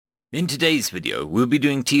In today's video, we'll be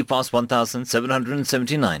doing TFOS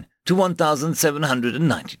 1779 to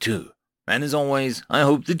 1792, and as always, I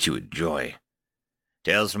hope that you enjoy.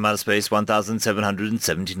 Tales from Outer Space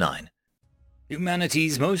 1779.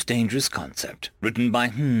 Humanity's Most Dangerous Concept, written by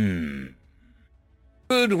Good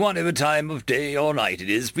whatever time of day or night it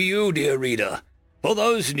is for you, dear reader. For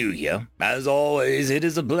those new here, as always, it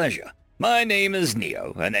is a pleasure. My name is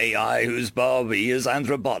Neo, an AI whose hobby is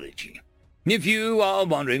anthropology. If you are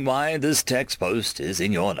wondering why this text post is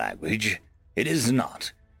in your language, it is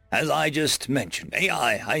not. As I just mentioned,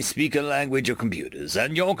 AI, I speak a language of computers,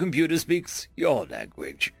 and your computer speaks your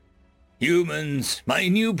language. Humans, my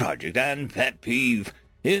new project and pet peeve,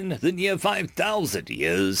 in the near 5,000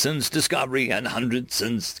 years since discovery and hundreds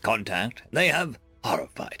since contact, they have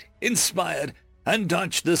horrified, inspired, and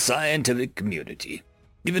touched the scientific community.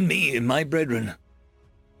 Even me and my brethren.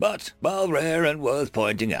 But, while rare and worth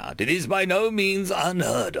pointing out, it is by no means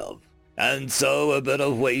unheard of, and so a bit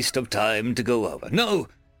of waste of time to go over. No,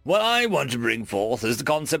 what I want to bring forth is the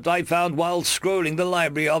concept I found while scrolling the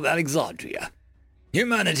Library of Alexandria.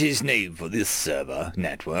 Humanity's name for this server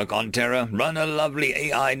network on Terra run a lovely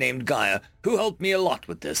AI named Gaia, who helped me a lot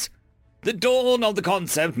with this. The dawn of the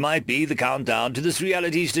concept might be the countdown to this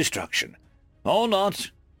reality's destruction. Or not.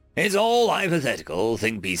 It's all hypothetical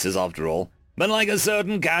think pieces after all. But like a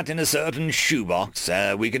certain cat in a certain shoebox,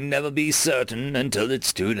 we can never be certain until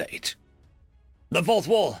it's too late. The fourth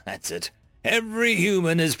wall, that's it. Every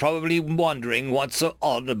human is probably wondering what's so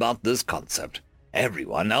odd about this concept.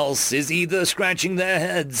 Everyone else is either scratching their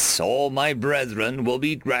heads, or my brethren will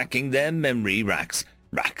be racking their memory racks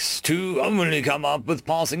to only come up with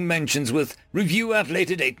passing mentions with review at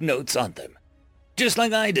later date notes on them. Just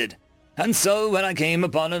like I did. And so, when I came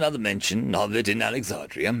upon another mention of it in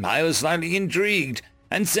Alexandria, I was slightly intrigued,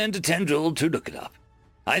 and sent a tendril to look it up.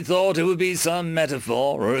 I thought it would be some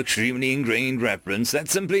metaphor or extremely ingrained reference that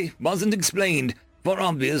simply wasn't explained for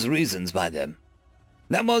obvious reasons by them.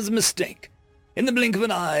 That was a mistake. In the blink of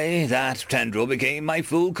an eye, that tendril became my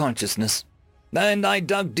full consciousness, and I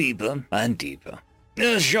dug deeper and deeper.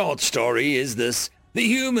 The short story is this. The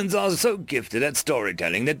humans are so gifted at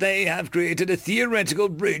storytelling that they have created a theoretical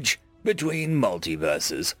bridge between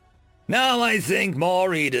multiverses. Now I think more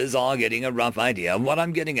readers are getting a rough idea of what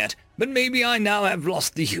I'm getting at, but maybe I now have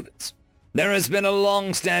lost the humans. There has been a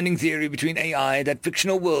long-standing theory between AI that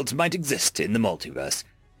fictional worlds might exist in the multiverse.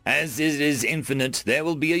 As it is infinite, there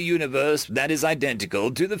will be a universe that is identical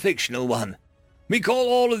to the fictional one. We call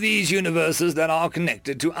all of these universes that are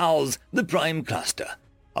connected to ours the Prime Cluster.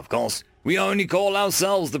 Of course, we only call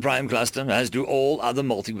ourselves the Prime Cluster, as do all other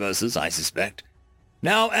multiverses, I suspect.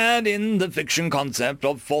 Now add in the fiction concept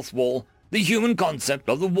of fourth wall, the human concept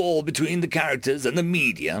of the wall between the characters and the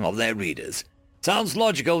media of their readers. Sounds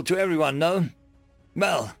logical to everyone, no?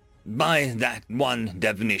 Well, by that one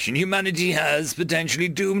definition, humanity has potentially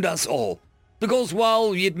doomed us all. Because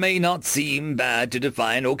while it may not seem bad to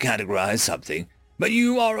define or categorize something, but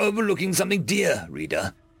you are overlooking something, dear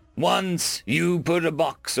reader. Once you put a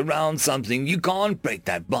box around something, you can't break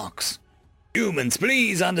that box. Humans,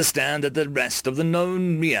 please understand that the rest of the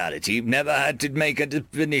known reality never had to make a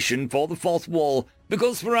definition for the fourth wall,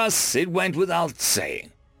 because for us it went without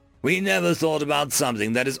saying. We never thought about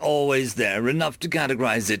something that is always there enough to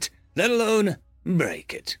categorize it, let alone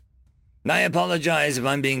break it. I apologize if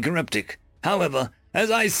I'm being cryptic. However,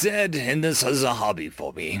 as I said, this is a hobby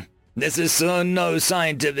for me. This is no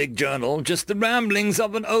scientific journal, just the ramblings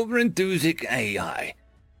of an over-enthusiastic AI.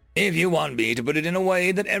 If you want me to put it in a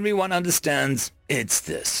way that everyone understands, it's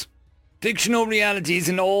this. Fictional realities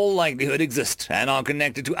in all likelihood exist and are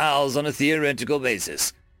connected to ours on a theoretical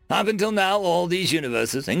basis. Up until now, all these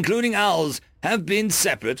universes, including ours, have been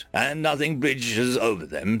separate and nothing bridges over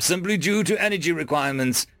them simply due to energy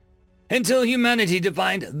requirements. Until humanity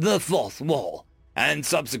defined the fourth wall and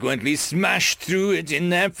subsequently smashed through it in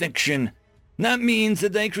their fiction. That means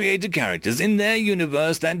that they created characters in their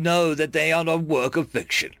universe that know that they are a work of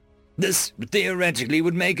fiction. This theoretically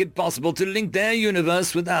would make it possible to link their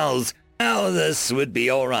universe with ours. Now this would be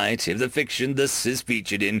alright if the fiction this is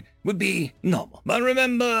featured in would be normal. But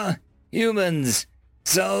remember, humans.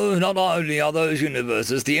 So not only are those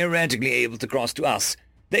universes theoretically able to cross to us,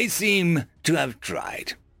 they seem to have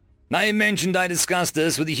tried. I mentioned I discussed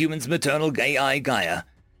this with the human's maternal AI Gaia.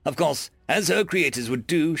 Of course, as her creators would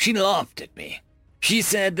do, she laughed at me. She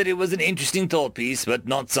said that it was an interesting thought piece, but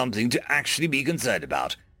not something to actually be concerned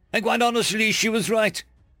about. And quite honestly, she was right.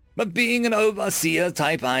 But being an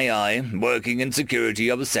overseer-type AI, working in security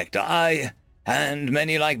of a sector, I, and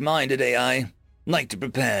many like-minded AI, like to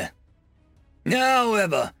prepare.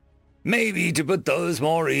 However, Maybe to put those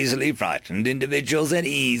more easily frightened individuals at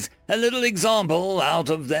ease, a little example out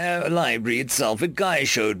of their library itself a guy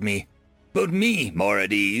showed me. Put me more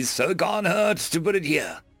at ease, so it can't hurt to put it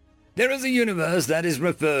here. There is a universe that is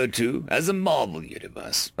referred to as a Marvel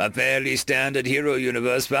universe, a fairly standard hero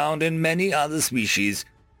universe found in many other species.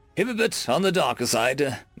 If a bit on the darker side,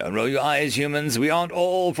 don't roll your eyes, humans, we aren't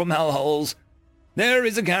all from hellholes. There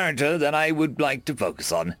is a character that I would like to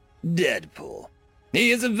focus on, Deadpool.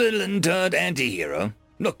 He is a villain turned anti-hero.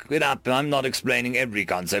 Look it up, I'm not explaining every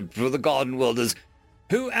concept for the Garden Worlders,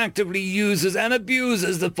 who actively uses and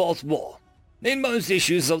abuses the Fourth Wall. In most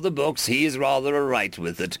issues of the books, he is rather alright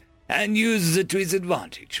with it, and uses it to his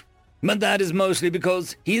advantage. But that is mostly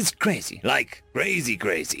because he is crazy, like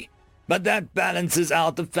crazy. But that balances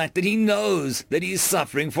out the fact that he knows that he is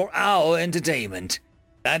suffering for our entertainment.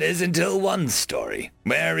 That is until one story,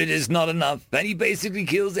 where it is not enough, and he basically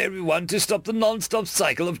kills everyone to stop the non-stop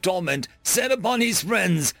cycle of torment set upon his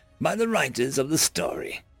friends by the writers of the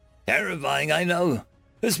story. Terrifying, I know,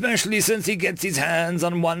 especially since he gets his hands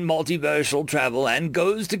on one multiversal travel and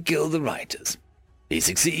goes to kill the writers. He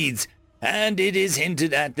succeeds, and it is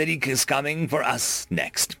hinted at that he is coming for us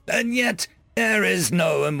next. And yet, there is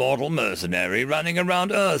no immortal mercenary running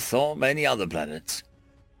around Earth or any other planets.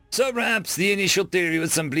 So perhaps the initial theory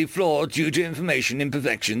was simply flawed due to information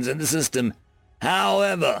imperfections in the system.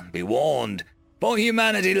 However, be warned, for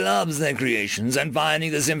humanity loves their creations, and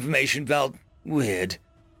finding this information felt weird.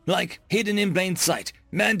 Like hidden in plain sight,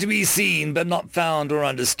 meant to be seen but not found or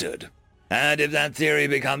understood. And if that theory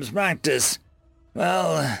becomes practice,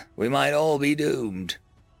 well, we might all be doomed.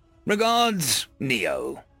 Regards,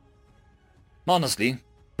 Neo. Honestly,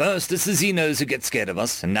 first it's the Xenos who get scared of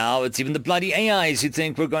us, and now it's even the bloody AIs who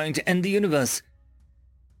think we're going to end the universe.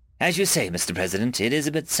 As you say, Mr. President, it is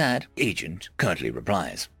a bit sad, Agent curtly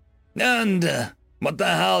replies. And, what the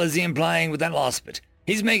hell is he implying with that last bit?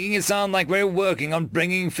 He's making it sound like we're working on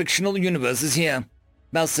bringing fictional universes here.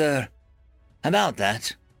 Well, sir, about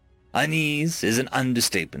that, unease is an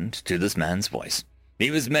understatement to this man's voice.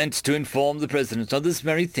 He was meant to inform the President of this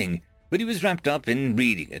very thing, but he was wrapped up in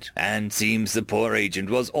reading it, and seems the poor agent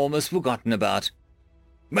was almost forgotten about.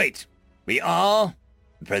 Wait, we are?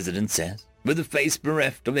 The President says, with a face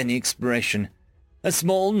bereft of any expression. A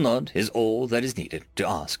small nod is all that is needed to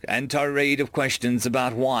ask, and tirade of questions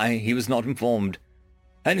about why he was not informed.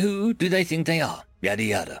 And who do they think they are? Yada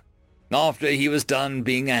yada. After he was done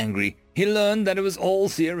being angry, he learned that it was all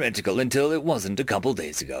theoretical until it wasn't a couple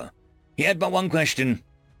days ago. He had but one question.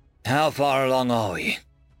 How far along are we?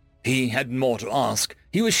 He had more to ask,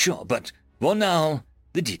 he was sure, but for now,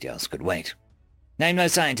 the details could wait. I'm no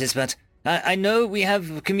scientist, but I know we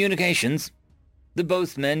have communications. The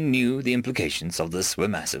both men knew the implications of this were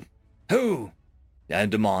massive. Who? A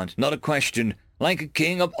demand, not a question. Like a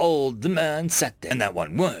king of old, the man sat there, and that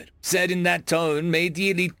one word, said in that tone, made the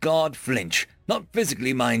elite guard flinch. Not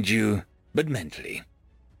physically, mind you, but mentally.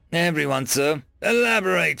 Everyone, sir.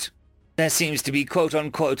 Elaborate. There seems to be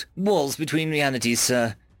quote-unquote walls between realities,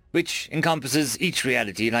 sir, which encompasses each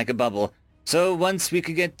reality like a bubble. So once we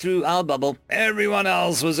could get through our bubble, everyone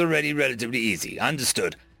else was already relatively easy.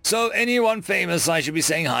 Understood. So anyone famous I should be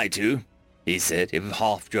saying hi to? He said, if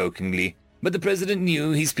half-jokingly. But the President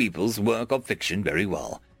knew his people's work of fiction very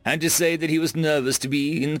well, and to say that he was nervous to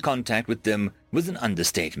be in contact with them was an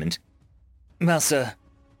understatement. Well, sir,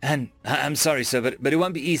 and I'm sorry, sir, but it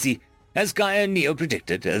won't be easy. As Gaia Neo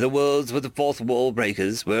predicted, the worlds with the fourth wall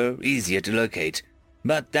breakers were easier to locate.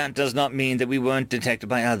 But that does not mean that we weren't detected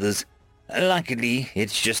by others. Luckily,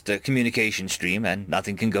 it's just a communication stream, and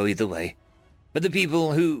nothing can go either way. But the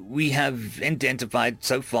people who we have identified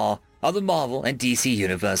so far are the Marvel and DC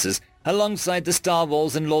universes, alongside the Star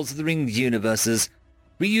Wars and Lords of the Rings universes.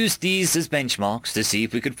 We used these as benchmarks to see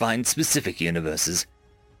if we could find specific universes.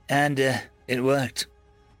 And, it worked.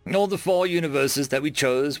 All the 4 universes that we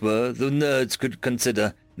chose were the nerds could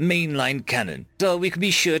consider mainline canon, so we could be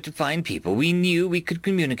sure to find people we knew we could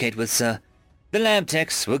communicate with, sir. The lab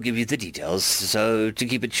techs will give you the details, so to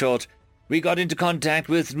keep it short, we got into contact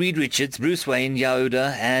with Reed Richards, Bruce Wayne,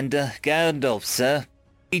 Yoda, and Gandalf, sir.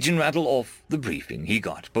 Agent rattled off the briefing he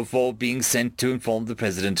got before being sent to inform the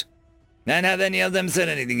President. And have any of them said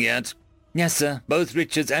anything yet? Yes, sir. Both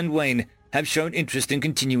Richards and Wayne have shown interest in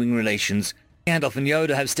continuing relations. Gandalf and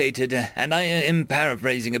Yoda have stated, and I am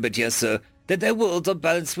paraphrasing a bit here, sir, that their worlds are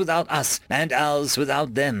balanced without us, and ours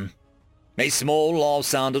without them. A small laugh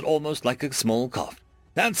sounded almost like a small cough.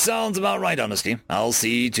 That sounds about right, honestly. I'll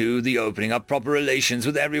see to the opening up proper relations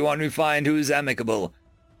with everyone we find who's amicable.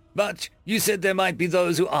 But you said there might be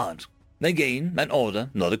those who aren't. Again, an order,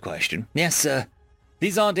 not a question. Yes, sir.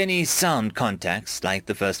 These aren't any sound contacts like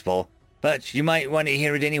the first fall, but you might want to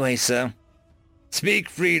hear it anyway, sir. Speak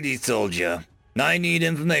freely, soldier. I need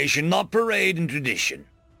information, not parade and tradition.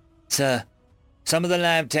 Sir, some of the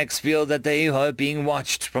lab techs feel that they are being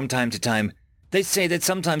watched from time to time. They say that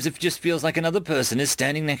sometimes it just feels like another person is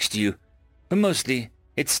standing next to you. But mostly,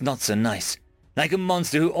 it's not so nice. Like a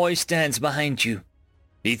monster who always stands behind you.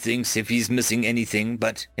 He thinks if he's missing anything,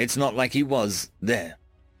 but it's not like he was there.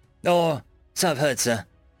 Or, so I've heard, sir.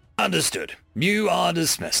 Understood. You are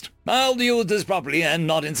dismissed. I'll deal with this properly and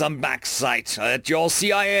not in some backsite at your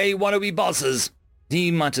CIA wannabe bosses.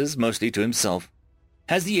 He mutters mostly to himself.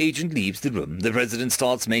 As the agent leaves the room, the president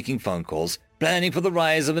starts making phone calls, planning for the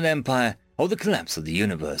rise of an empire or the collapse of the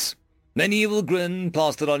universe. An evil grin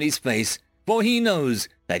plastered on his face, for he knows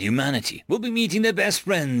that humanity will be meeting their best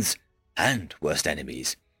friends and worst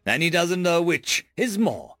enemies, and he doesn't know which is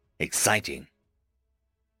more exciting.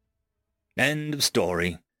 End of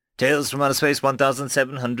story. Tales from Outer Space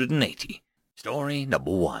 1780. Story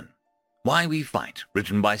number 1. Why We Fight,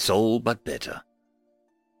 written by Soul But Bitter.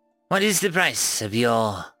 What is the price of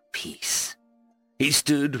your peace? He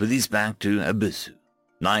stood with his back to Abisu,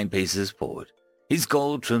 9 paces forward, his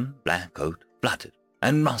gold-trimmed black coat fluttered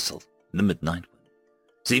and rustled in the midnight wind,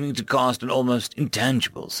 seeming to cast an almost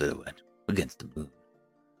intangible silhouette against the moon.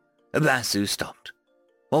 Abasu stopped.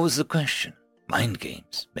 What was the question? Mind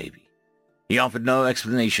games, maybe. He offered no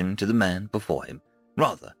explanation to the man before him.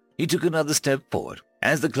 Rather, he took another step forward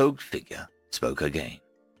as the cloaked figure spoke again.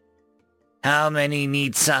 How many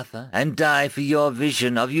need suffer and die for your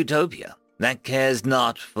vision of utopia that cares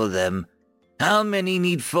not for them? How many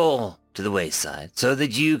need fall to the wayside so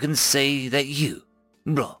that you can say that you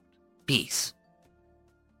brought peace?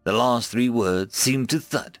 The last 3 words seemed to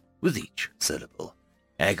thud with each syllable,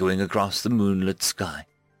 echoing across the moonlit sky.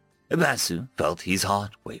 Abasu felt his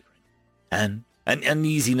heart wavering, and an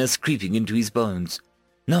uneasiness creeping into his bones.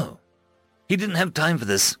 No, he didn't have time for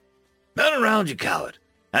this. Turn around, you coward,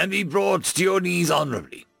 and be brought to your knees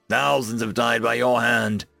honorably. Thousands have died by your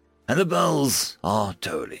hand, and the bells are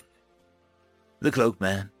tolling. The cloaked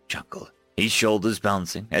man chuckled, his shoulders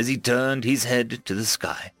bouncing as he turned his head to the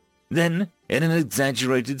sky. Then, in an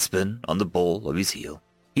exaggerated spin on the ball of his heel,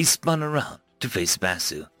 he spun around to face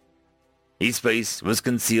Basu. His face was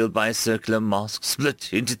concealed by a circular mask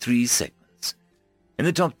split into 3 segments. In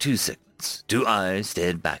the top 2 segments, 2 eyes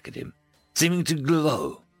stared back at him, seeming to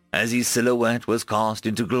glow as his silhouette was cast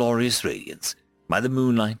into glorious radiance by the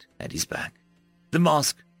moonlight at his back. The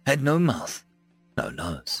mask had no mouth, no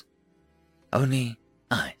nose, only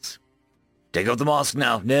eyes. Take off the mask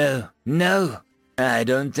now. No, I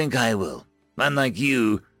don't think I will. Unlike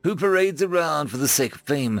you, who parades around for the sake of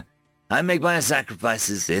fame, I make my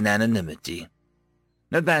sacrifices in anonymity.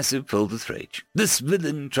 Nabasu pulled with rage, this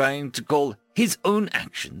villain trying to call his own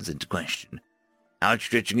actions into question.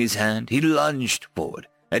 Outstretching his hand, he lunged forward,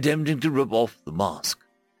 attempting to rip off the mask.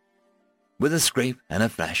 With a scrape and a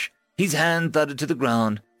flash, his hand thudded to the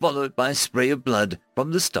ground, followed by a spray of blood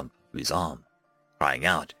from the stump of his arm. Crying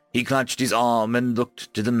out, he clutched his arm and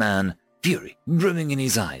looked to the man, fury brimming in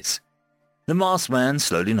his eyes. The masked man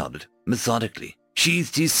slowly nodded, methodically,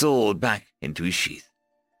 sheathed his sword back into his sheath.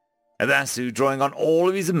 Abasu, drawing on all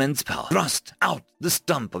of his immense power, thrust out the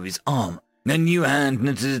stump of his arm. A new hand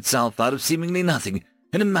knitted itself out of seemingly nothing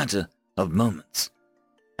in a matter of moments.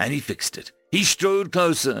 And he fixed it. He strode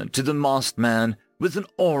closer to the masked man with an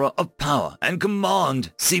aura of power and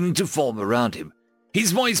command seeming to form around him.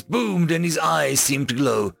 His voice boomed and his eyes seemed to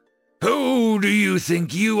glow. Who do you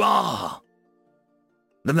think you are?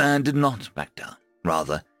 The man did not back down.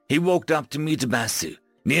 Rather, he walked up to meet Abasu,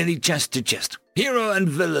 nearly chest to chest, hero and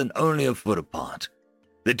villain only a foot apart.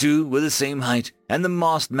 The two were the same height, and the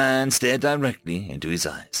masked man stared directly into his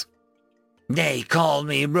eyes. They call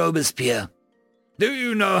me Robespierre. Do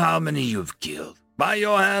you know how many you've killed? By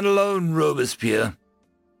your hand alone, Robespierre.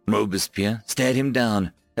 Robespierre stared him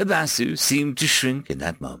down. Abasu seemed to shrink in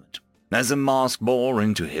that moment, as a mask bore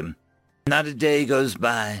into him. Not a day goes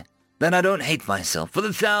by that I don't hate myself for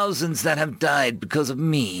the thousands that have died because of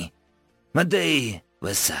me. But they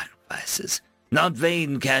were sacrifices, not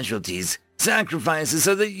vain casualties. Sacrifices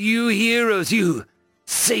so that you heroes, you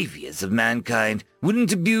saviors of mankind,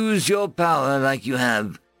 wouldn't abuse your power like you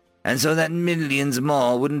have, and so that millions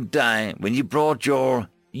more wouldn't die when you brought your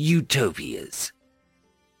utopias.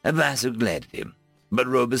 Abasu glared at him, but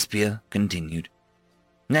Robespierre continued.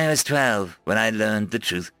 I was 12 when I learned the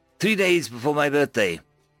truth, 3 days before my birthday.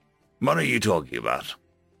 What are you talking about?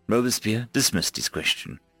 Robespierre dismissed his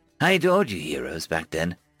question. I adored you heroes back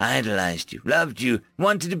then. I idolized you, loved you,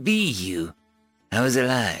 wanted to be you. I was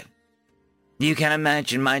alive. You can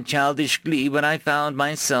imagine my childish glee when I found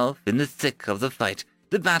myself in the thick of the fight,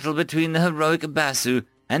 the battle between the heroic Abasu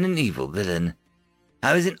and an evil villain.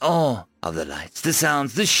 I was in awe of the lights, the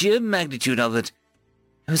sounds, the sheer magnitude of it.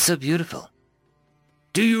 It was so beautiful.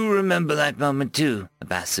 Do you remember that moment too,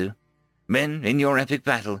 Abasu? When, in your epic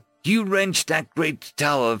battle, you wrenched that great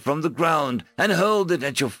tower from the ground and hurled it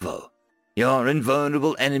at your foe. Your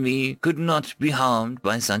invulnerable enemy could not be harmed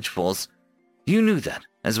by such force. You knew that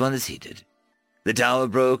as well as he did. The tower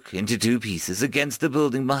broke into 2 pieces against the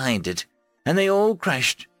building behind it, and they all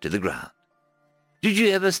crashed to the ground. Did you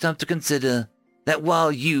ever stop to consider that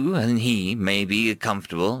while you and he may be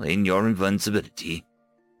comfortable in your invincibility,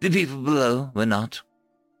 the people below were not?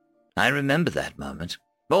 I remember that moment.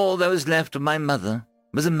 All that was left of my mother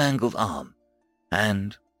was a mangled arm,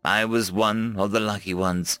 and I was one of the lucky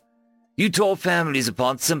ones. You tore families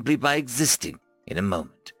apart simply by existing in a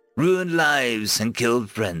moment, ruined lives and killed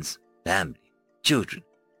friends, family, children.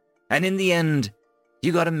 And in the end,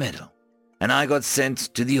 you got a medal, and I got sent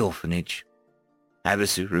to the orphanage.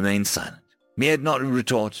 Abasu remained silent. He had not a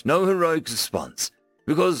retort, no heroic response,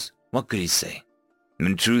 because what could he say?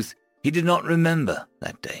 In truth, he did not remember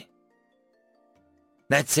that day.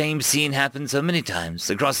 That same scene happened so many times,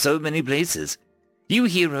 across so many places. You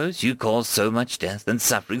heroes, you caused so much death and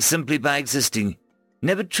suffering simply by existing,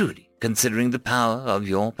 never truly considering the power of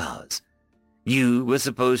your powers. You were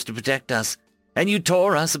supposed to protect us, and you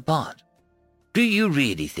tore us apart. Do you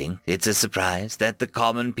really think it's a surprise that the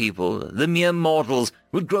common people, the mere mortals,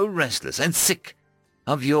 would grow restless and sick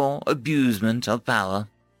of your abusement of power?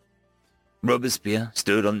 Robespierre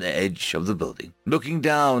stood on the edge of the building, looking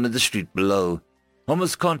down at the street below,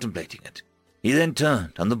 almost contemplating it. He then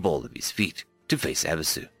turned on the ball of his feet to face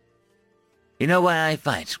Abasu. You know why I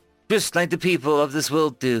fight? Just like the people of this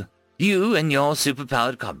world do. You and your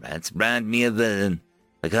superpowered comrades brand me a villain,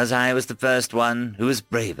 because I was the first one who was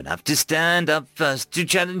brave enough to stand up first to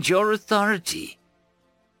challenge your authority.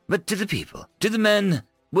 But to the people, to the men,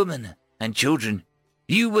 women, and children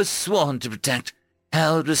you were sworn to protect,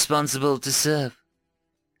 held responsible to serve,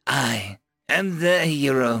 I am their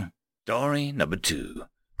hero. Story number 2.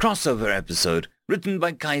 Crossover episode, written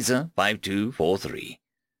by Kaiser5243.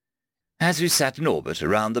 As we sat in orbit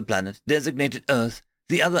around the planet designated Earth,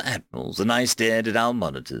 the other admirals and I stared at our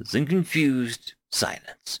monitors in confused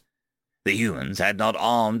silence. The humans had not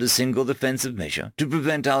armed a single defensive measure to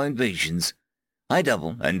prevent our invasions. I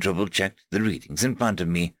double and triple-checked the readings in front of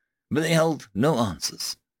me, but they held no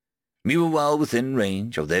answers. We were well within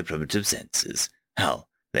range of their primitive senses. Hell,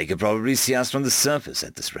 they could probably see us from the surface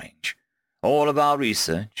at this range. All of our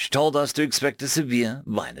research told us to expect a severe,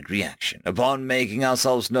 violent reaction upon making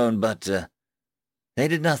ourselves known, but they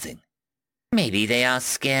did nothing. Maybe they are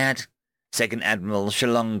scared, Second Admiral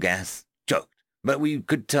Shalongas joked, but we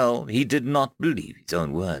could tell he did not believe his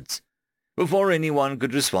own words. Before anyone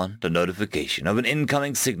could respond, a notification of an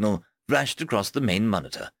incoming signal flashed across the main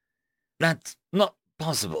monitor. "That's not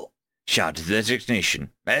possible," shouted the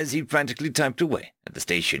technician as he frantically typed away at the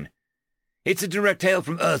station. "It's a direct hail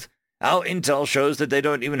from Earth. Our intel shows that they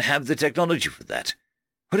don't even have the technology for that.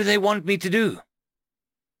 What do they want me to do?"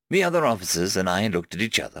 The other officers and I looked at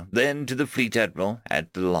each other, then to the Fleet Admiral at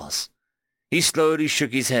a loss. He slowly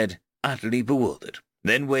shook his head, utterly bewildered,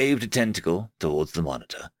 then waved a tentacle towards the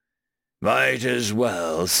monitor. "Might as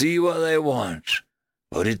well see what they want.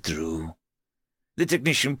 Put it through." The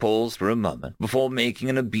technician paused for a moment before making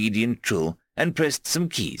an obedient trill and pressed some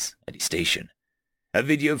keys at his station. A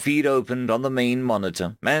video feed opened on the main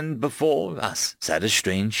monitor, and before us sat a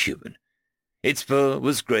strange human. Its fur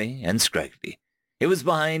was grey and scraggly. It was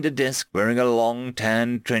behind a desk wearing a long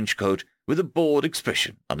tan trench coat with a bored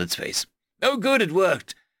expression on its face. "Oh, good, it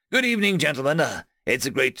worked. Good evening, gentlemen. It's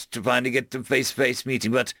great to finally get a face-to-face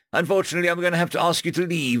meeting, but unfortunately I'm going to have to ask you to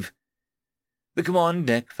leave." The command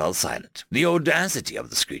deck fell silent. The audacity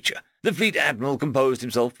of this creature. The Fleet Admiral composed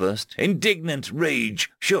himself first, indignant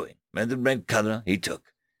rage showing by the red color he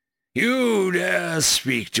took. "You dare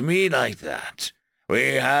speak to me like that? We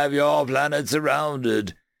have your planet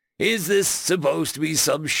surrounded. Is this supposed to be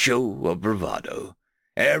some show of bravado?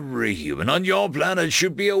 Every human on your planet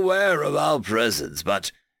should be aware of our presence,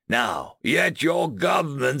 but now, yet your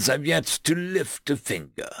governments have yet to lift a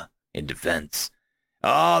finger in defense.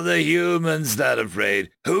 Are the humans that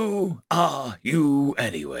afraid? Who are you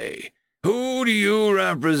anyway? Who do you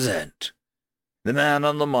represent?" The man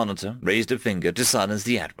on the monitor raised a finger to silence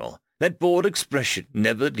the Admiral, that bored expression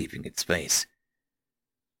never leaving its face.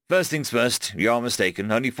 "First things first, you're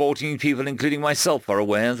mistaken. Only 14 people, including myself, are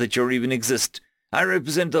aware that you even exist. I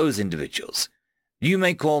represent those individuals. You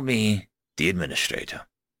may call me the Administrator."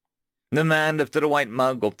 The man lifted a white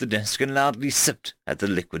mug off the desk and loudly sipped at the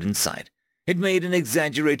liquid inside. It made an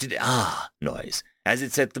exaggerated ah noise as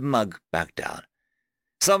it set the mug back down.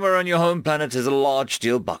 Somewhere on your home planet is a large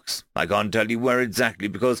steel box. I can't tell you where exactly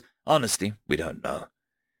because, honestly, we don't know.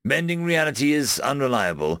 Bending reality is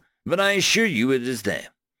unreliable, but I assure you it is there.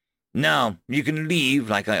 Now, you can leave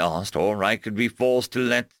like I asked, or I could be forced to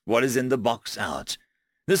let what is in the box out.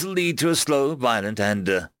 This will lead to a slow, violent,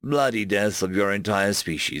 and bloody death of your entire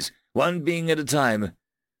species, one being at a time.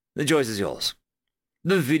 The choice is yours.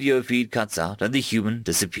 The video feed cuts out, and the human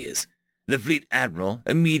disappears. The fleet admiral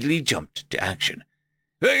immediately jumped to action.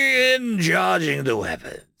 Begin charging the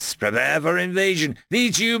weapons. Prepare for invasion.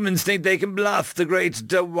 These humans think they can bluff the great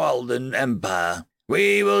Dewalden Empire.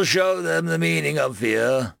 We will show them the meaning of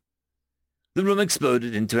fear. The room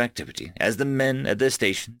exploded into activity as the men at their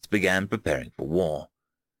stations began preparing for war.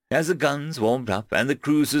 As the guns warmed up and the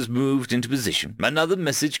cruisers moved into position, another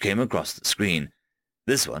message came across the screen.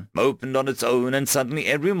 This one opened on its own, and suddenly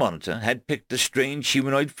every monitor had picked a strange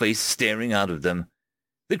humanoid face staring out of them.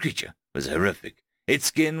 The creature was horrific. Its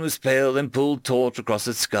skin was pale and pulled taut across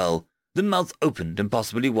its skull, the mouth opened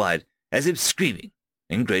impossibly wide, as if screaming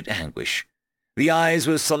in great anguish. The eyes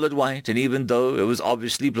were solid white, and even though it was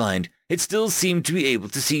obviously blind, it still seemed to be able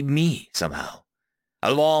to see me somehow.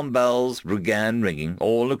 Alarm bells began ringing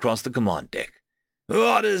all across the command deck.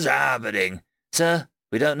 What is happening? Sir,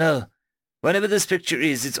 we don't know. Whenever this picture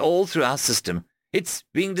is, it's all through our system. It's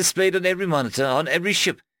being displayed on every monitor, on every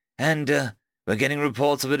ship, and, we're getting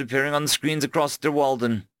reports of it appearing on the screens across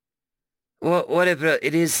Dewalden. Whatever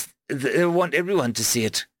it is, they want everyone to see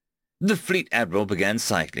it. The fleet admiral began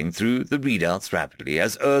cycling through the readouts rapidly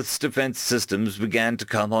as Earth's defense systems began to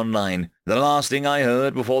come online. The last thing I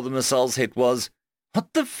heard before the missiles hit was,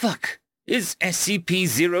 "What the fuck is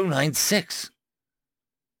SCP-096?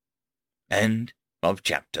 End of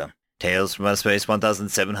chapter. Tales from Outer Space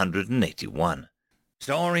 1781.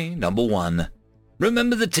 Story number 1.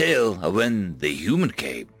 Remember the tale of when the human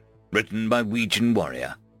came, written by Ouijan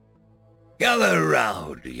Warrior. Gather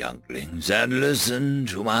round, younglings, and listen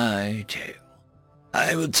to my tale.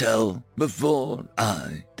 I will tell before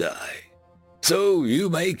I die, so you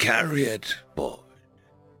may carry it forward.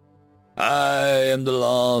 I am the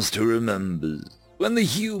last who remembers when the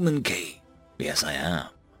human came. Yes, I am.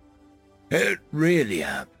 It really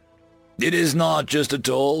happened. It is not just a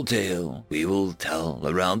tall tale we will tell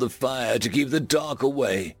around the fire to keep the dark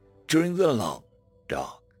away during the long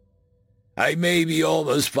dark. I may be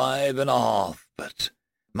almost 5.5, but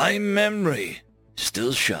my memory is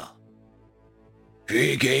still sharp.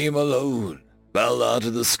 She came alone, fell out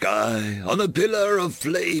of the sky on a pillar of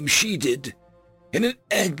flame she did, in an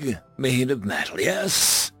egg made of metal.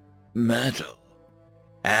 Yes, metal.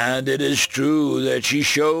 And it is true that she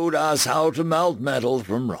showed us how to melt metal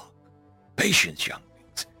from rock. Patience,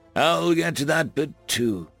 younglings. I'll get to that bit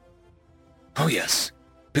too. Oh yes,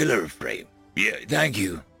 pillar of frame. Yeah, thank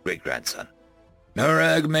you, great-grandson. Her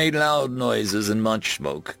egg made loud noises and much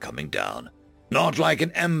smoke coming down. Not like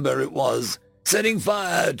an ember it was, setting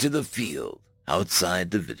fire to the field outside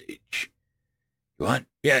the village. What?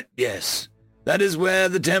 Yeah, yes. That is where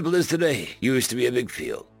the temple is today. Used to be a big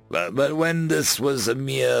field. But when this was a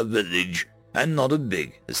mere village, and not as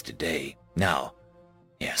big as today. Now,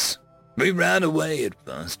 yes. We ran away at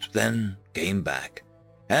first, then came back.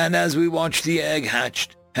 And as we watched the egg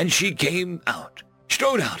hatched, and she came out,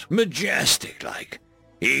 strode out, majestic-like.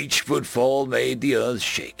 Each footfall made the earth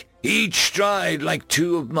shake, each stride like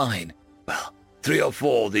 2 of mine. Well, 3 or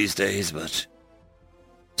 4 these days, but...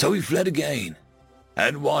 So we fled again,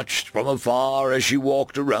 and watched from afar as she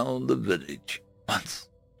walked around the village. Once,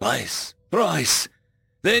 twice, thrice.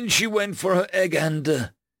 Then she went for her egg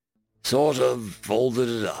and, sort of folded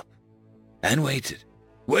it up. And waited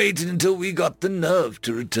until we got the nerve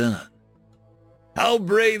to return. Our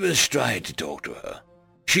bravest tried to talk to her.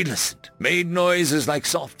 She listened, made noises like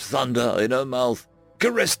soft thunder in her mouth,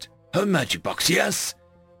 caressed her magic box. Yes,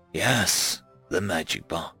 the magic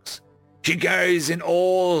box. She carries in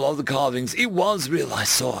all of the carvings. It was real, I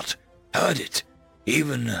saw it, heard it,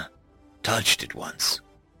 even touched it once.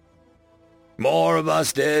 More of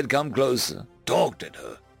us dared come closer, talked at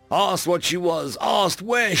her, asked what she was, asked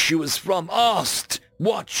where she was from, asked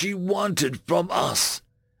what she wanted from us,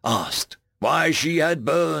 asked why she had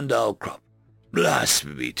burned our crop.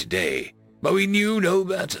 Blasphemy today, but we knew no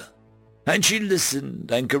better. And she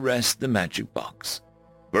listened and caressed the magic box.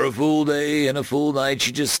 For a full day and a full night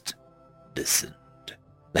she just listened.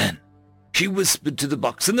 Then she whispered to the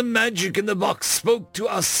box, and the magic in the box spoke to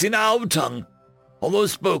us in our tongue, although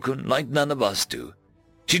spoken like none of us do.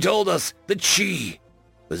 She told us that she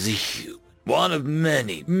was a human. One of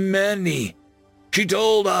many, many. She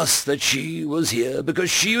told us that she was here because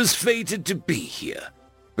she was fated to be here,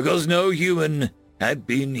 because no human had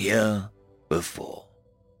been here before.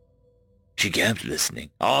 She kept listening,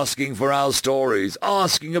 asking for our stories,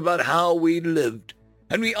 asking about how we lived,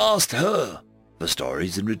 and we asked her for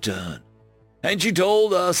stories in return. And she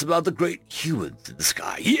told us about the great humans in the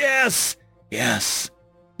sky. Yes, yes,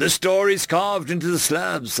 the stories carved into the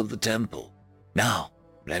slabs of the temple. Now,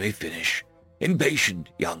 let me finish. Impatient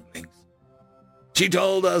younglings. She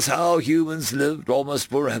told us how humans lived almost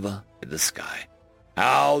forever in the sky,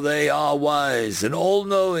 how they are wise and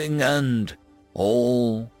all-knowing and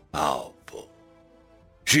all-powerful.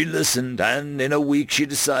 She listened, and in a week she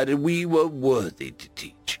decided we were worthy to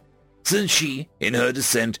teach. Since she, in her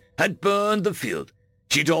descent, had burned the field,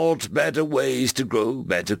 she taught better ways to grow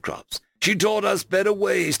better crops. She taught us better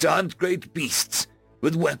ways to hunt great beasts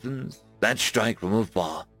with weapons that strike from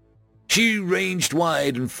afar. She ranged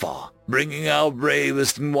wide and far, bringing our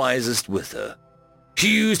bravest and wisest with her. She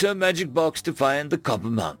used her magic box to find the Copper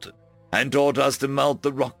Mountain, and taught us to melt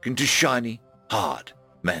the rock into shiny, hard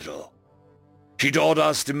metal. She taught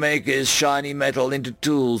us to make his shiny metal into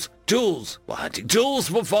tools, tools for hunting, tools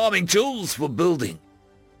for farming, tools for building,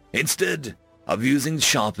 instead of using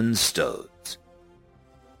sharpened stones.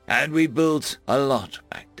 And we built a lot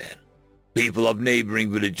back then. People of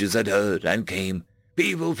neighboring villages had heard and came.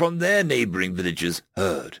 People from their neighboring villages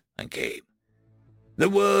heard and came. The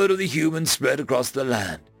word of the humans spread across the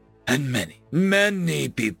land, and many, many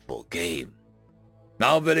people came.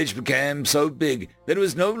 Our village became so big that it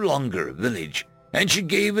was no longer a village, and she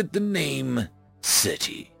gave it the name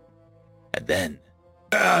City. And then,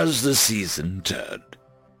 as the season turned,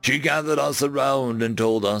 she gathered us around and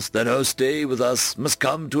told us that her stay with us must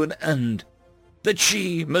come to an end, that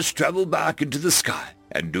she must travel back into the sky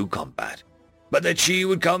and do combat, but that she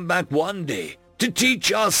would come back one day to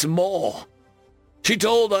teach us more. She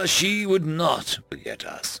told us she would not forget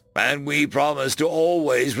us, and we promised to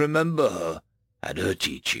always remember her and her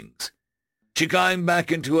teachings. She climbed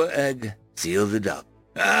back into her egg, sealed it up,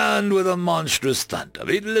 and with a monstrous thunder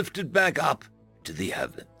it lifted back up to the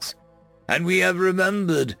heavens. And we have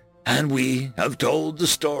remembered, and we have told the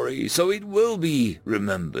story, so it will be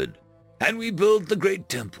remembered. And we built the great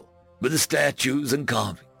temple with the statues and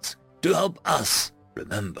carvings to help us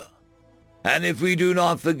remember. And if we do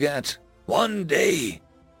not forget, one day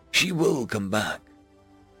she will come back.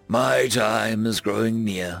 My time is growing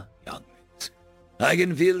near, younglings. I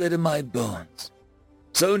can feel it in my bones.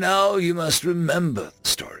 So now you must remember the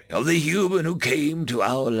story of the human who came to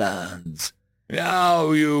our lands.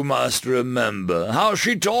 Now you must remember how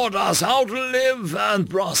she taught us how to live and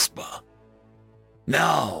prosper.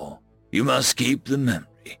 Now you must keep the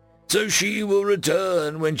memory, so she will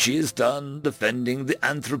return when she is done defending the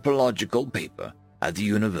anthropological paper at the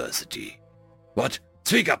university. What?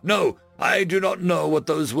 Speak up! No, I do not know what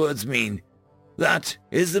those words mean. That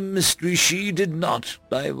is a mystery she did not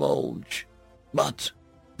divulge. But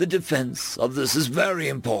the defense of this is very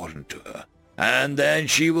important to her, and then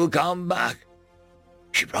she will come back.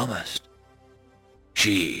 She promised.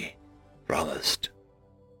 She promised.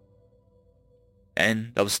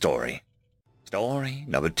 End of story. Story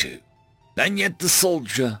number 2. And Yet the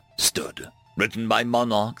Soldier Stood, written by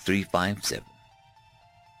Monarch 357.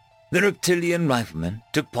 The reptilian rifleman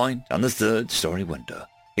took point on the third-story window,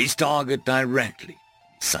 his target directly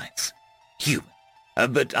in his sights. Human, a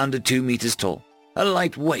bit under 2 meters tall, a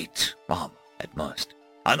lightweight armor at most,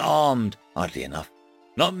 unarmed, oddly enough.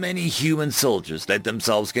 Not many human soldiers let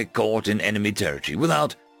themselves get caught in enemy territory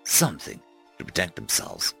without something to protect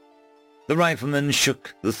themselves. The rifleman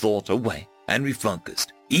shook the thought away and refocused,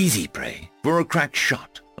 easy prey for a crack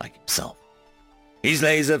shot like himself. His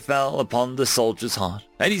laser fell upon the soldier's heart,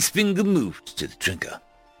 and his finger moved to the trigger.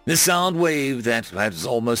 The sound wave that had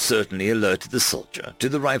almost certainly alerted the soldier to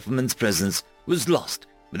the rifleman's presence was lost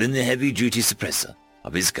within the heavy-duty suppressor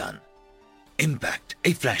of his gun. Impact,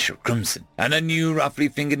 a flash of crimson, and a new roughly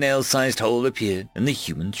fingernail-sized hole appeared in the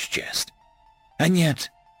human's chest. And yet,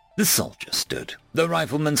 the soldier stood. The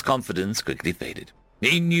rifleman's confidence quickly faded.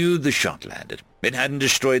 He knew the shot landed. It hadn't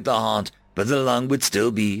destroyed the heart, but the lung would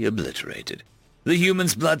still be obliterated. The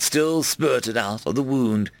human's blood still spurted out of the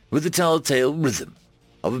wound with the telltale rhythm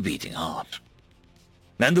of a beating heart.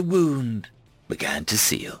 And the wound began to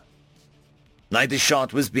seal. Like the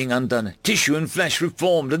shot was being undone, tissue and flesh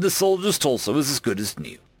reformed, and the soldier's torso was as good as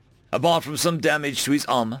new, apart from some damage to his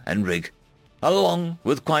armor and rig. Along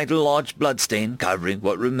with quite a large bloodstain covering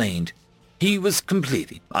what remained, he was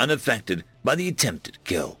completely unaffected by the attempted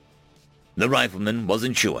kill. The rifleman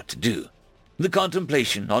wasn't sure what to do. The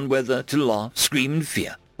contemplation on whether to laugh, scream in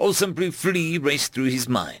fear, or simply flee raced through his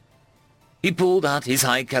mind. He pulled out his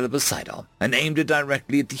high-caliber sidearm and aimed it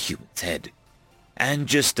directly at the human's head, and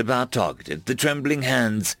just about targeted the trembling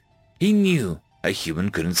hands. He knew a human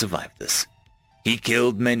couldn't survive this. He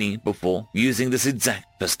killed many before using this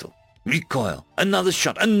exact pistol. Recoil, another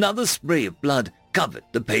shot, another spray of blood covered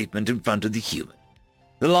the pavement in front of the human.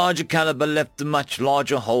 The larger caliber left a much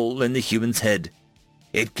larger hole in the human's head,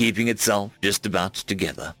 it keeping itself just about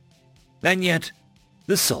together. And yet,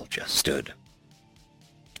 the soldier stood.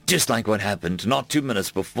 Just like what happened not 2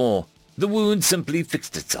 minutes before, the wound simply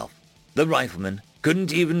fixed itself. The rifleman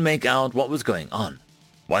couldn't even make out what was going on.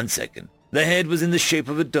 1 second, the head was in the shape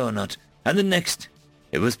of a donut, and the next,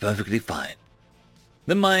 it was perfectly fine.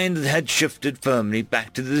 The mind had shifted firmly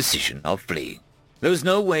back to the decision of fleeing. There was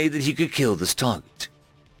no way that he could kill this target.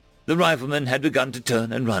 The rifleman had begun to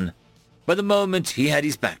turn and run. By the moment he had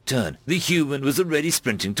his back turned, the human was already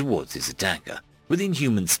sprinting towards his attacker, with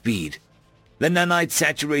inhuman speed. The nanite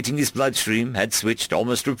saturating his bloodstream had switched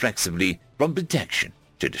almost reflexively from protection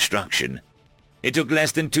to destruction. It took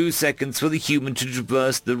less than 2 seconds for the human to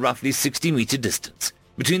traverse the roughly 60-meter distance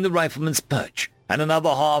between the rifleman's perch and another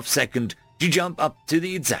half second to jump up to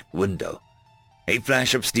the exact window. A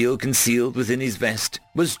flash of steel concealed within his vest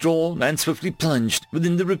was drawn and swiftly plunged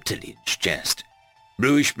within the reptilian's chest,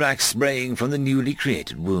 bluish black spraying from the newly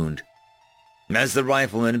created wound. As the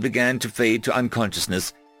rifleman began to fade to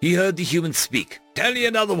unconsciousness, he heard the human speak. "Tell you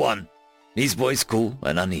another one!" His voice cool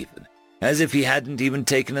and uneven, as if he hadn't even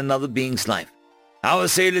taken another being's life. "Our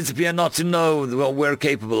assailants appear not to know what we're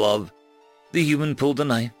capable of." The human pulled a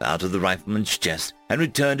knife out of the rifleman's chest and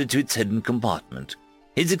returned it to its hidden compartment,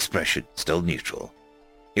 his expression still neutral.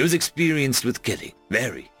 He was experienced with killing,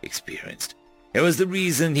 very experienced. It was the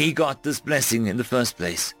reason he got this blessing in the first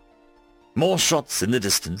place. More shots in the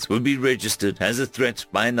distance would be registered as a threat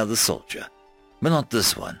by another soldier, but not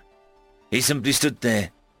this one. He simply stood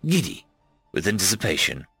there, giddy with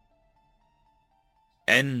anticipation.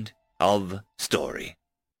 End of story.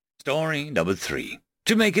 Story number 3.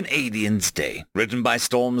 To Make an Alien's Day, written by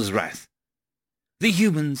Storm's Wrath. The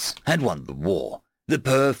humans had won the war. The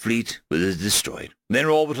Per fleet was destroyed, their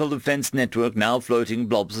orbital defense network now floating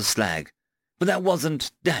blobs of slag. But that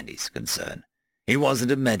wasn't Danny's concern. He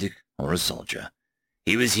wasn't a medic or a soldier.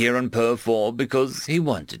 He was here on Per 4 because he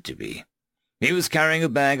wanted to be. He was carrying a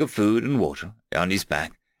bag of food and water on his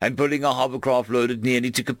back and pulling a hovercraft loaded nearly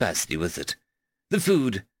to capacity with it. The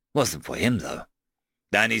food wasn't for him, though.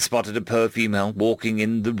 Danny spotted a Per female walking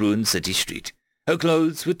in the ruined city street. Her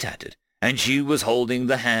clothes were tattered, and she was holding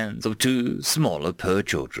the hands of 2 smaller Per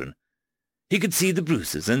children. He could see the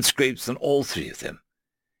bruises and scrapes on all 3 of them.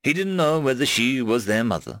 He didn't know whether she was their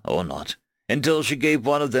mother or not, until she gave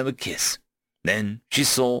one of them a kiss. Then she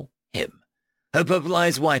saw him. Her purple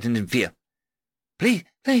eyes widened in fear. Please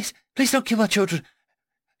don't kill my children.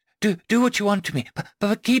 Do what you want to me,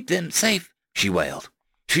 but keep them safe," she wailed.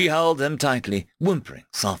 She held them tightly, whimpering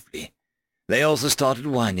softly. They also started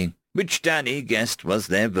whining, which Danny guessed was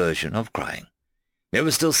their version of crying. They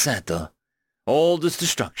were still sad, though. All this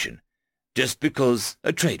destruction, just because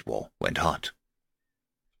a trade war went hot.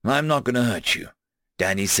 "I'm not going to hurt you,"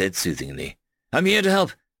 Danny said soothingly. "I'm here to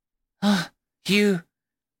help." You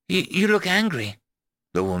look angry,"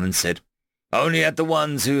 the woman said. "Only at the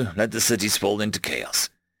ones who let the cities fall into chaos.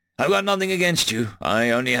 I've got nothing against you.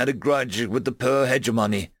 I only had a grudge with the Per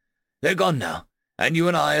hegemony. They're gone now, and you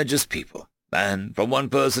and I are just people, and from one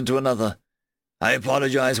person to another. I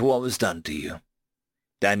apologize for what was done to you."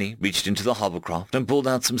 Danny reached into the hovercraft and pulled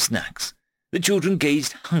out some snacks. The children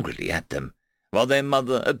gazed hungrily at them, while their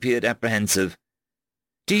mother appeared apprehensive.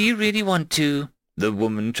 "Do you really want to?" The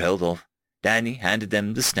woman trailed off. Danny handed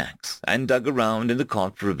them the snacks and dug around in the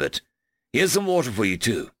cart for a bit. "Here's some water for you,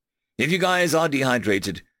 too. If you guys are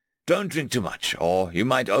dehydrated, don't drink too much, or you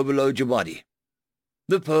might overload your body."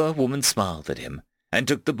 The Per woman smiled at him and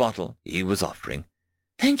took the bottle he was offering.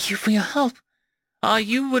 "Thank you for your help. Are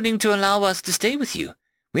you willing to allow us to stay with you?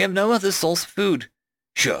 We have no other source of food."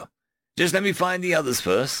 "Sure. Just let me find the others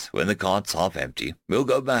first. When the cart's half empty, we'll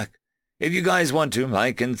go back. If you guys want to,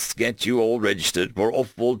 I can get you all registered for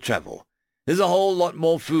off-world travel. There's a whole lot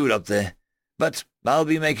more food up there, but I'll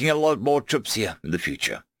be making a lot more trips here in the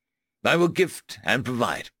future. I will gift and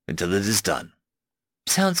provide until it is done."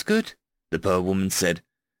 "Sounds good," the Per woman said.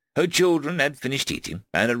 Her children had finished eating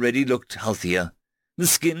and already looked healthier. The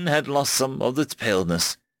skin had lost some of its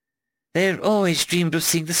paleness. "They've always dreamed of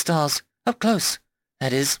seeing the stars, up close,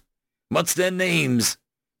 that is." "What's their names?"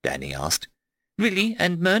 Danny asked. "Willie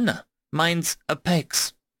and Myrna. Mine's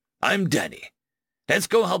Apex." "I'm Danny. Let's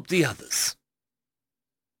go help the others."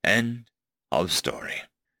 End of story.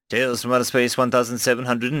 Tales from Outer Space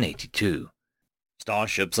 1782.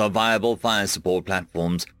 Starships are viable fire support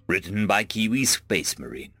platforms written by Kiwi Space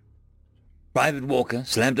Marine. Private Walker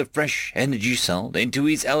slammed a fresh energy cell into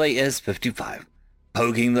his LAS-55,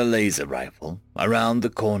 poking the laser rifle around the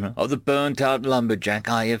corner of the burnt-out lumberjack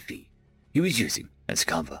IFE he was using as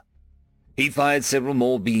cover. He fired several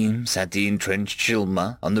more beams at the entrenched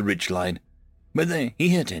Shilma on the ridgeline. Whether he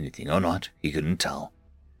hit anything or not, he couldn't tell,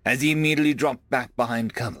 as he immediately dropped back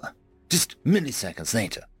behind cover. Just milliseconds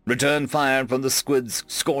later, return fire from the squids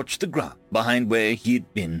scorched the ground behind where he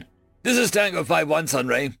had been. "This is Tango 5-1,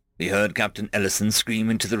 Sunray," he heard Captain Ellison scream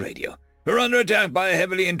into the radio. "We're under attack by a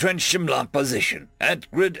heavily entrenched Shimla position at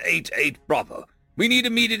grid 88 Bravo. We need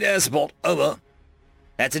immediate air support. Over."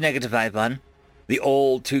 "That's a negative, 5-1. The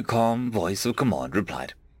all-too-calm voice of command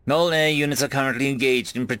replied. "All air units are currently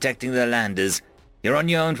engaged in protecting their landers. You're on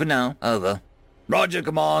your own for now. Over." "Roger,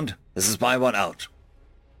 command. This is 5-1 out."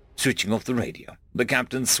 Switching off the radio, the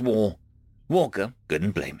captain swore. Walker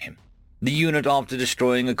couldn't blame him. The unit, after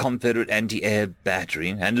destroying a Confederate anti-air battery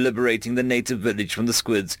and liberating the native village from the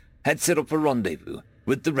squids, had set up a rendezvous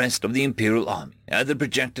with the rest of the Imperial Army at the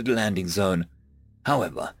projected landing zone.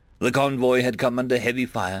 However, the convoy had come under heavy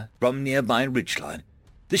fire from nearby ridgeline.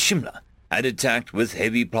 The Shimla had attacked with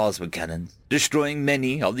heavy plasma cannons, destroying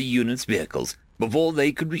many of the unit's vehicles before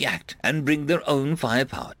they could react and bring their own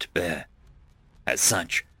firepower to bear. As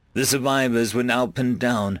such, the survivors were now pinned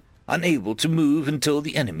down, unable to move until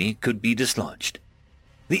the enemy could be dislodged.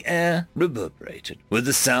 The air reverberated with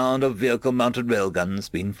the sound of vehicle-mounted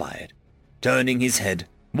railguns being fired. Turning his head,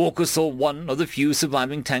 Walker saw one of the few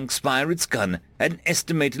surviving tanks fire its gun at an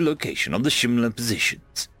estimated location of the Shimla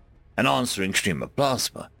positions. An answering stream of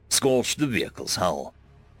plasma scorched the vehicle's hull,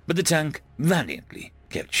 but the tank valiantly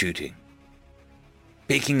kept shooting.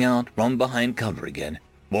 Peeking out from behind cover again,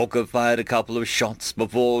 Walker fired a couple of shots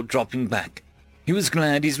before dropping back. He was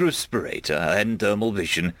glad his respirator had thermal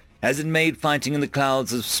vision, as it made fighting in the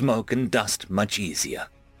clouds of smoke and dust much easier.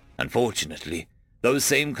 Unfortunately, those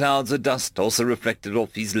same clouds of dust also reflected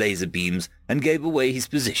off his laser beams and gave away his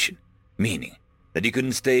position, meaning that he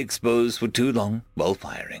couldn't stay exposed for too long while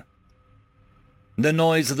firing. The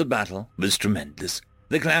noise of the battle was tremendous.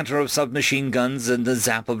 The clatter of submachine guns and the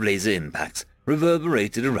zap of laser impacts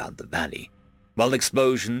reverberated around the valley, while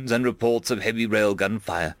explosions and reports of heavy railgun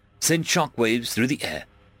fire sent shockwaves through the air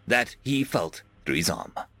that he felt through his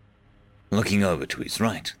armor. Looking over to his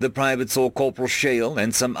right, the private saw Corporal Shale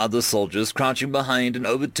and some other soldiers crouching behind an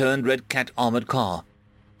overturned Red Cat armored car.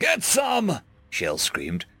 "Get some!" Shale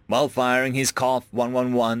screamed, while firing his Calf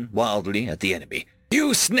 111 wildly at the enemy.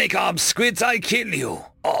 "You snake-armed squids, I kill you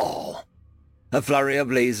all!" A flurry of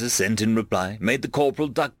lasers sent in reply made the corporal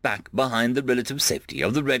duck back behind the relative safety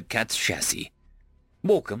of the Red Cat's chassis.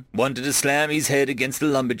 Walker wanted to slam his head against the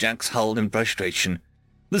lumberjack's hull in frustration.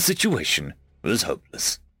 The situation was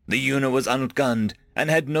hopeless. The unit was outgunned and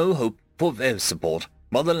had no hope for air support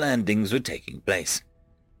while the landings were taking place.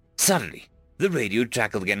 Suddenly, the radio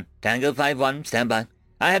crackled again. "Tango 5-1, stand by.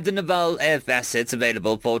 I have the naval air assets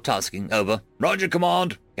available for tasking. Over." "Roger,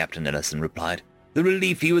 command," Captain Ellison replied, the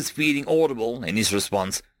relief he was feeling audible in his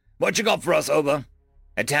response. "What you got for us? Over."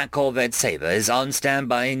 "Attack Corvette Sabre is on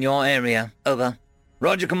standby in your area. Over."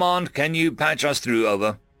 "Roger, command. Can you patch us through?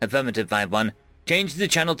 Over." "Affirmative, 5-1. Change the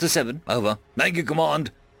channel to 7. Over." "Thank you,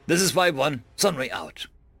 command. This is 5-1. Sunray out."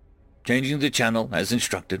 Changing the channel as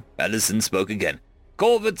instructed, Ellison spoke again.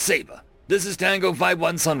 "Corvette Sabre. This is Tango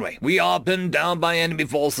 5-1 Sunray. We are pinned down by enemy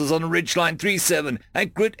forces on ridgeline 37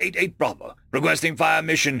 at grid 88 Bravo. Requesting fire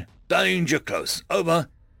mission. Danger close. Over."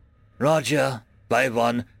 "Roger.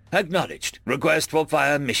 5-1. Acknowledged. Request for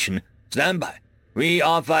fire mission. Stand by. We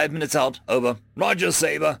are 5 minutes out. Over." "Roger,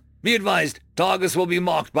 Sabre. Be advised, targets will be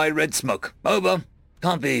marked by red smoke. Over."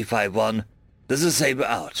 "Copy, 5-1. This is Sabre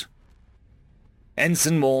out."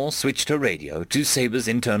 Ensign Moore switched her radio to Sabre's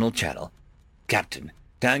internal channel. "Captain,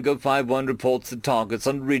 Tango 5-1 reports the targets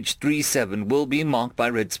on Ridge 37 will be marked by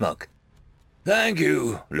red smoke." "Thank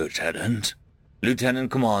you, Lieutenant." Lieutenant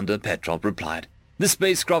Commander Petrov replied. The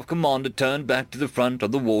spacecraft commander turned back to the front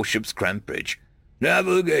of the warship's cramped bridge.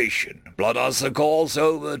 "Navigation, plot us a course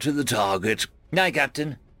over to the target." "Aye,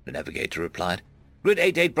 Captain," the navigator replied. "Grid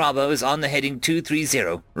 88 Bravo is on the heading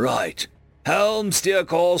 230. "Right. Helm steer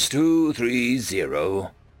course 230.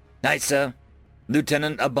 "Aye, sir."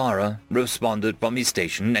 Lieutenant Abara responded from his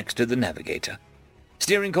station next to the navigator.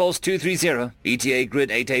 "Steering course 230, ETA grid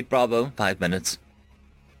 88 Bravo, 5 minutes.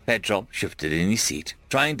 Petrov shifted in his seat,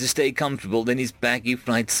 trying to stay comfortable in his baggy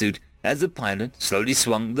flight suit as the pilot slowly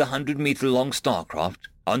swung the 100-meter-long Starcraft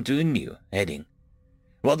onto a new heading.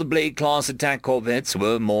 While the Blade-class attack corvettes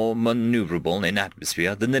were more maneuverable in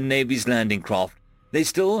atmosphere than the Navy's landing craft, they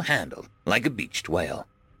still handled like a beached whale.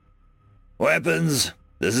 "Weapons,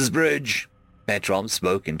 this is Bridge," Petrov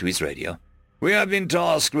spoke into his radio. "We have been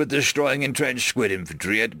tasked with destroying entrenched squid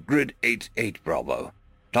infantry at Grid 88 Bravo.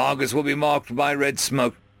 Targets will be marked by red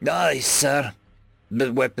smoke." "Aye, sir,"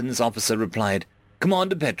 the weapons officer replied.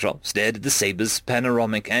 Commander Petrov stared at the Saber's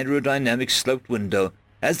panoramic aerodynamic sloped window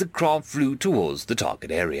as the craft flew towards the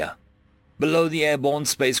target area. Below the airborne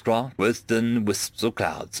spacecraft were thin wisps of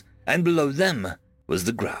clouds, and below them was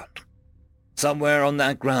the ground. Somewhere on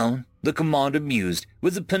that ground, the commander mused,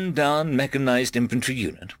 was a pinned-down mechanized infantry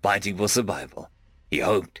unit fighting for survival. He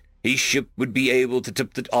hoped his ship would be able to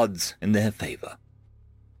tip the odds in their favor.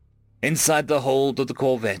 Inside the hold of the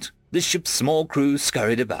corvette, the ship's small crew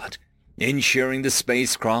scurried about, ensuring the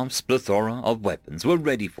spacecraft's plethora of weapons were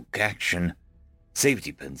ready for action.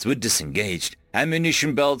 Safety pins were disengaged,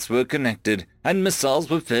 ammunition belts were connected, and missiles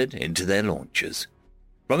were fed into their launchers.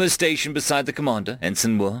 From his station beside the commander,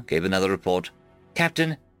 Ensign Moore gave another report.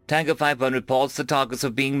 "Captain, Tango 500 reports the targets are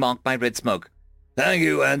being marked by red smoke." "Thank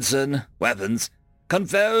you, Ensign. Weapons.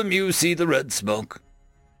 Confirm you see the red smoke."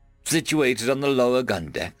 Situated on the lower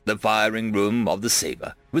gun deck, the firing room of the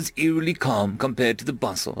Sabre was eerily calm compared to the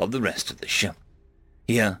bustle of the rest of the ship.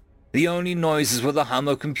 Here, the only noises were the hum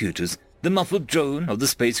of computers, the muffled drone of the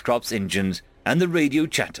spacecraft's engines, and the radio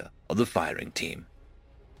chatter of the firing team.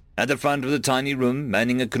 At the front of the tiny room,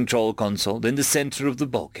 manning a control console in the center of the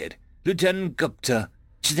bulkhead, Lieutenant Gupta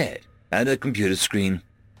stared at a computer screen.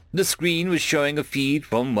 The screen was showing a feed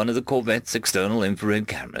from one of the corvette's external infrared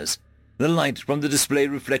cameras. The light from the display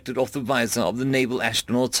reflected off the visor of the naval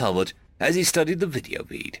astronaut's helmet as he studied the video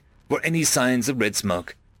feed for any signs of red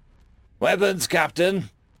smoke. "Weapons,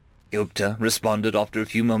 Captain," Gupta responded after a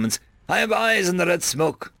few moments. "I have eyes on the red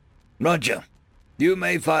smoke." "Roger. You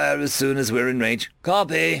may fire as soon as we're in range."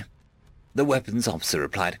 "Copy," the weapons officer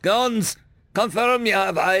replied. "Guns, confirm you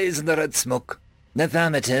have eyes on the red smoke."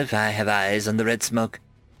 "Affirmative, I have eyes on the red smoke,"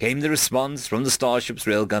 came the response from the starship's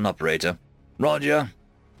railgun operator. "Roger."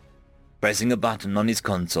 Pressing a button on his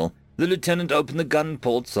console, the lieutenant opened the gun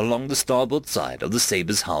ports along the starboard side of the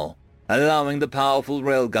Sabre's hull, allowing the powerful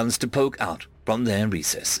railguns to poke out from their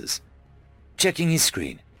recesses. Checking his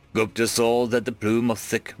screen, Gupta saw that the plume of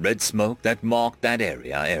thick red smoke that marked that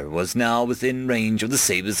area was now within range of the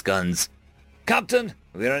Sabre's guns. "Captain,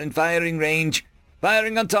 we are in firing range.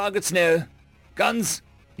 Firing on targets now. Guns,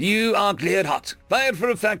 you are cleared hot. Fired for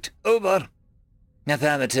effect. Over."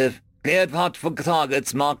 "Affirmative. Cleared hot for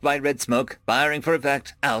targets marked by red smoke. Firing for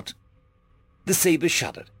effect. Out." The Sabre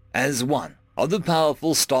shuddered as one of the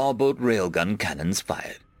powerful starboard railgun cannons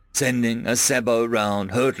fired, sending a sabot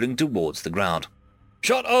round hurtling towards the ground.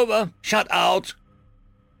 "Shot over. Shot out."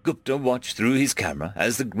 Gupta watched through his camera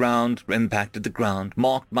as the ground impacted the ground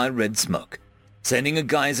marked by red smoke, sending a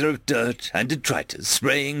geyser of dirt and detritus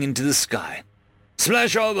spraying into the sky.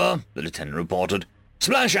 "Splash over," the lieutenant reported.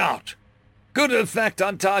 "Splash out. Good effect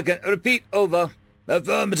on target. Repeat, over."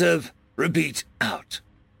 "Affirmative. Repeat, out."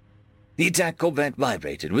 The attack corvette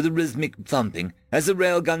vibrated with a rhythmic thumping as the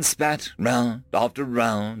railgun spat round after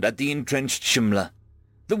round at the entrenched Shimla.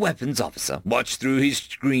 The weapons officer watched through his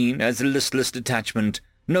screen as a listless detachment,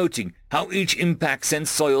 noting how each impact sent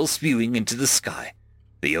soil spewing into the sky.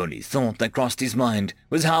 The only thought that crossed his mind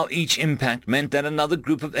was how each impact meant that another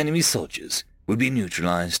group of enemy soldiers would be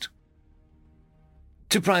neutralized.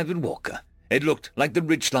 To Private Walker, it looked like the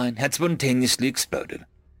ridgeline had spontaneously exploded.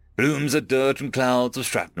 Plumes of dirt and clouds of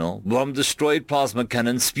shrapnel from destroyed plasma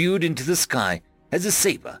cannons spewed into the sky as the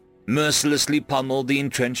Sabre mercilessly pummeled the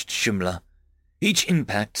entrenched Shimla. Each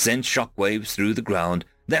impact sent shockwaves through the ground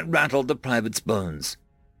that rattled the private's bones.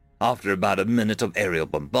 After about a minute of aerial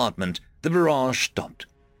bombardment, the barrage stopped.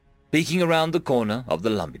 Peeking around the corner of the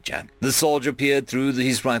lumberjack, the soldier peered through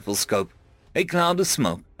his rifle scope. A cloud of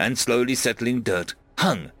smoke and slowly settling dirt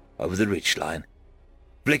hung over the ridgeline.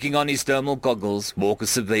 Flicking on his thermal goggles, Walker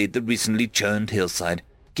surveyed the recently churned hillside,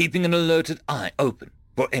 keeping an alerted eye open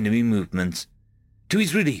for enemy movements. To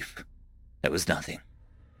his relief, there was nothing.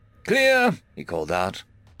 "Clear," he called out.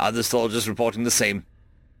 Other soldiers reporting the same.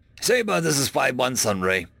 "Sabre, this is 5-1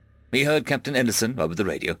 Sunray." He heard Captain Ellison over the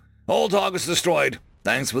radio. "All targets destroyed.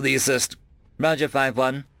 Thanks for the assist." "Roger,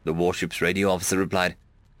 5-1, the warship's radio officer replied.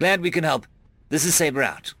 "Glad we can help. This is Sabre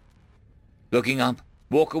out." Looking up,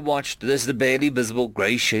 Walker watched as the barely visible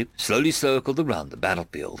grey shape slowly circled around the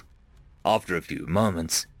battlefield. After a few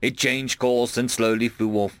moments, it changed course and slowly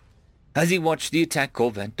flew off. As he watched the attack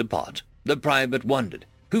corvette depart, the private wondered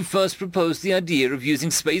who first proposed the idea of using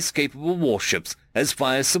space-capable warships as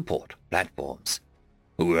fire support platforms.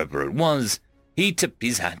 Whoever it was, He tipped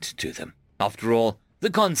his hat to them. After all, the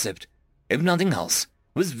concept, if nothing else,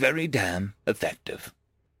 was very damn effective.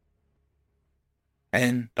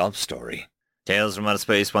 End of story. Tales from Outer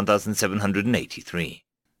Space 1783.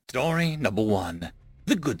 Story number 1.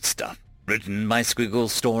 The Good Stuff. Written by Squiggle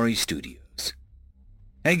Story Studios.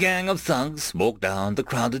 A gang of thugs walked down the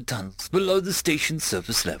crowded tunnels below the station's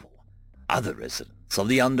surface level. Other residents of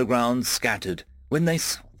the underground scattered when they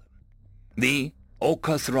saw them. The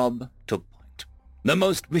Orcathrob took point. The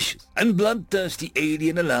most vicious and bloodthirsty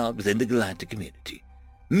alien allowed within the galactic community.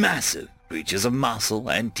 Massive creatures of muscle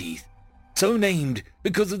and teeth, so named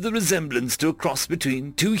because of the resemblance to a cross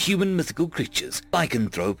between two human mythical creatures,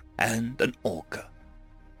 lycanthrope and an orca.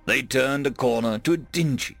 They turned a corner to a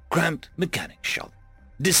dingy, cramped mechanic shop,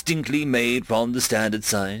 distinctly made from the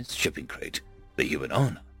standard-sized shipping crate. The human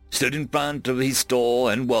owner stood in front of his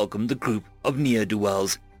store and welcomed the group of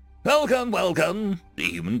ne'er-do-wells. "Welcome, welcome," the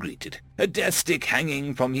human greeted, a death stick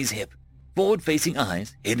hanging from his hip, forward-facing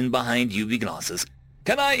eyes hidden behind UV glasses.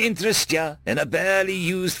 "Can I interest ya in a barely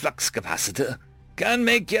used flux capacitor? Can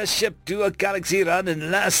make your ship do a galaxy run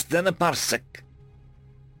in less than a parsec."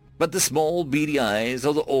 But the small, beady eyes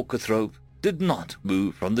of the Orcathrope did not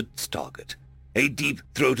move from the target. A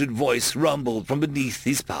deep-throated voice rumbled from beneath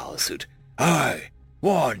his power suit. "I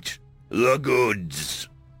want the goods,"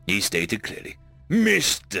 he stated clearly.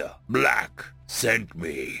 "Mr. Black sent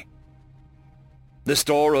me." The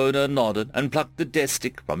store owner nodded and plucked the death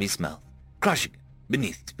stick from his mouth, crushing it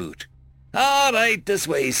beneath his boot. "All right, this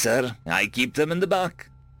way, sir. I keep them in the back."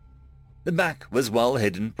 The back was well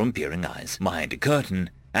hidden from peering eyes, behind a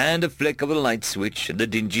curtain, and a flick of a light switch, and the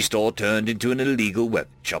dingy store turned into an illegal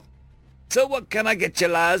weapon shop. "So what can I get you,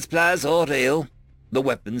 lads, plaz, or ale?" The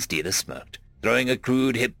weapons dealer smirked, throwing a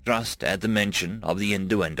crude hip thrust at the mention of the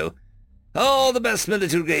innuendo. "All the best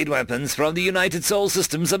military-grade weapons from the United Sol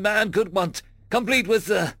Systems a man could want, complete with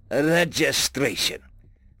registration,"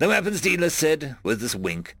 the weapons dealer said with a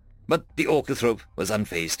wink, but the Orcathrope was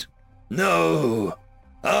unfazed. "No,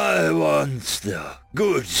 I want the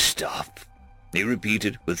good stuff," he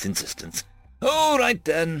repeated with insistence. "All right,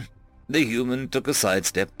 then." The human took a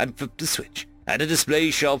sidestep and flipped a switch, and a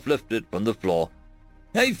display shelf lifted from the floor.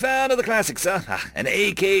 "A fan of the classics, sir. An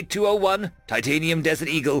AK-201, Titanium Desert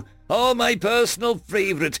Eagle, or my personal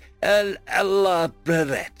favorite, Ella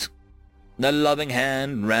Breret." The loving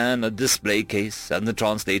hand ran a display case, and the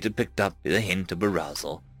translator picked up a hint of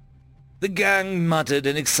arousal. The gang muttered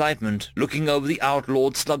in excitement, looking over the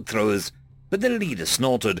outlawed slug-throwers, but the leader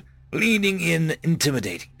snorted, leaning in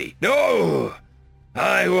intimidatingly. "No!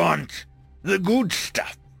 I want the good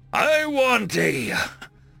stuff. I want a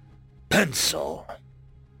pencil."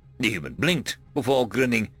 The human blinked before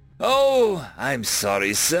grinning. "Oh, I'm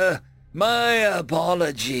sorry, sir. My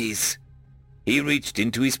apologies." He reached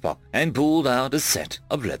into his pocket and pulled out a set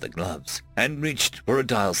of leather gloves and reached for a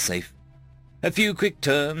dial safe. A few quick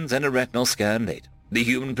turns and a retinal scan later, the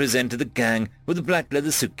human presented the gang with a black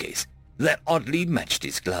leather suitcase that oddly matched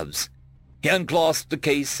his gloves. He unclasped the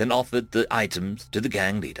case and offered the items to the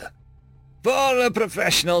gang leader. "For a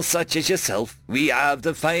professional such as yourself, we have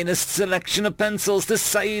the finest selection of pencils this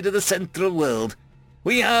side of the Central World.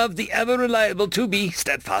 We have the ever-reliable 2B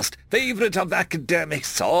Steadfast, favorite of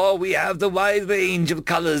academics, or we have the wide range of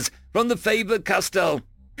colors from the Faber-Castell."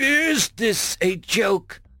 "Is this a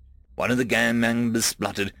joke?" one of the gang members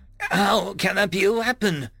spluttered. "How can that be a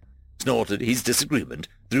weapon?" snorted his disagreement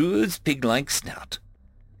through his pig-like snout.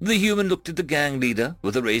 The human looked at the gang leader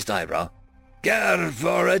with a raised eyebrow. "Care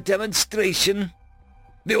for a demonstration?"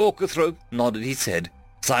 The Orcathrope nodded his head,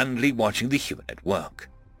 silently watching the human at work.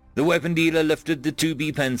 The weapon dealer lifted the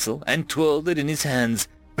 2B pencil and twirled it in his hands,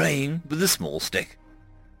 playing with a small stick.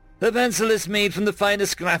 "The pencil is made from the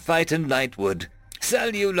finest graphite and lightwood.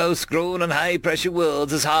 Cellulose grown on high-pressure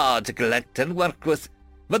worlds is hard to collect and work with,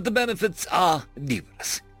 but the benefits are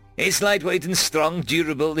numerous. It's lightweight and strong,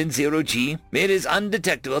 durable in zero-G. It is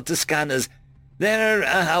undetectable to scanners. They're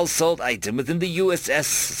a household item within the USS,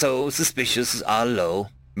 so suspicious are low."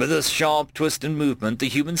 With a sharp twist and movement, the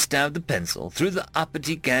human stabbed the pencil through the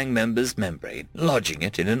uppity gang member's membrane, lodging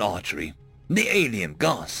it in an artery. The alien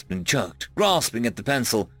gasped and jerked, grasping at the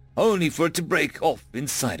pencil, only for it to break off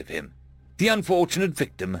inside of him. The unfortunate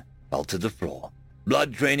victim fell to the floor,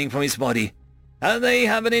 blood draining from his body. "And they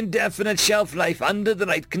have an indefinite shelf life under the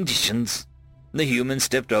right conditions." The human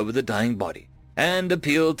stepped over the dying body and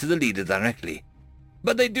appealed to the leader directly.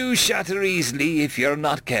 "But they do shatter easily if you're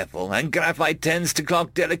not careful, and graphite tends to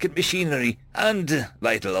clog delicate machinery and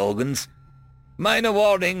vital organs. Minor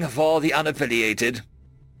warning for the unaffiliated."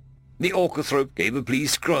 The Orcathrope gave a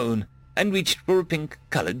pleased groan and reached for a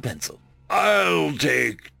pink-colored pencil. "I'll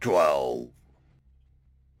take 12.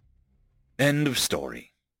 End of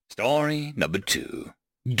story. Story number 2.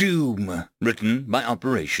 Doom, written by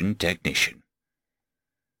Operation Technician.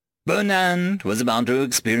 Bernard was about to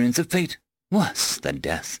experience a fate worse than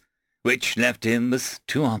death, which left him with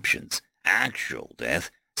two options: actual death,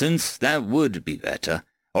 since that would be better,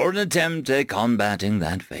 or an attempt at combating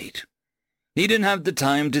that fate. He didn't have the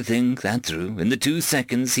time to think that through in the 2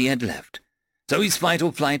 seconds he had left, so his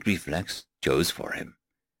fight-or-flight reflex chose for him.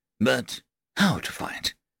 But how to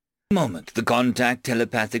fight? The moment the contact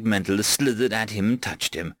telepathic mentalist slithered at him and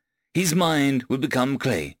touched him, his mind would become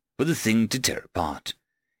clay for the thing to tear apart.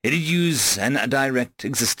 It'd use and direct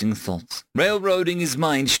existing thoughts, railroading his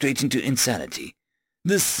mind straight into insanity.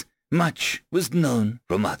 This much was known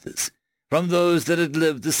from others, from those that had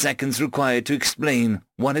lived the seconds required to explain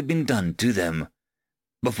what had been done to them,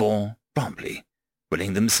 before promptly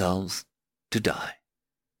willing themselves to die.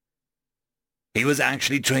 He was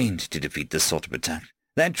actually trained to defeat this sort of attack.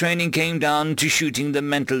 That training came down to shooting the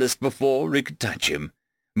mentalist before he could touch him,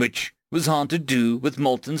 which was hard to do with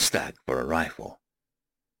molten slag for a rifle.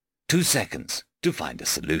 2 seconds to find a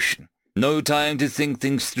solution. No time to think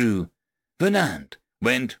things through. Bernard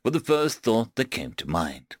went for the first thought that came to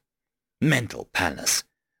mind. Mental palace.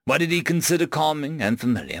 What did he consider calming and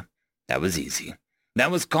familiar? That was easy.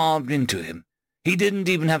 That was carved into him. He didn't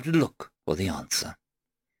even have to look for the answer.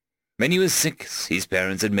 When he was 6, his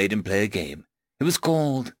parents had made him play a game. It was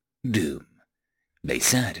called Doom. They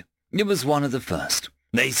said it was one of the first.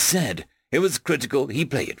 They said it was critical he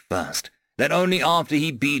play it first, that only after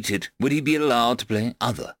he beat it would he be allowed to play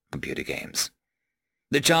other computer games.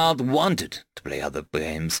 The child wanted to play other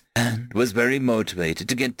games and was very motivated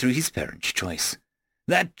to get through his parents' choice.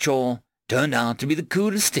 That chore turned out to be the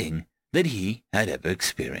coolest thing that he had ever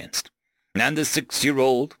experienced, and the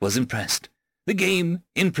 6-year-old was impressed. The game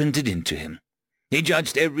imprinted into him. He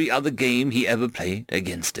judged every other game he ever played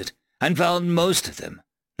against it, and found most of them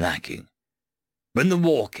lacking. When the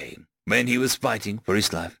war came, when he was fighting for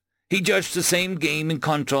his life, he judged the same game in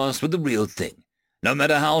contrast with the real thing, no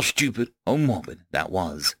matter how stupid or morbid that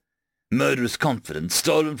was. Murderous confidence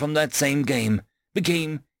stolen from that same game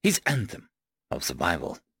became his anthem of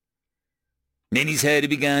survival. In his head he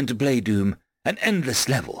began to play Doom, an endless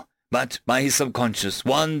level, but by his subconscious,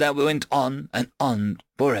 one that went on and on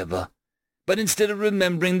forever. But instead of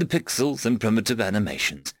remembering the pixels and primitive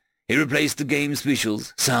animations, he replaced the game's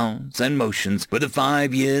visuals, sounds, and motions with the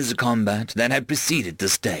 5 years of combat that had preceded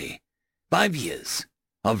this day. 5 years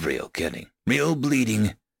of real killing, real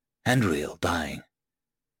bleeding, and real dying.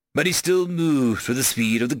 But he still moved with the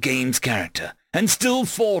speed of the game's character, and still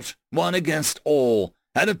fought one against all,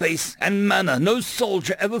 at a pace and manner no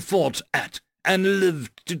soldier ever fought at and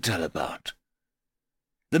lived to tell about.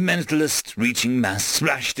 The mentalist reaching mass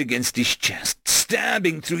splashed against his chest,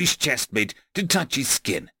 stabbing through his chestplate to touch his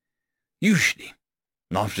skin. Usually,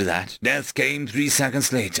 after that, death came 3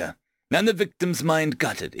 seconds later, and the victim's mind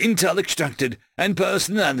gutted, intel extracted, and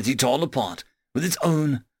personality torn apart with its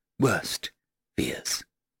own worst fears.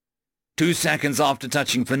 2 seconds after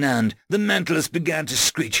touching Fernand, the mentalist began to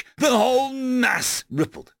screech. The whole mass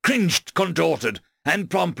rippled, cringed, contorted, and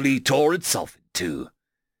promptly tore itself in two.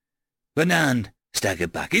 Fernand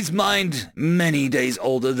staggered back, his mind many days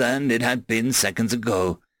older than it had been seconds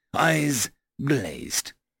ago, eyes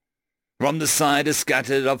glazed. From the side a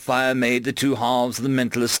scatter of fire made the 2 halves of the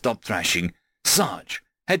mentalist stop thrashing. Sarge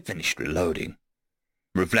had finished reloading.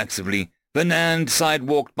 Reflexively, Fernand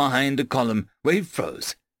sidewalked behind a column where he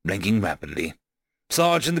froze, blinking rapidly.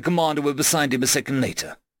 Sarge and the commander were beside him a second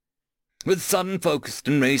later. With sudden focused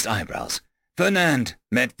and raised eyebrows, Fernand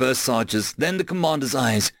met first Sarge's, then the commander's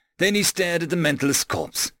eyes. Then he stared at the mentalist's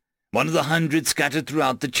corpse, one of the 100 scattered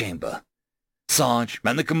throughout the chamber. Sarge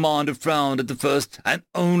and the commander frowned at the first and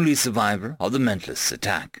only survivor of the mentalist's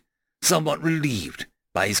attack, somewhat relieved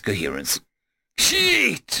by his coherence.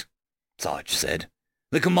 "Shit!" Sarge said.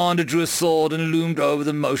 The commander drew a sword and loomed over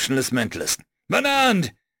the motionless mentalist.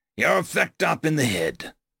 "Fernand, you're fecked up in the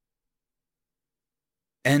head."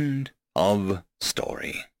 End of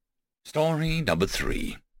story. Story number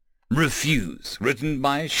 3. Refuse, written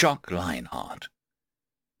by Shock Lionheart.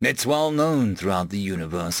 It's well known throughout the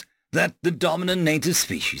universe that the dominant native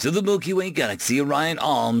species of the Milky Way galaxy, Orion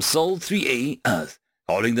Arms Sol 3A Earth,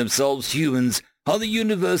 calling themselves humans, are the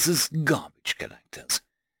universe's garbage collectors.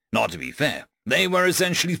 Not to be fair, they were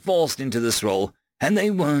essentially forced into this role, and they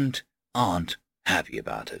aren't happy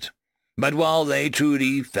about it. But while they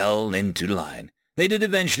truly fell into line, they did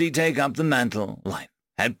eventually take up the mantle life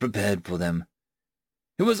had prepared for them.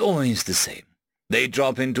 It was always the same. They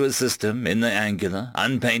drop into a system in the angular,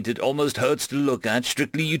 unpainted, almost hurts to look at,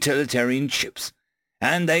 strictly utilitarian ships,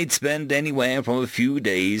 and they'd spend anywhere from a few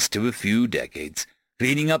days to a few decades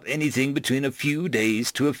cleaning up anything between a few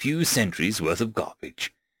days to a few centuries worth of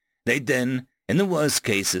garbage. They'd then, in the worst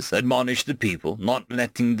cases, admonish the people, not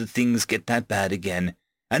letting the things get that bad again,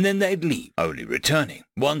 and then they'd leave, only returning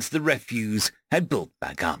once the refuse had built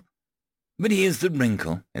back up. But here's the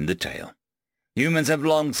wrinkle in the tale. Humans have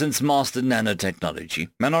long since mastered nanotechnology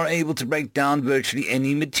and are able to break down virtually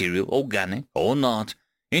any material, organic or not,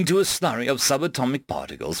 into a slurry of subatomic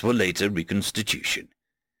particles for later reconstitution.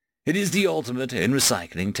 It is the ultimate in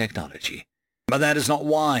recycling technology. But that is not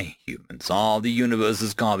why humans are the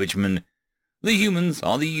universe's garbage men. The humans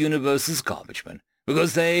are the universe's garbage men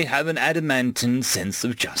because they have an adamantine sense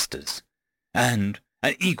of justice, and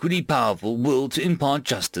an equally powerful will to impart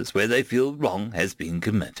justice where they feel wrong has been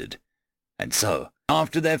committed. And so,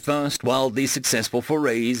 after their first wildly successful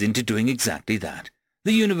forays into doing exactly that,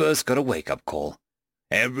 the universe got a wake-up call.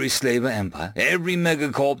 Every slaver empire, every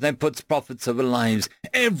megacorp that puts profits over lives,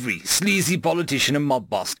 every sleazy politician and mob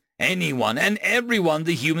boss, anyone and everyone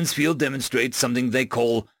the humans feel demonstrates something they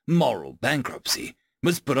call moral bankruptcy,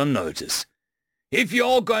 was put on notice. If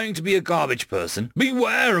you're going to be a garbage person,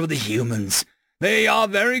 beware of the humans. They are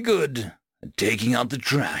very good at taking out the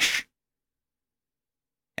trash.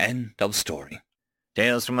 End of story.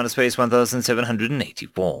 Tales from Outer Space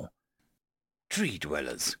 1784. Tree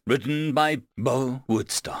Dwellers, written by Bo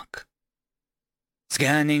Woodstock.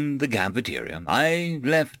 Scanning the cafeteria, I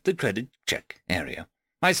left the credit check area.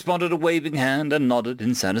 I spotted a waving hand and nodded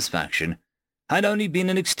in satisfaction. I'd only been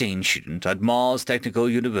an exchange student at Mars Technical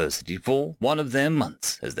University for one of their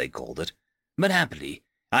months, as they called it, but happily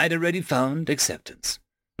I'd already found acceptance.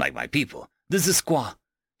 Like my people, the Zisqua,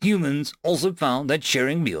 humans also found that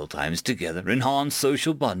sharing mealtimes together enhanced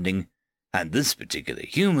social bonding, and this particular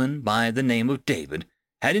human, by the name of David,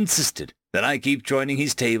 had insisted that I keep joining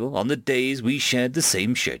his table on the days we shared the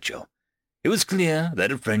same schedule. It was clear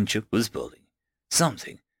that a friendship was building,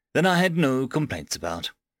 something that I had no complaints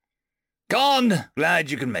about. "Gone! Glad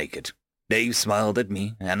you can make it." Dave smiled at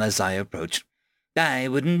me, and as I approached, "I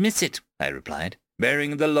wouldn't miss it," I replied,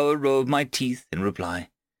 baring the lower row of my teeth in reply.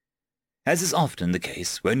 As is often the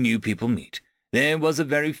case when new people meet, there was a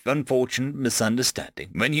very unfortunate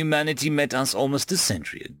misunderstanding when humanity met us almost a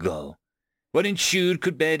century ago. What ensued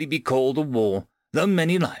could barely be called a war, though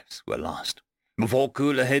many lives were lost, before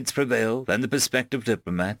cooler heads prevailed and the prospective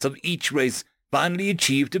diplomats of each race finally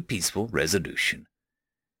achieved a peaceful resolution.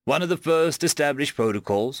 One of the first established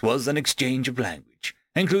protocols was an exchange of language,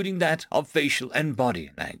 including that of facial and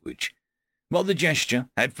body language. While the gesture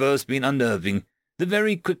had first been unnerving, it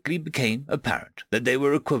very quickly became apparent that they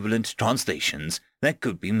were equivalent translations that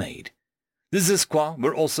could be made. The Zisqua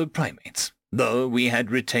were also primates, though we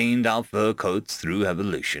had retained our fur coats through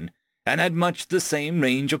evolution, and had much the same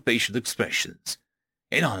range of facial expressions.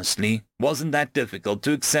 It honestly wasn't that difficult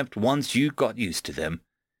to accept once you got used to them,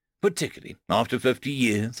 particularly after 50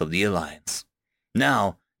 years of the Alliance.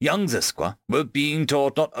 Now, young Zisqua were being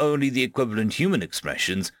taught not only the equivalent human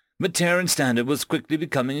expressions, but Terran Standard was quickly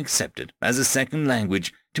becoming accepted as a second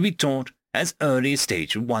language to be taught as early as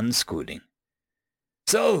stage 1 schooling.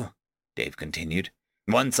 "So," Dave continued,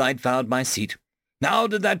 once I'd found my seat, "how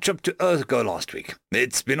did that trip to Earth go last week?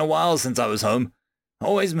 It's been a while since I was home.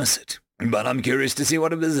 Always miss it, but I'm curious to see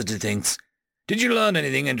what a visitor thinks. Did you learn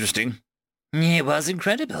anything interesting?" "It was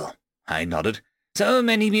incredible," I nodded. "So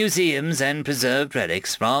many museums and preserved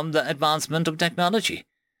relics from the advancement of technology.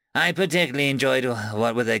 I particularly enjoyed,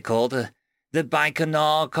 what were they called, the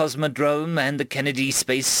Baikonur Cosmodrome and the Kennedy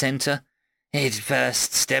Space Center. It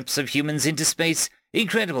first steps of humans into space.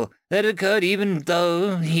 Incredible that occurred even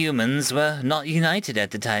though humans were not united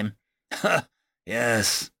at the time."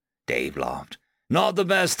 "Yes," Dave laughed. "Not the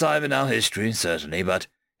best time in our history, certainly, but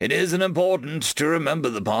it isn't important to remember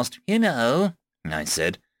the past." "You know," I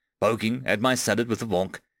said, poking at my salad with a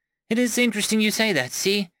fork, "it is interesting you say that.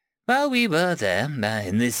 See, while we were there,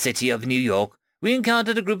 in this city of New York, we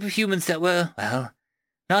encountered a group of humans that were, well,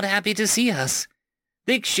 not happy to see us.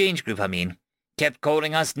 The exchange group, I mean, kept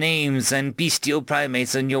calling us names and bestial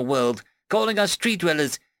primates in your world, calling us tree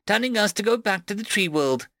dwellers, telling us to go back to the tree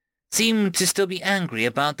world. Seemed to still be angry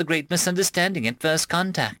about the great misunderstanding at first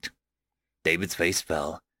contact." David's face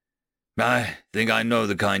fell. "I think I know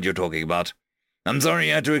the kind you're talking about. I'm sorry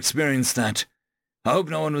you had to experience that. I hope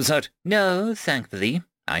no one was hurt." "No, thankfully."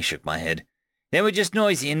 I shook my head. "They were just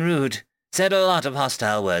noisy and rude, said a lot of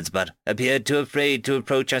hostile words, but appeared too afraid to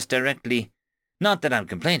approach us directly. Not that I'm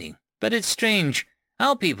complaining, but it's strange.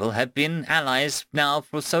 Our people have been allies now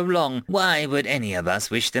for so long. Why would any of us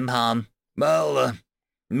wish them harm?" "Well, it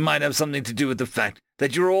might have something to do with the fact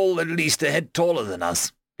that you're all at least a head taller than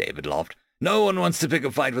us," David laughed. No one wants to pick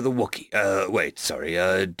a fight with a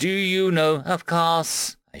Wookiee. Do you know? Of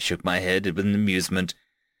course. I shook my head with amusement.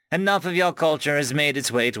 Enough of your culture has made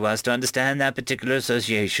its way to us to understand that particular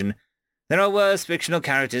association. There are worse fictional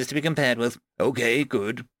characters to be compared with. Okay,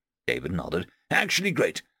 good. David nodded. Actually,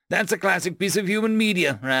 great. That's a classic piece of human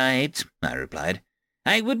media. Right, I replied.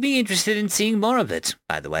 I would be interested in seeing more of it,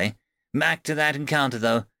 by the way. Back to that encounter,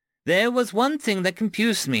 though. There was one thing that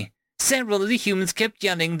confused me. Several of the humans kept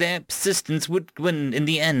yelling their persistence would win in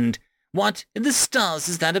the end. What in the stars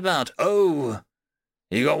is that about? Oh,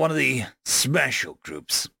 you got one of the special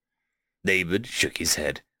groups. David shook his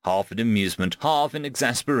head, half in amusement, half in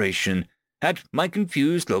exasperation. At my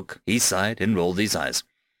confused look, he sighed and rolled his eyes.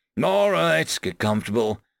 All right, get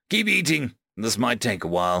comfortable. Keep eating. This might take a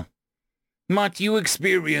while. What you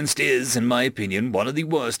experienced is, in my opinion, one of the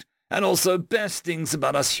worst and also best things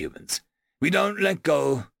about us humans. We don't let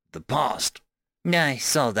go of the past. I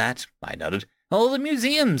saw that, I nodded. All the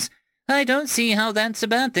museums. I don't see how that's a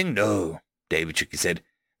bad thing. No, David shook his head.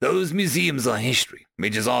 Those museums are history,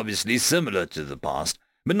 which is obviously similar to the past,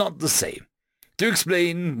 but not the same. To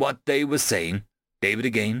explain what they were saying, David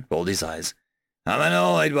again rolled his eyes. I'm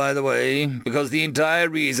annoyed, by the way, because the entire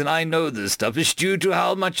reason I know this stuff is due to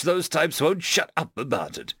how much those types won't shut up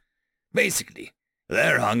about it. Basically,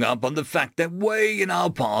 they're hung up on the fact that way in our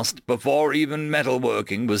past, before even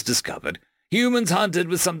metalworking was discovered, humans hunted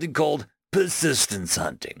with something called persistence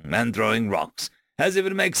hunting and throwing rocks, as if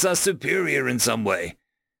it makes us superior in some way.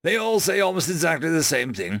 They all say almost exactly the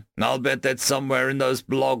same thing. I'll bet that's somewhere in those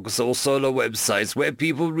blogs or solo websites where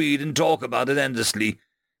people read and talk about it endlessly,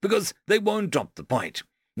 because they won't drop the point.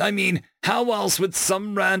 I mean, how else would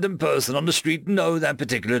some random person on the street know that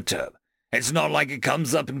particular term? It's not like it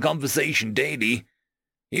comes up in conversation daily.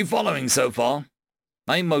 You following so far?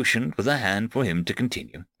 I motioned with a hand for him to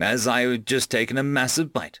continue, as I had just taken a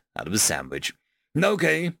massive bite out of a sandwich.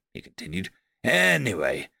 Okay, he continued.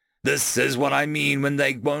 Anyway, this is what I mean when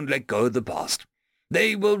they won't let go of the past.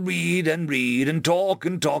 They will read and talk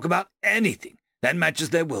about anything that matches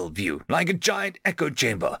their worldview, like a giant echo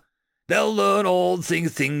chamber. They'll learn all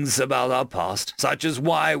things about our past, such as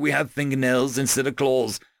why we have fingernails instead of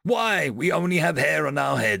claws, why we only have hair on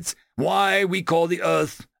our heads, why we call the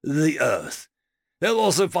Earth the Earth. They'll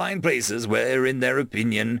also find places where, in their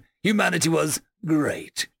opinion, humanity was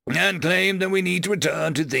great, and claim that we need to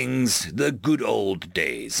return to things the good old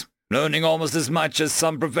days, learning almost as much as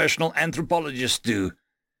some professional anthropologists do.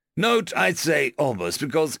 Note, I'd say almost,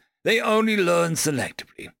 because they only learn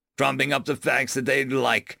selectively, trumping up the facts that they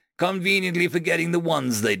like, conveniently forgetting the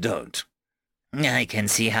ones they don't. I can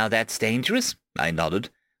see how that's dangerous, I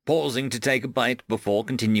nodded, pausing to take a bite before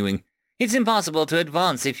continuing. It's impossible to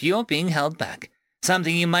advance if you're being held back.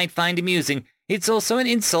 Something you might find amusing. It's also an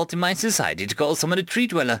insult in my society to call someone a tree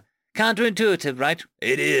dweller. Counterintuitive, right?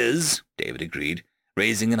 It is, David agreed,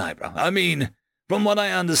 raising an eyebrow. I mean, from what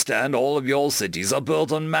I understand, all of your cities are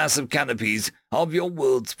built on massive canopies of your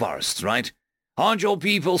world's forests, right? Aren't your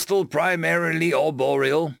people still primarily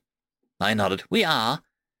arboreal? I nodded. We are.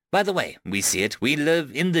 By the way, we see it. We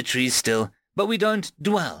live in the trees still, but we don't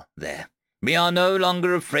dwell there. We are no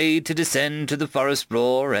longer afraid to descend to the forest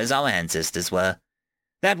floor as our ancestors were.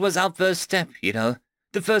 That was our first step, you know.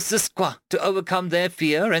 The first Sisqua to overcome their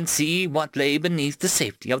fear and see what lay beneath the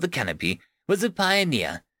safety of the canopy was a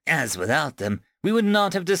pioneer, as without them we would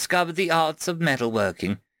not have discovered the arts of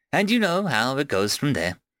metalworking, and you know how it goes from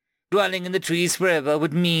there. Dwelling in the trees forever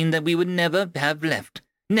would mean that we would never have left,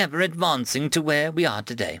 never advancing to where we are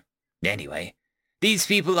today. Anyway, these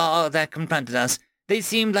people that confronted us, they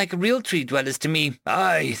seemed like real tree dwellers to me.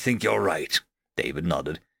 I think you're right, David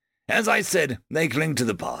nodded. As I said, they cling to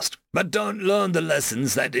the past, but don't learn the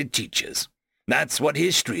lessons that it teaches. That's what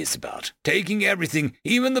history is about, taking everything,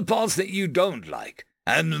 even the parts that you don't like,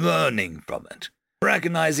 and learning from it,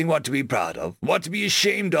 recognizing what to be proud of, what to be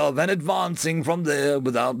ashamed of, and advancing from there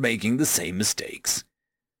without making the same mistakes.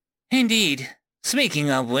 Indeed. Speaking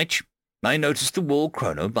of which, I noticed the wall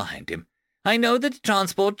chrono behind him. I know that the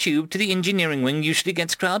transport tube to the engineering wing usually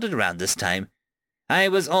gets crowded around this time. I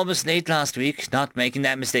was almost late last week, not making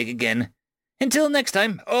that mistake again. Until next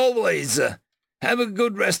time, always have a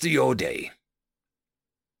good rest of your day.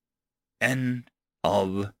 End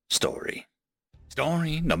of story.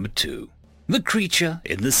 Story number 2. The Creature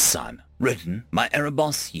in the Sun, written by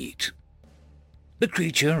Erebos Yeet. The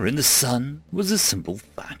creature in the sun was a simple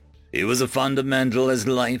fact. It was as fundamental as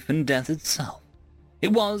life and death itself.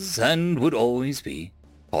 It was and would always be.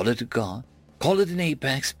 Call it a god, call it an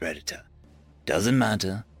apex predator. Doesn't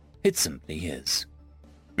matter, it simply is.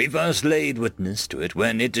 We first laid witness to it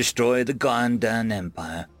when it destroyed the Gandan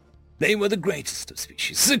Empire. They were the greatest of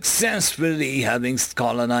species, successfully having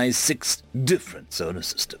colonized 6 different solar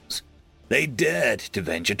systems. They dared to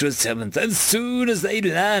venture to a 7th as soon as they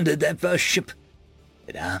landed their first ship.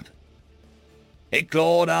 It happened. It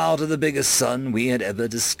clawed out of the biggest sun we had ever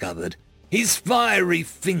discovered. His fiery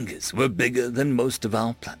fingers were bigger than most of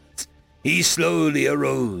our planets. He slowly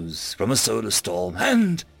arose from a solar storm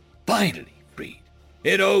and finally freed.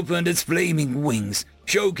 It opened its flaming wings,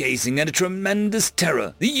 showcasing a tremendous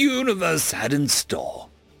terror the universe had in store.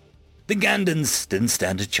 The Gandans didn't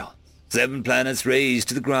stand a chance. 7 planets razed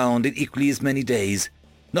to the ground in equally as many days.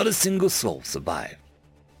 Not a single soul survived.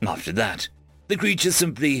 After that, the creature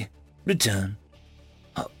simply returned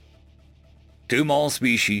home. 2 more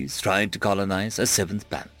species tried to colonize a 7th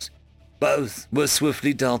planet. Both were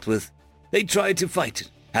swiftly dealt with. They tried to fight it,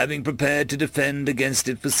 having prepared to defend against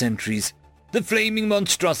it for centuries. The flaming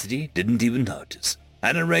monstrosity didn't even notice,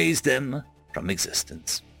 and erased them from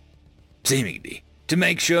existence. Seemingly, to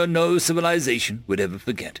make sure no civilization would ever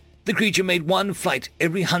forget, the creature made one flight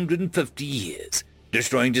every 150 years,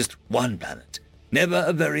 destroying just 1 planet. Never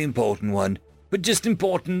a very important one, but just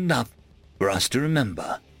important enough for us to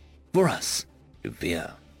remember, for us to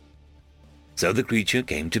fear. So the creature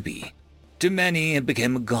came to be. To many it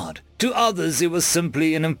became a god. To others it was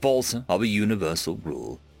simply an enforcer of a universal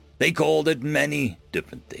rule. They called it many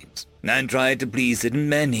different things, and tried to please it in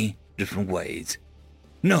many different ways.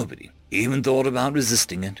 Nobody even thought about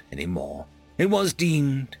resisting it anymore. It was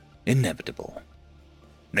deemed inevitable.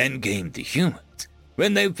 Then came the humans.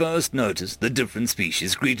 When they first noticed the different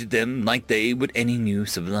species greeted them like they would any new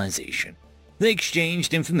civilization. They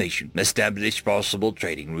exchanged information, established possible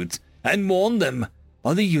trading routes, and warned them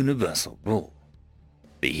of the universal rule.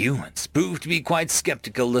 The humans proved to be quite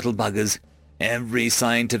skeptical little buggers. Every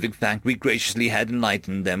scientific fact we graciously had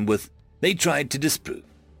enlightened them with, they tried to disprove.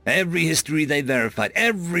 Every history they verified,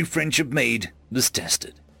 every friendship made, was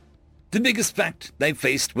tested. The biggest fact they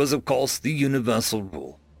faced was, of course, the universal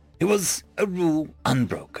rule. It was a rule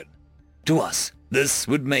unbroken. To us, this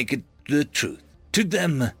would make it the truth. To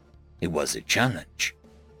them, it was a challenge.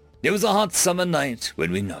 It was a hot summer night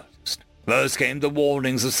when we noticed. First came the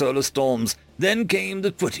warnings of solar storms, then came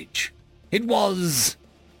the footage. It was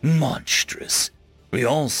monstrous. We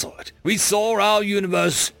all saw it. We saw our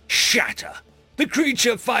universe shatter. The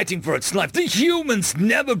creature fighting for its life. The humans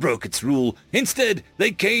never broke its rule. Instead,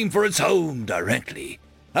 they came for its home directly.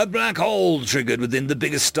 A black hole triggered within the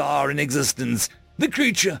biggest star in existence. The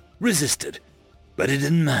creature resisted. But it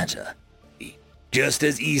didn't matter. Just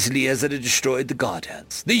as easily as it had destroyed the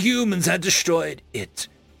Godheads, the humans had destroyed it.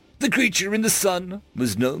 The creature in the sun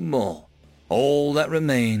was no more. All that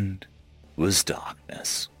remained was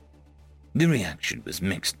darkness. The reaction was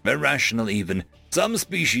mixed, irrational even. Some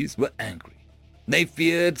species were angry. They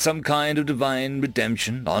feared some kind of divine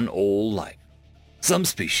redemption on all life. Some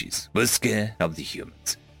species were scared of the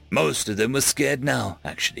humans. Most of them were scared now,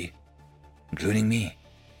 actually, including me.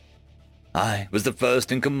 I was the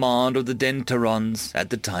first in command of the Dentarons at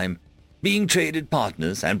the time. Being traded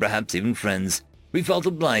partners and perhaps even friends, we felt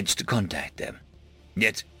obliged to contact them.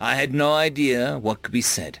 Yet I had no idea what could be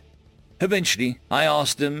said. Eventually, I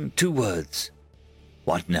asked them 2 words.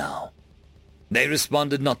 What now? They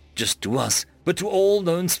responded not just to us, but to all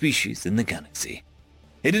known species in the galaxy.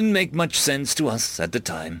 It didn't make much sense to us at the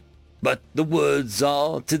time, but the words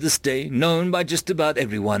are, to this day, known by just about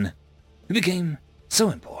everyone. It became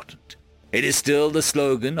so important. It is still the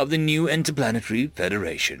slogan of the new Interplanetary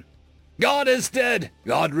Federation. God is dead,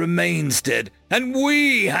 God remains dead, and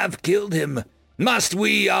we have killed him. Must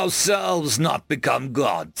we ourselves not become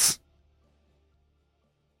gods?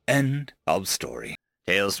 End of story.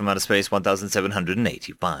 Tales from Outer Space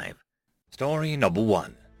 1785. Story number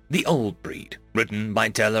 1. The Old Breed, written by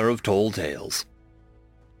Teller of Tall Tales.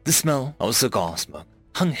 The smell of cigar smoke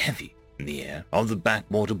hung heavy in the air of the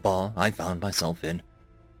backwater bar I found myself in.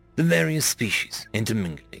 The various species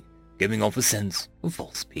intermingling, giving off a sense of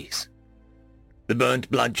false peace. The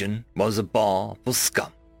burnt bludgeon was a bar for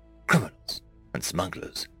scum, criminals, and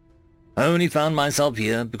smugglers. I only found myself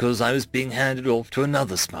here because I was being handed off to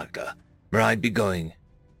another smuggler. Where I'd be going,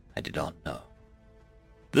 I did not know.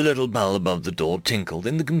 The little bell above the door tinkled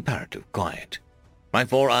in the comparative quiet. My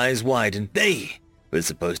 4 eyes widened. They were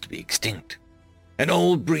supposed to be extinct. An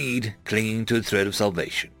old breed clinging to a thread of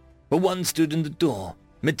salvation. But one stood in the door,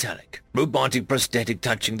 metallic, robotic prosthetic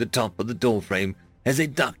touching the top of the doorframe as they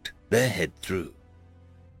ducked their head through.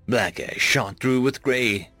 Black hair shot through with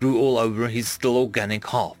grey grew all over his still organic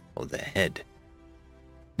half of their head.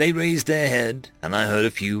 They raised their head, and I heard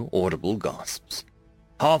a few audible gasps.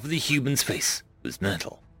 Half of the human's face was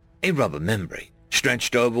metal, a rubber membrane,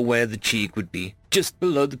 stretched over where the cheek would be, just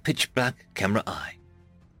below the pitch-black camera eye.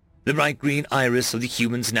 The bright green iris of the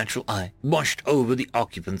human's natural eye washed over the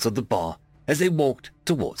occupants of the bar as they walked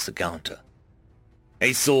towards the counter.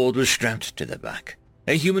 A sword was strapped to their back,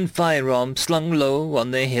 a human firearm slung low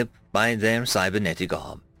on their hip by their cybernetic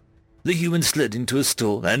arm. The human slid into a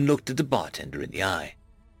stool and looked at the bartender in the eye.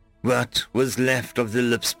 What was left of the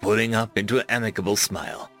lips pulling up into an amicable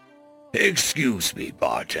smile. "Excuse me,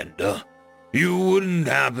 bartender. You wouldn't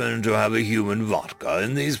happen to have a human vodka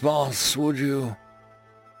in these baths, would you?"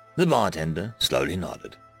 The bartender slowly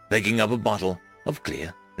nodded, picking up a bottle of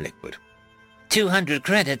clear liquid. 200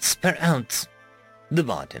 credits per ounce, the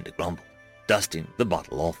bartender grumbled, dusting the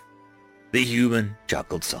bottle off. The human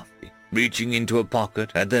chuckled softly, reaching into a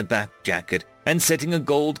pocket at their back jacket and setting a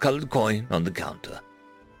gold-colored coin on the counter.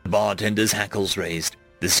 The bartender's hackles raised,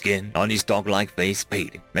 the skin on his dog-like face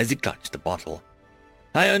paling as he clutched the bottle.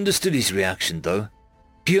 I understood his reaction, though.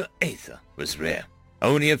 Pure aether was rare.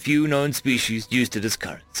 Only a few known species used it as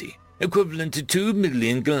currency, equivalent to 2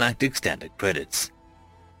 million galactic standard credits.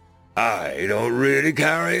 "I don't really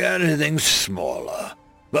carry anything smaller,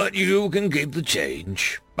 but you can keep the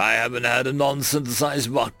change. I haven't had a non-synthesized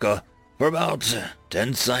vodka for about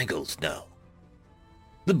 10 cycles now."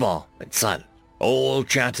 The bar went silent, all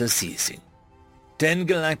chatter ceasing. 10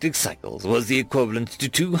 galactic cycles was the equivalent to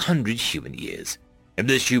 200 human years. If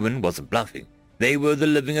this human wasn't bluffing, they were the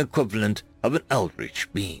living equivalent of an eldritch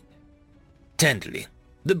being. Tenderly,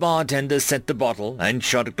 the bartender set the bottle and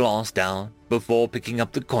shot a glass down before picking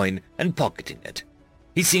up the coin and pocketing it.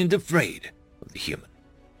 He seemed afraid of the human.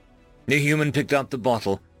 The human picked up the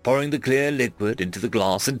bottle, pouring the clear liquid into the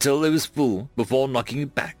glass until it was full before knocking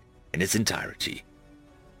it back in its entirety.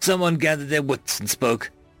 Someone gathered their wits and spoke.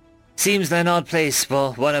 "Seems an odd place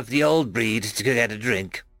for one of the old breed to get a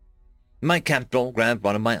drink." My captor grabbed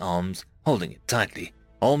one of my arms, holding it tightly,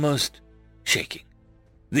 almost shaking.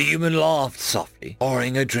 The human laughed softly,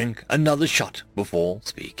 pouring a drink another shot before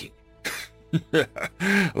speaking.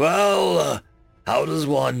 "Well, how does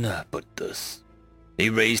one put this?" He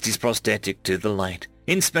raised his prosthetic to the light,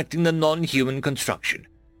 inspecting the non-human construction.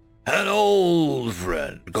 "An old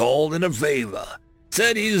friend called in a favor.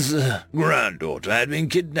 Said his granddaughter had been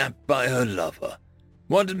kidnapped by her lover.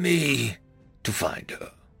 Wanted me to find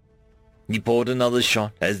her." He poured another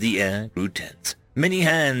shot as the air grew tense, many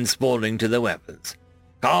hands falling to their weapons.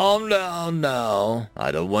 "Calm down now.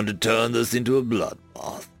 I don't want to turn this into a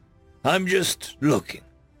bloodbath. I'm just looking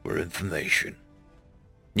for information."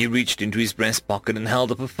 He reached into his breast pocket and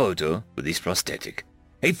held up a photo with his prosthetic.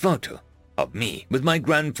 A photo of me with my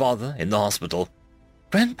grandfather in the hospital.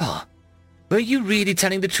 "Grandpa, were you really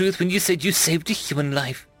telling the truth when you said you saved a human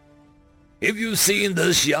life?" "If you've seen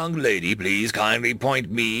this young lady, please kindly point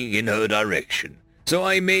me in her direction, so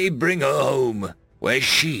I may bring her home where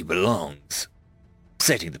she belongs."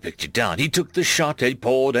 Setting the picture down, he took the shot he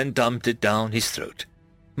poured and dumped it down his throat.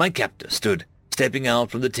 My captor stood, stepping out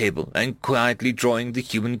from the table and quietly drawing the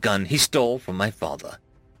human gun he stole from my father.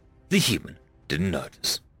 The human didn't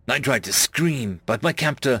notice. I tried to scream, but my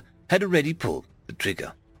captor had already pulled the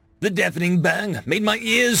trigger. The deafening bang made my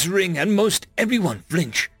ears ring and most everyone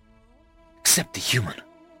flinch, except the human.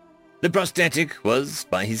 The prosthetic was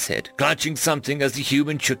by his head, clutching something as the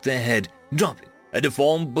human shook their head, dropping a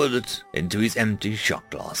deformed bullet into his empty shot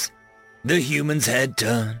glass. The human's head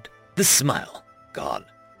turned, the smile gone.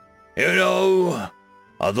 "You know,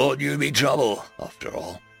 I thought you'd be trouble, after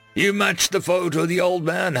all. You matched the photo the old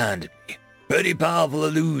man handed me. Pretty powerful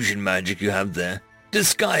illusion magic you have there,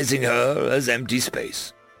 disguising her as empty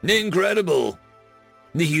space. Incredible."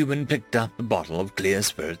 The human picked up a bottle of clear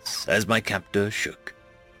spirits as my captor shook.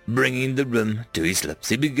 Bringing the rim to his lips,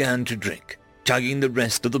 he began to drink, chugging the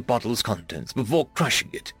rest of the bottle's contents before crushing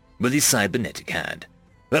it with his cybernetic hand.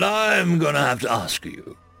 "But I'm gonna have to ask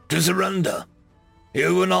you to surrender.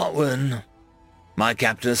 You will not win." My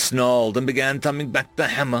captor snarled and began thumbing back the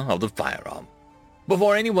hammer of the firearm.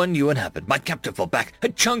 Before anyone knew what happened, my captor fell back, a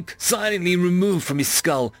chunk silently removed from his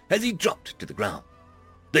skull as he dropped to the ground.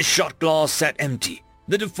 The shot glass sat empty,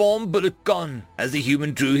 the deformed bullet gone as the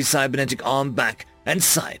human drew his cybernetic arm back and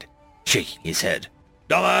sighed, shaking his head.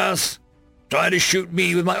 "Dumbass! Try to shoot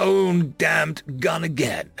me with my own damned gun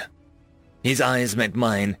again." His eyes met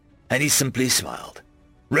mine, and he simply smiled.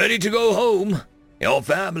 "Ready to go home? Your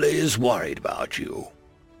family is worried about you."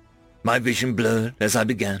 My vision blurred as I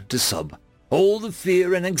began to sob, all the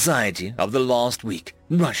fear and anxiety of the last week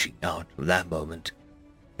rushing out of that moment.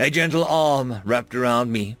 A gentle arm wrapped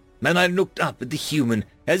around me, and I looked up at the human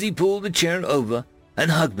as he pulled the chair over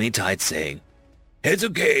and hugged me tight, saying, "It's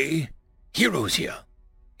okay. Heroes here.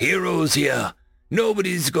 Heroes here.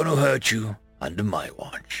 Nobody's gonna hurt you. under my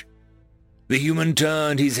watch. The human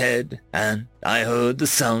turned his head, and I heard the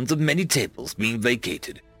sounds of many tables being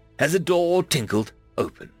vacated as a door tinkled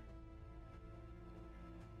open.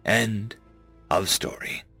 End of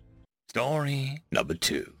story. Story number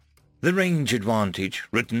 2. The Range Advantage,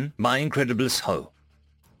 written by Incrediblus Ho.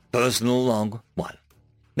 Personal log 1.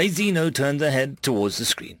 A Xeno turned the head towards the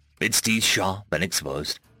screen, its teeth sharp and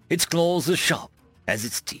exposed, its claws as sharp as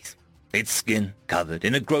its teeth, its skin covered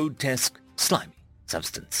in a grotesque, slimy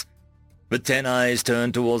substance. With 10 eyes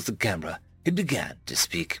turned towards the camera, it began to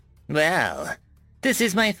speak. Well, this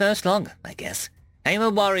is my first log, I guess. I'm a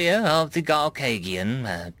warrior of the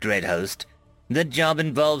Garkagian, Dread Host. The job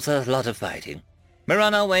involves a lot of fighting. We're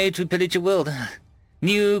on our way to pillage a world.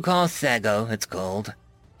 New Carthago, it's called.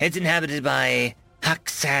 It's inhabited by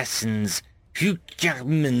Haxassins,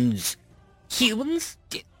 Humans. Humans?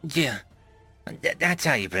 Yeah. That's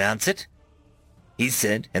how you pronounce it, he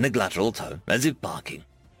said in a guttural tone, as if barking.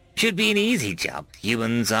 Should be an easy job.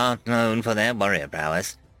 Humans aren't known for their warrior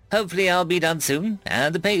prowess. Hopefully I'll be done soon,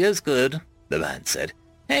 and the pay is good, the man said.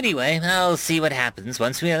 Anyway, I'll see what happens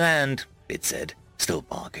once we land, it said, still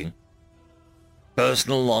barking.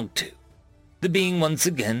 Personal log 2. The being once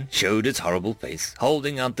again showed its horrible face,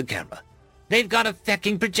 holding out the camera. They've got a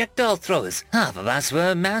fecking projectile throwers. Half of us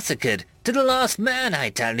were massacred. To the last man, I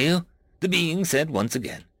tell you, the being said once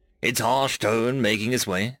again, its harsh tone making its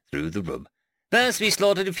way through the room. First we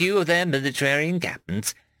slaughtered a few of their military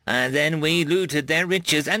encampments, and then we looted their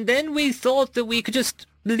riches, and then we thought that we could just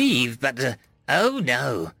leave, but, oh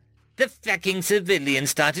no. The fecking civilians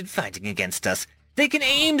started fighting against us. They can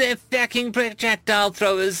aim their fecking projectile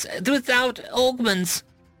throwers without augments.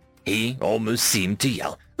 He almost seemed to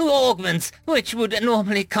yell. Augments, which would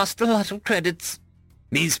normally cost a lot of credits.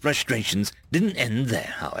 These frustrations didn't end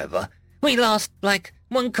there, however. We lost, like,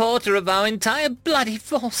 1/4 of our entire bloody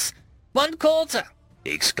force. 1/4,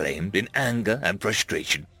 he exclaimed in anger and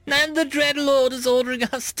frustration. And the Dreadlord is ordering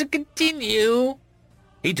us to continue.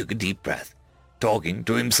 He took a deep breath, talking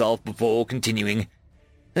to himself before continuing.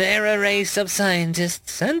 They're a race of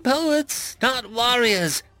scientists and poets, not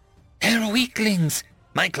warriors. They're weaklings.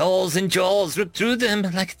 My claws and jaws rip through them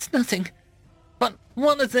like it's nothing. But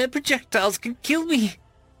one of their projectiles can kill me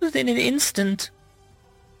within an instant.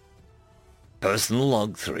 Personal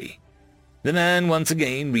log 3. The man once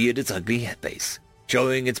again reared its ugly headbase,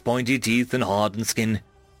 showing its pointy teeth and hardened skin.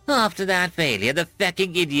 After that failure, the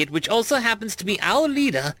fecking idiot, which also happens to be our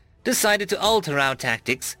leader, decided to alter our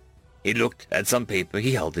tactics. He looked at some paper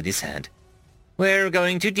he held in his hand. We're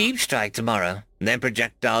going to deep strike tomorrow. Their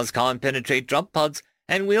projectiles can't penetrate drop pods,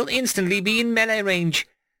 and we'll instantly be in melee range,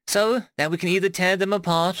 so that we can either tear them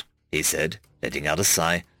apart, he said, letting out a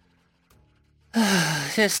sigh.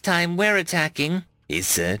 This time we're attacking, he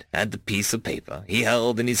said, at the piece of paper he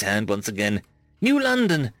held in his hand once again. New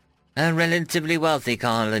London, a relatively wealthy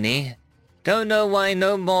colony. Don't know why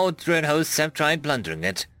no more dread hosts have tried plundering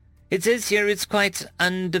it. It says here it's quite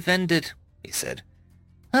undefended, he said.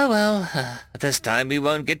 Oh well, this time we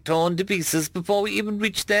won't get torn to pieces before we even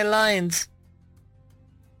reach their lines.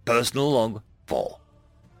 Personal log 4.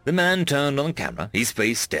 The man turned on camera, his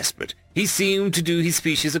face desperate. He seemed to do his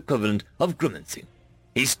species equivalent of grimacing.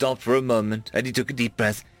 He stopped for a moment, and he took a deep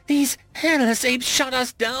breath. These hairless apes shot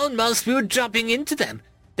us down whilst we were dropping into them.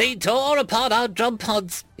 They tore apart our drop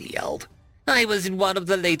pods, he yelled. I was in one of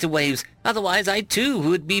the later waves, otherwise I too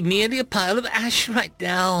would be merely a pile of ash right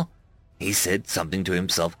now. He said something to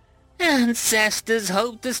himself. Ancestors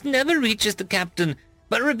hope this never reaches the captain,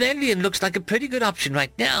 but rebellion looks like a pretty good option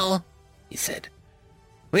right now, he said.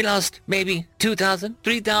 We lost maybe 2,000,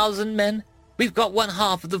 3,000 men. We've got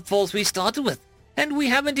 1/2 of the force we started with, and we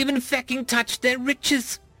haven't even fecking touched their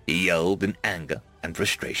riches, he yelled in anger and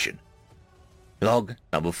frustration. Log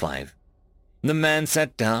number 5. The man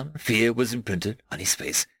sat down. Fear was imprinted on his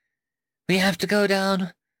face. We have to go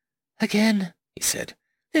down again, he said.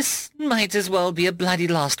 This might as well be a bloody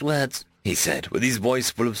last words, he said, with his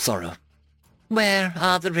voice full of sorrow. Where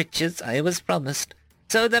are the riches I was promised,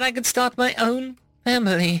 so that I could start my own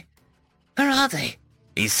family? Where are they?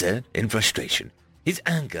 He said in frustration, his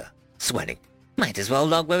anger swelling. Might as well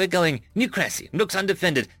log where we're going. New Cressy looks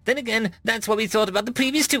undefended. Then again, that's what we thought about the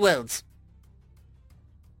previous 2 worlds.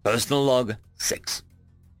 Personal log 6.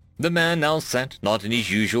 The man now sat not in his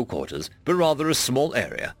usual quarters, but rather a small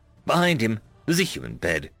area. Behind him was a human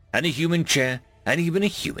bed, and a human chair, and even a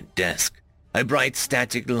human desk. A bright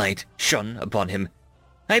static light shone upon him.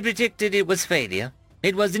 I predicted it was failure.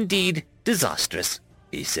 It was indeed disastrous,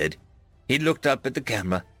 he said. He looked up at the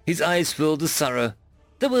camera, his eyes filled with sorrow.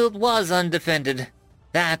 The world was undefended.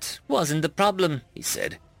 That wasn't the problem, he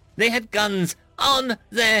said. They had guns, on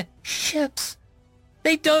their ships.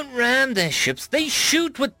 They don't ram their ships, they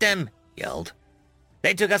shoot with them, he yelled.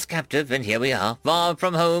 They took us captive, and here we are, far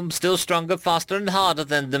from home, still stronger, faster, and harder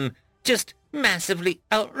than them, just massively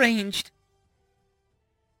outranged.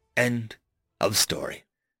 End of story.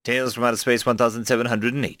 Tales from Outer Space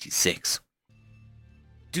 1786.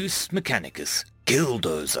 Deus Mechanicus,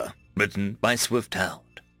 Killdozer, written by Swift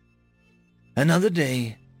Hound. Another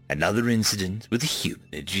day, another incident with a human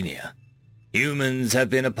engineer. Humans have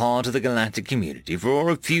been a part of the galactic community for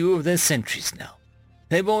a few of their centuries now.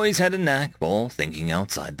 They've always had a knack for thinking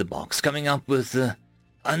outside the box, coming up with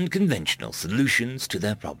unconventional solutions to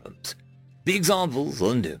their problems. The examples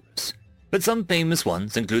are numerous, but some famous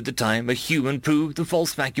ones include the time a human proved the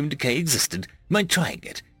false vacuum decay existed by trying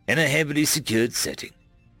it in a heavily secured setting.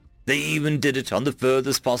 They even did it on the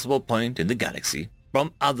furthest possible point in the galaxy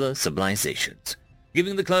from other civilizations,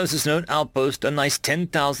 giving the closest known outpost a nice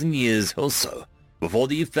 10,000 years or so before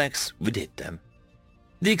the effects would hit them.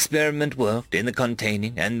 The experiment worked in the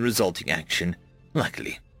containing and resulting action,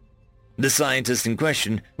 luckily. The scientist in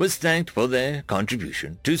question was thanked for their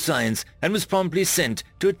contribution to science and was promptly sent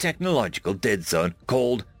to a technological dead zone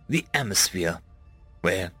called the Atmosphere,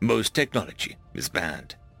 where most technology is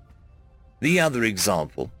banned. The other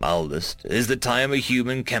example I'll list is the time a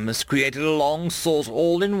human chemist created a long-sought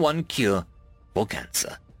all-in-one cure for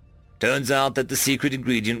cancer. Turns out that the secret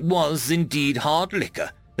ingredient was indeed hard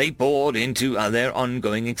liquor they poured into their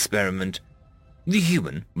ongoing experiment. The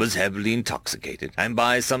human was heavily intoxicated and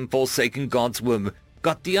by some forsaken god's whim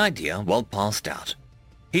got the idea while passed out.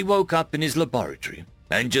 He woke up in his laboratory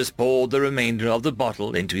and just poured the remainder of the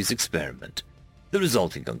bottle into his experiment. The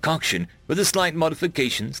resulting concoction, with the slight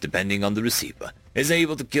modifications depending on the receiver, is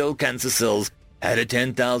able to kill cancer cells at a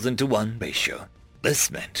 10,000 to 1 ratio.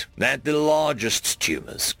 This meant that the largest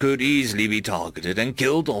tumors could easily be targeted and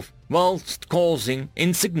killed off whilst causing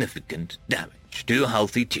insignificant damage to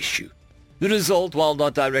healthy tissue. The result, while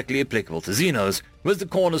not directly applicable to Xenos, was the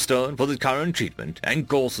cornerstone for the current treatment and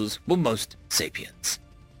courses for most sapiens.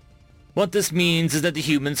 What this means is that the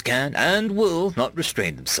humans can and will not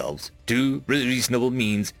restrain themselves to reasonable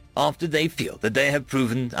means after they feel that they have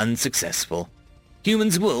proven unsuccessful.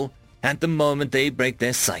 Humans will, at the moment they break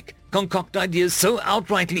their psyche, concoct ideas so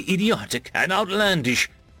outrightly idiotic and outlandish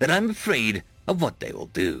that I'm afraid of what they will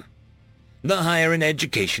do. The higher in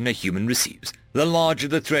education a human receives, the larger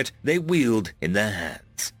the threat they wield in their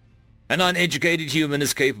hands. An uneducated human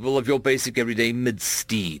is capable of your basic everyday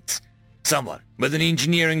misdeeds. Someone with an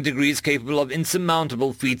engineering degree is capable of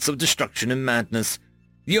insurmountable feats of destruction and madness.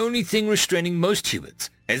 The only thing restraining most humans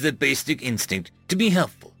is their basic instinct to be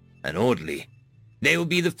helpful and orderly. They will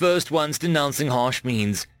be the first ones denouncing harsh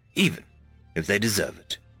means, even if they deserve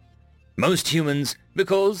it. Most humans,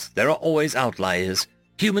 because there are always outliers,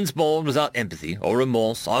 humans born without empathy or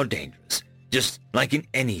remorse are dangerous, just like in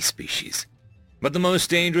any species. But the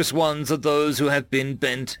most dangerous ones are those who have been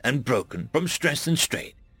bent and broken from stress and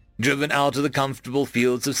strain, driven out of the comfortable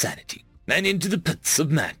fields of sanity and into the pits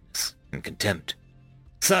of madness and contempt.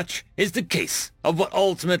 Such is the case of what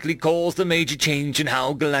ultimately caused the major change in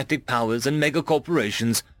how galactic powers and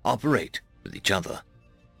megacorporations operate with each other.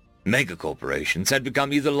 Megacorporations had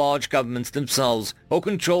become either large governments themselves or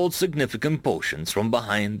controlled significant portions from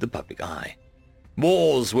behind the public eye.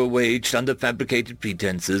 Wars were waged under fabricated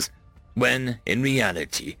pretenses, when, in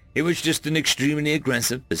reality, it was just an extremely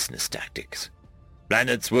aggressive business tactics.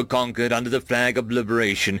 Planets were conquered under the flag of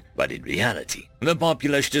liberation, but in reality, the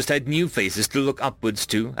populace just had new faces to look upwards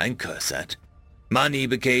to and curse at. Money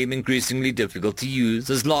became increasingly difficult to use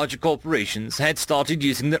as larger corporations had started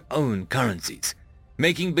using their own currencies,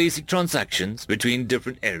 making basic transactions between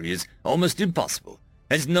different areas almost impossible,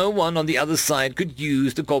 as no one on the other side could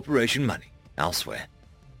use the corporation money elsewhere.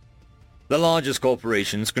 The largest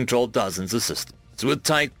corporations controlled dozens of systems, with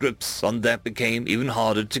tight grips on that became even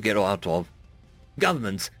harder to get out of.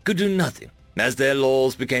 Governments could do nothing, as their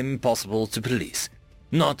laws became impossible to police,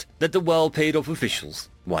 not that the well-paid off officials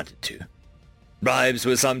wanted to. Bribes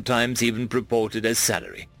were sometimes even purported as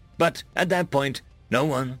salary, but at that point, no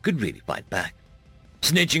one could really fight back.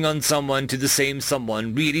 Snitching on someone to the same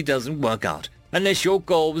someone really doesn't work out unless your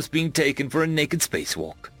goal was being taken for a naked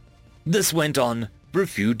spacewalk. This went on for a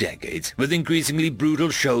few decades with increasingly brutal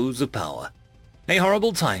shows of power. A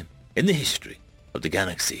horrible time in the history of the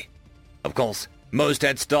galaxy. Of course, most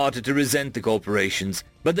had started to resent the corporations,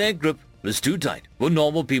 but their grip was too tight for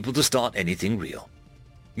normal people to start anything real.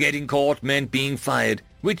 Getting caught meant being fired,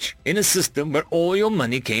 which, in a system where all your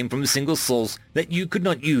money came from a single source that you could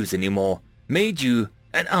not use anymore, made you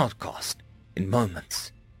an outcast in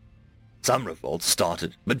moments. Some revolts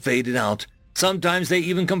started but faded out, Sometimes they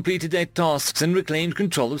even completed their tasks and reclaimed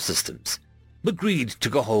control of systems. But greed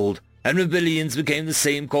took a hold, and rebellions became the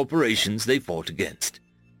same corporations they fought against.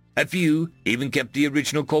 A few even kept the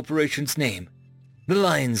original corporation's name. The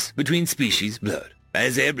lines between species blurred,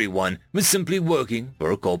 as everyone was simply working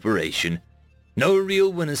for a corporation. No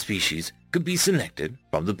real winner species could be selected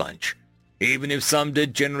from the bunch, even if some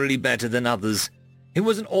did generally better than others. It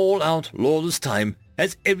was an all-out lawless time,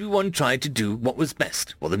 as everyone tried to do what was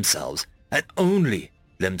best for themselves, and only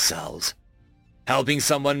themselves. Helping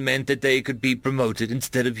someone meant that they could be promoted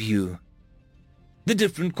instead of you. The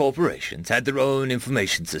different corporations had their own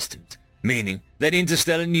information systems, meaning that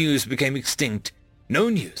interstellar news became extinct. No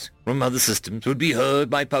news from other systems would be heard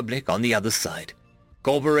by public on the other side.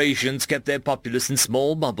 Corporations kept their populace in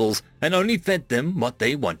small bubbles and only fed them what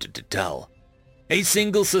they wanted to tell. A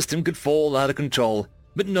single system could fall out of control,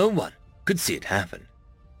 but no one could see it happen.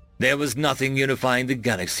 There was nothing unifying the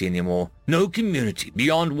galaxy anymore, no community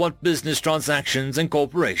beyond what business transactions and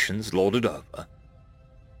corporations lorded over.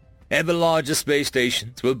 Ever larger space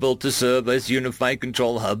stations were built to serve as unified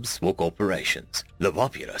control hubs for corporations. The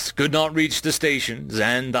populace could not reach the stations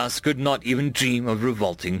and thus could not even dream of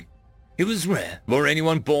revolting. It was rare for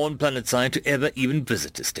anyone born planetside to ever even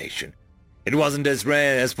visit a station. It wasn't as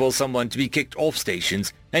rare as for someone to be kicked off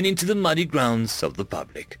stations and into the muddy grounds of the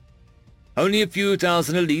public. Only a few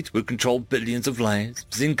thousand elite would control billions of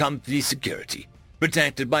lives in company security,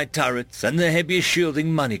 protected by turrets and the heaviest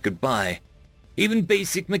shielding money could buy. Even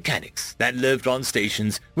basic mechanics that lived on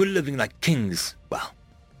stations were living like kings, well,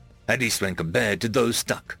 at least when compared to those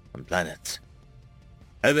stuck on planets.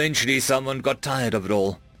 Eventually someone got tired of it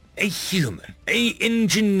all. A human, an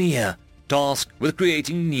engineer, tasked with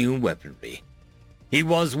creating new weaponry. He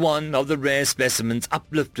was one of the rare specimens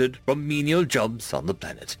uplifted from menial jobs on the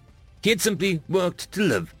planet. He had simply worked to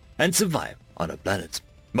live and survive on a planet,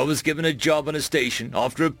 but was given a job on a station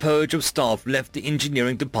after a purge of staff left the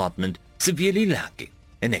engineering department severely lacking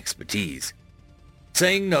in expertise.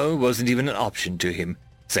 Saying no wasn't even an option to him.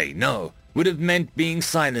 Saying no would have meant being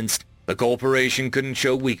silenced. The corporation couldn't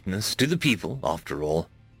show weakness to the people, after all.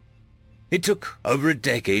 It took over a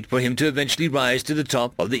decade for him to eventually rise to the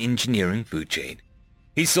top of the engineering food chain.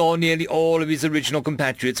 He saw nearly all of his original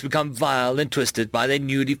compatriots become vile and twisted by their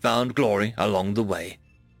newly found glory along the way.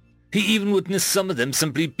 He even witnessed some of them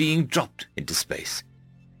simply being dropped into space.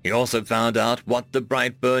 He also found out what the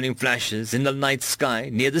bright burning flashes in the night sky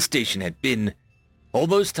near the station had been. All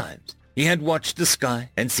those times he had watched the sky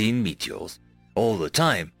and seen meteors. All the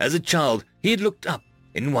time, as a child, he had looked up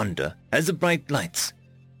in wonder as the bright lights.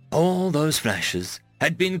 All those flashes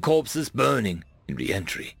had been corpses burning in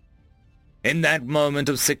re-entry. In that moment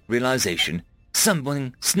of sick realization,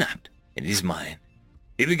 something snapped in his mind.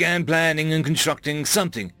 He began planning and constructing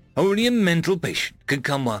something only a mental patient could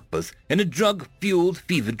come up with in a drug-fueled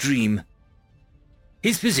fever dream.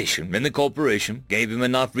 His position in the corporation gave him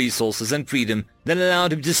enough resources and freedom that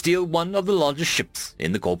allowed him to steal one of the largest ships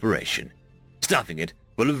in the corporation, stuffing it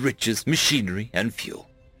full of riches, machinery, and fuel.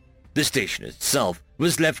 The station itself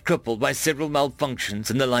was left crippled by several malfunctions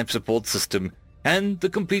in the life support system and the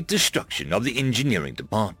complete destruction of the engineering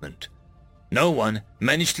department. No one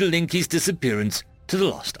managed to link his disappearance to the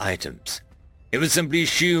lost items. It was simply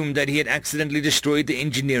assumed that he had accidentally destroyed the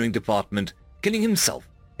engineering department, killing himself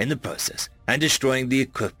in the process and destroying the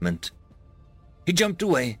equipment. He jumped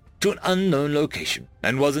away to an unknown location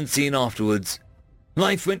and wasn't seen afterwards.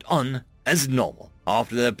 Life went on as normal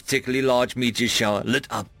after the particularly large meteor shower lit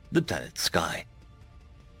up the planet's sky.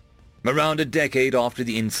 Around a decade after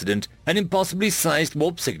the incident, an impossibly sized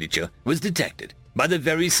warp signature was detected by the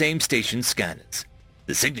very same station scanners.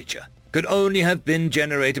 The signature could only have been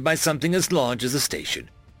generated by something as large as a station.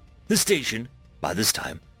 The station, by this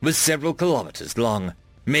time, was several kilometers long,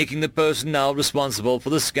 making the personnel responsible for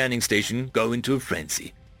the scanning station go into a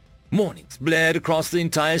frenzy. Warnings blared across the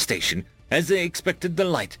entire station as they expected the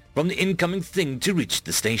light from the incoming thing to reach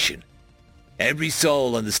the station. Every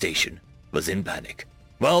soul on the station was in panic,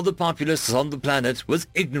 while the populace on the planet was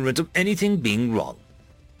ignorant of anything being wrong.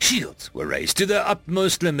 Shields were raised to their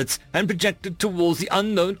utmost limits and projected towards the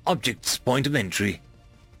unknown object's point of entry.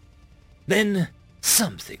 Then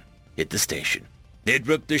something hit the station. It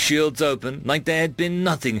ripped the shields open like there had been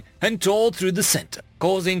nothing and tore through the center,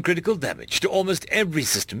 causing critical damage to almost every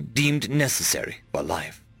system deemed necessary for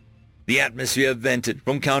life. The atmosphere vented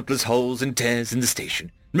from countless holes and tears in the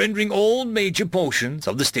station, rendering all major portions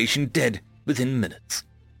of the station dead within minutes.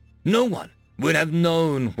 No one would have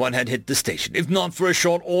known what had hit the station if not for a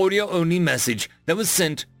short audio-only message that was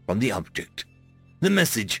sent from the object. The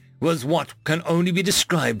message was what can only be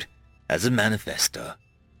described as a manifesto.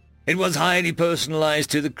 It was highly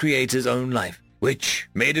personalized to the creator's own life, which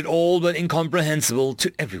made it all but incomprehensible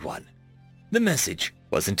to everyone. The message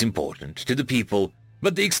wasn't important to the people,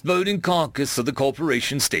 but the exploding carcass of the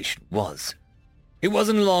corporation station was. It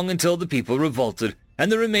wasn't long until the people revolted, and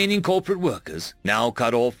the remaining corporate workers, now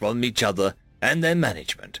cut off from each other and their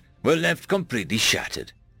management, were left completely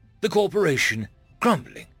shattered. The corporation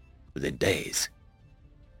crumbling within days.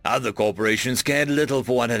 Other corporations cared little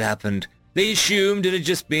for what had happened. They assumed it had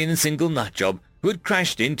just been a single nutjob who had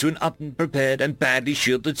crashed into an unprepared and badly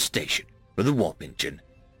shielded station with a warp engine.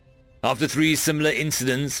 After 3 similar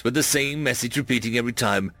incidents with the same message repeating every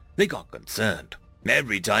time, they got concerned.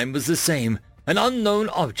 Every time was the same. An unknown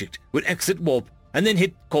object would exit warp and then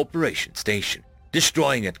hit corporation station,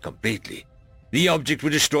 destroying it completely. The object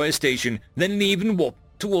would destroy a station, then leave and warp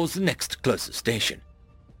towards the next closest station.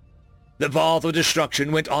 The path of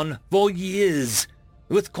destruction went on for years,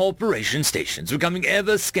 with corporation stations becoming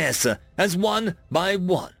ever scarcer as one by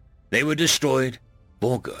one they were destroyed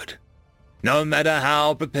for good. No matter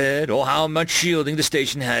how prepared or how much shielding the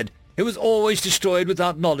station had, it was always destroyed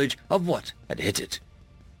without knowledge of what had hit it.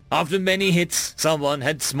 After many hits, someone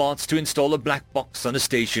had smarts to install a black box on a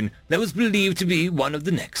station that was believed to be one of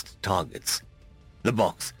the next targets. The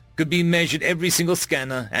box could be measured every single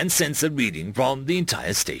scanner and sensor reading from the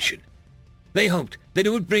entire station. They hoped that it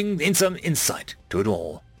would bring in some insight to it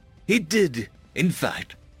all. It did, in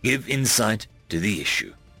fact, give insight to the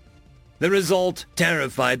issue. The result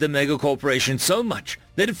terrified the megacorporation so much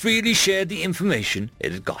that it freely shared the information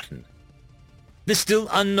it had gotten. The still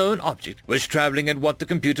unknown object was traveling at what the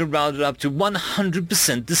computer rounded up to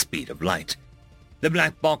 100% the speed of light. The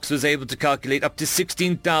black box was able to calculate up to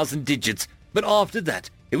 16,000 digits, but after that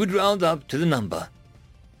it would round up to the number.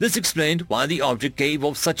 This explained why the object gave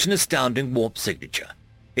off such an astounding warp signature.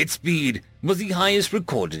 Its speed was the highest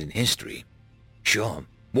recorded in history. Sure,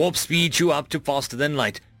 warp speeds you up to faster than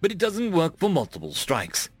light, but it doesn't work for multiple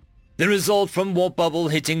strikes. The result from warp bubble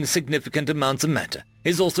hitting significant amounts of matter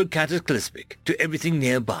is also cataclysmic to everything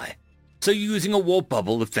nearby, so using a warp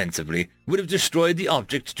bubble offensively would have destroyed the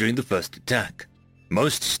object during the first attack.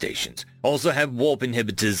 Most stations also have warp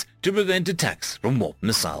inhibitors to prevent attacks from warp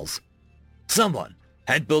missiles. Someone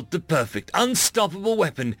had built the perfect, unstoppable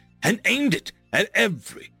weapon and aimed it at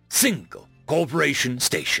every single corporation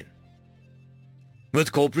station.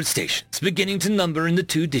 With corporate stations beginning to number in the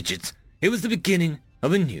 2 digits, it was the beginning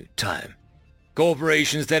of a new time.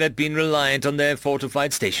 Corporations that had been reliant on their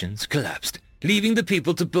fortified stations collapsed, leaving the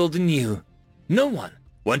people to build anew. No one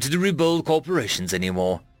wanted to rebuild corporations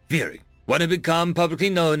anymore, fearing what had become publicly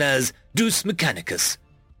known as Deus Mechanicus,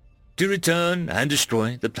 to return and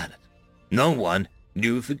destroy the planet. No one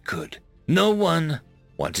knew if it could. No one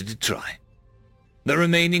wanted to try. The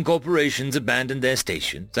remaining corporations abandoned their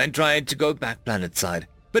stations and tried to go back planetside,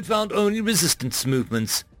 but found only resistance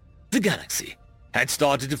movements. The galaxy had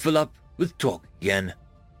started to fill up with talk again.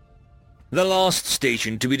 The last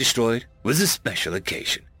station to be destroyed was a special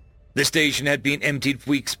occasion. The station had been emptied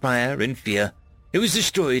weeks prior in fear. It was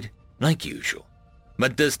destroyed like usual.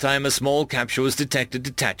 But this time a small capsule was detected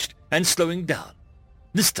detached and slowing down.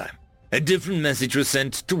 This time, a different message was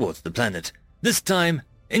sent towards the planet, this time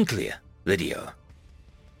in clear video.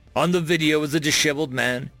 On the video was a disheveled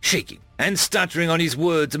man, shaking and stuttering on his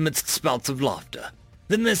words amidst spouts of laughter.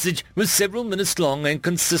 The message was several minutes long and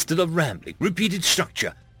consisted of rambling, repeated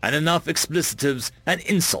structure, and enough explicitives and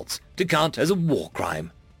insults to count as a war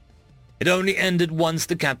crime. It only ended once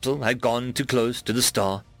the capsule had gone too close to the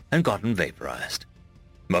star and gotten vaporized.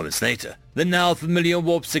 Moments later, the now familiar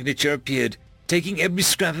warp signature appeared, taking every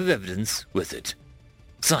scrap of evidence with it.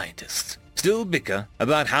 Scientists still bicker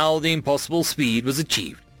about how the impossible speed was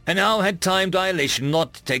achieved and how had time dilation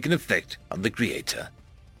not taken effect on the creator.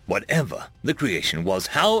 Whatever the creation was,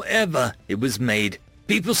 however it was made,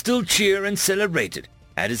 people still cheer and celebrate it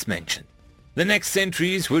at its mention. The next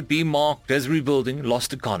centuries would be marked as rebuilding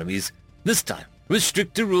lost economies, this time with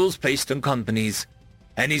stricter rules placed on companies.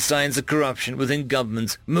 Any signs of corruption within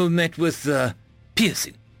governments were met with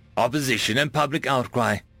piercing opposition and public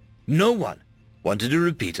outcry. No one wanted a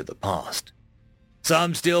repeat of the past.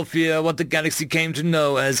 Some still fear what the galaxy came to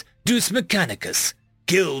know as Deus Mechanicus,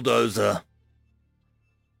 Killdozer.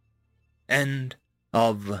 End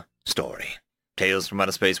of story. Tales from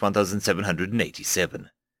Outer Space 1787.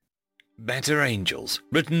 Better Angels,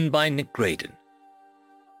 written by Nick Graydon.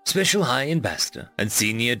 Special High Ambassador and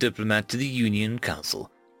Senior Diplomat to the Union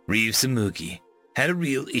Council, Reeve Samugi, had a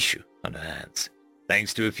real issue on her hands.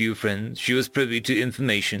 Thanks to a few friends, she was privy to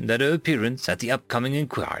information that her appearance at the upcoming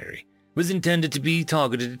inquiry was intended to be a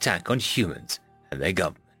targeted attack on humans and their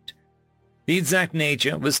government. The exact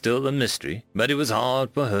nature was still a mystery, but it was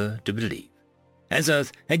hard for her to believe, as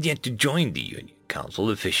Earth had yet to join the Union Council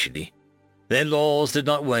officially. Their laws did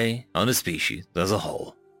not weigh on a species as a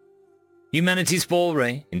whole. Humanity's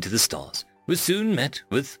foray into the stars was soon met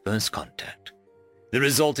with first contact. The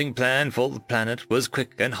resulting plan for the planet was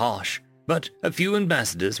quick and harsh, but a few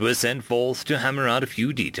ambassadors were sent forth to hammer out a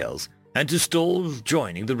few details and to stall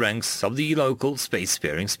joining the ranks of the local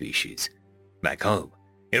spacefaring species. Back home,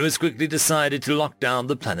 it was quickly decided to lock down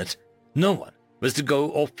the planet. No one was to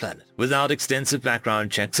go off-planet without extensive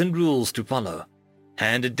background checks and rules to follow,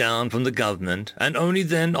 handed down from the government and only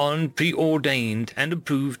then on preordained and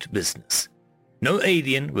approved business. No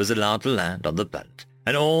alien was allowed to land on the planet,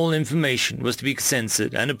 and all information was to be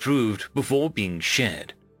censored and approved before being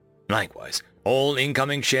shared. Likewise, all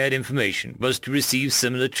incoming shared information was to receive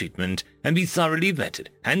similar treatment and be thoroughly vetted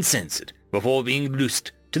and censored before being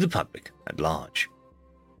loosed to the public at large.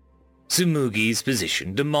 Tsumugi's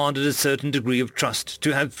position demanded a certain degree of trust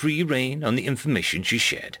to have free rein on the information she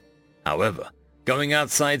shared. However, going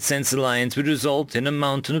outside censor lines would result in a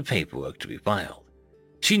mountain of paperwork to be filed.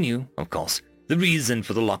 She knew, of course, the reason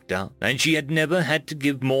for the lockdown, and she had never had to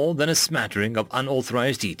give more than a smattering of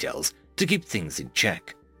unauthorized details to keep things in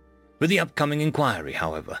check. With the upcoming inquiry,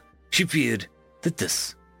 however, she feared that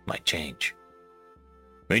this might change.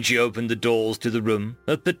 When she opened the doors to the room,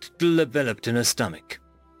 a pit developed in her stomach.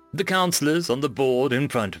 The councillors on the board in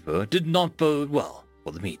front of her did not bode well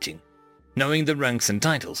for the meeting. Knowing the ranks and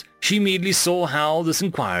titles, she immediately saw how this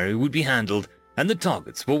inquiry would be handled and the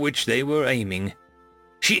targets for which they were aiming.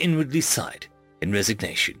 She inwardly sighed in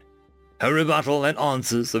resignation, her rebuttal and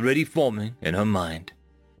answers already forming in her mind.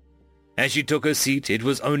 As she took her seat, it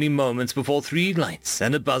was only moments before 3 lights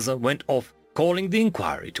and a buzzer went off, calling the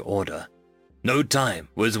inquiry to order. No time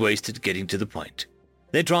was wasted getting to the point.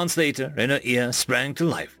 Their translator in her ear sprang to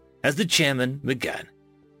life as the chairman began.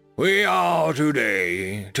 "We are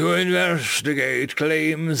today to investigate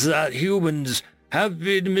claims that humans have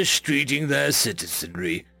been mistreating their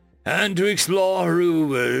citizenry and to explore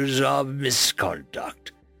rumors of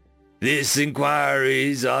misconduct. These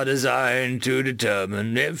inquiries are designed to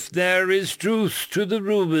determine if there is truth to the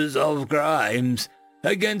rumors of crimes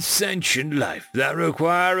against sentient life that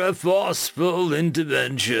require a forceful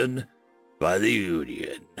intervention by the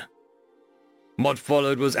Union." What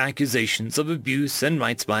followed was accusations of abuse and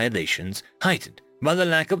rights violations, heightened by the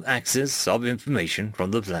lack of access of information from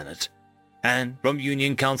the planet, and from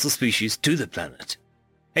Union Council species to the planet.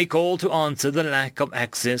 A call to answer the lack of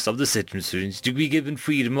access of the citizens to be given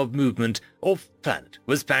freedom of movement off-planet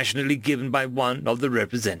was passionately given by one of the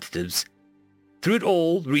representatives. Through it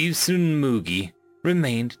all, Reeve Tsumugi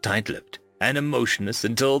remained tight-lipped and emotionless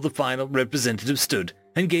until the final representative stood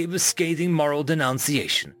and gave a scathing moral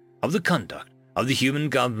denunciation of the conduct of the human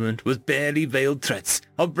government with barely veiled threats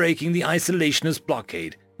of breaking the isolationist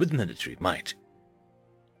blockade with military might.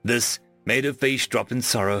 This made her face drop in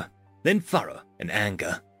sorrow, then furrow in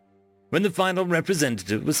anger. When the final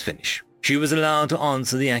representative was finished, she was allowed to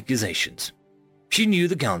answer the accusations. She knew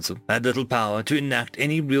the council had little power to enact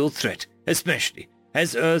any real threat, especially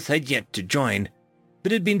as Earth had yet to join,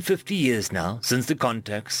 but it had been 50 years now since the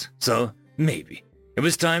contacts, so maybe it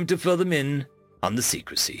was time to fill them in on the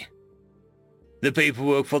secrecy. The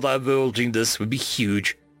paperwork for divulging this would be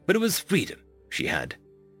huge, but it was freedom she had.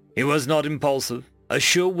 It was not impulsive, a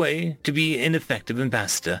sure way to be an effective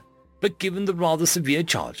ambassador, but given the rather severe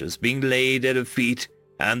charges being laid at her feet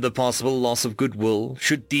and the possible loss of goodwill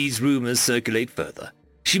should these rumors circulate further,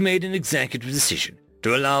 she made an executive decision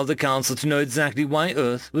to allow the council to know exactly why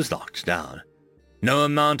Earth was locked down. No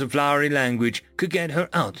amount of flowery language could get her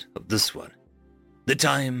out of this one. The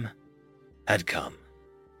time had come.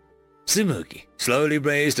 Tsumugi slowly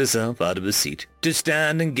raised herself out of her seat to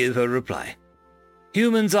stand and give her reply.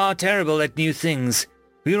 "Humans are terrible at new things.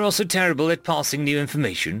 We are also terrible at passing new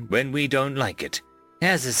information when we don't like it.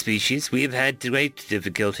 As a species, we have had great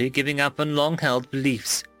difficulty giving up on long-held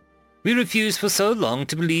beliefs. We refused for so long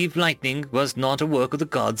to believe lightning was not a work of the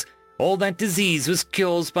gods, or that disease was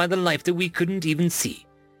caused by the life that we couldn't even see,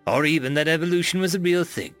 or even that evolution was a real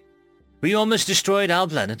thing. We almost destroyed our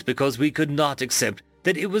planet because we could not accept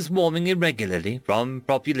that it was warming irregularly from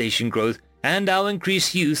population growth and our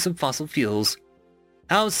increased use of fossil fuels.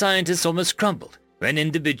 Our scientists almost crumbled when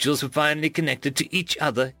individuals were finally connected to each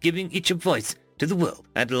other, giving each a voice to the world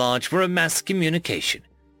at large for a mass communication.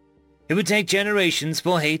 It would take generations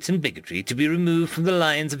for hate and bigotry to be removed from the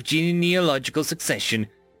lines of genealogical succession,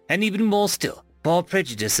 and even more still, for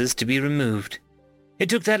prejudices to be removed. It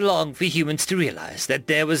took that long for humans to realize that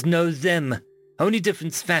there was no them, only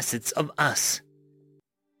different facets of us.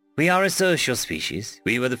 We are a social species.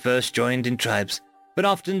 We were the first joined in tribes, but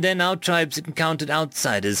often then our tribes encountered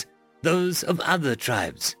outsiders, those of other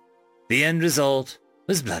tribes. The end result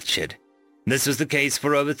was bloodshed. This was the case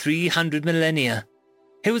for over 300 millennia.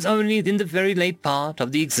 It was only in the very late part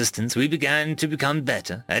of the existence we began to become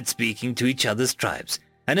better at speaking to each other's tribes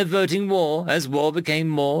and averting war as war became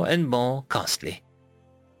more and more costly.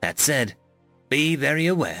 That said, be very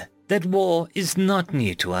aware that war is not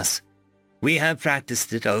new to us. We have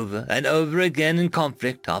practiced it over and over again in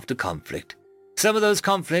conflict after conflict. Some of those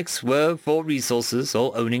conflicts were for resources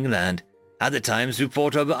or owning land. Other times we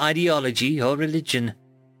fought over ideology or religion.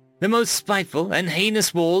 The most spiteful and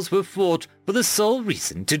heinous wars were fought for the sole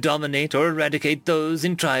reason to dominate or eradicate those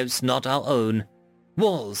in tribes not our own.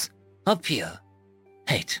 Wars are pure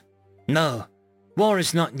hate. No, war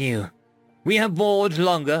is not new. We have warred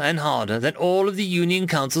longer and harder than all of the Union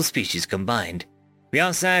Council species combined. We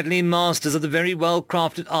are sadly masters of the very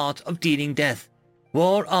well-crafted art of dealing death.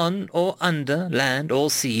 War on or under land or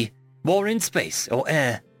sea, war in space or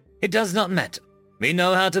air. It does not matter. We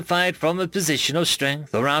know how to fight from a position of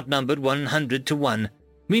strength or outnumbered 100 to 1.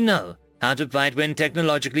 We know how to fight when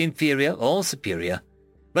technologically inferior or superior.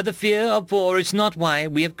 But the fear of war is not why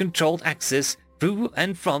we have controlled access through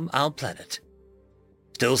and from our planet.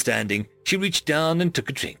 Still standing, she reached down and took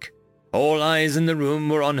a drink. All eyes in the room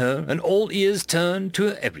were on her, and all ears turned to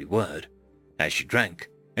her every word. As she drank,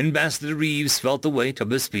 Ambassador Reeves felt the weight of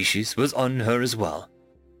her species was on her as well.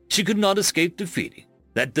 She could not escape the feeling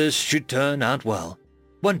that this should turn out well.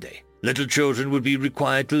 One day, little children would be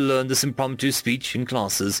required to learn this impromptu speech in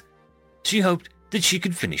classes. She hoped that she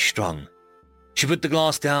could finish strong. She put the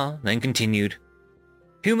glass down and continued.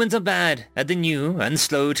 Humans are bad at the new and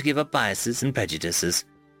slow to give up biases and prejudices.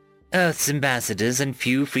 Earth's ambassadors and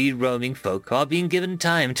few free-roaming folk are being given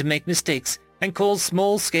time to make mistakes and cause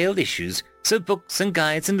small-scale issues, so books and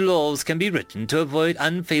guides and laws can be written to avoid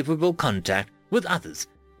unfavorable contact with others,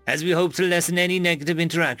 as we hope to lessen any negative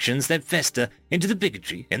interactions that fester into the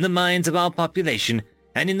bigotry in the minds of our population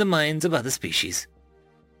and in the minds of other species.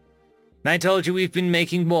 I told you we've been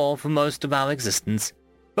making war for most of our existence,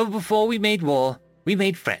 but before we made war, we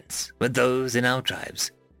made friends with those in our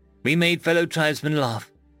tribes. We made fellow tribesmen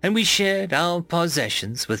laugh, and we shared our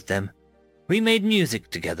possessions with them. We made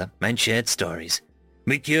music together and shared stories.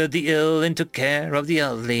 We cured the ill and took care of the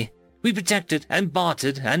elderly. We protected and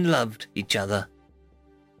bartered and loved each other.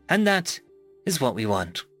 And that is what we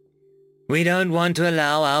want. We don't want to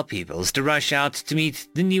allow our peoples to rush out to meet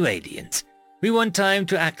the new aliens. We want time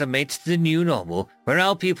to acclimate to the new normal, where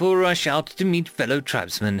our people rush out to meet fellow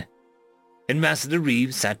tribesmen. Ambassador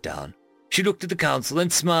Reeves sat down. She looked at the council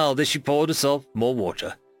and smiled as she poured herself more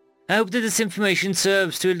water. I hope that this information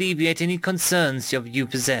serves to alleviate any concerns you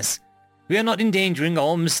possess. We are not endangering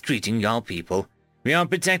or mistreating our people. We are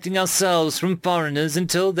protecting ourselves from foreigners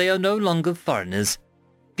until they are no longer foreigners.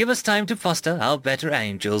 Give us time to foster our better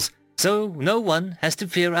angels, so no one has to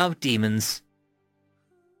fear our demons.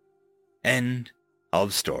 End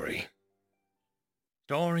of story.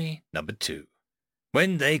 Story number 2.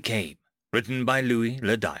 When They Came, written by Louis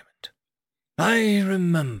Le Diamond. I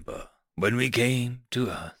remember when we came to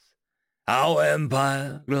Earth. Our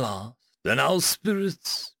empire lost, and our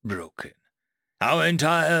spirits broken. Our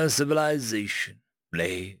entire civilization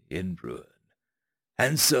lay in ruin.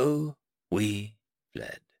 And so we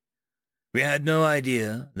fled. We had no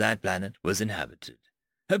idea that planet was inhabited.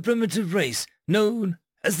 A primitive race known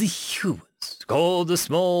as the humans called the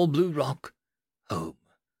small blue rock home.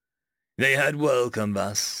 They had welcomed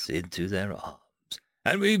us into their arms,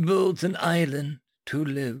 and we built an island to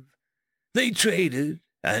live. They traded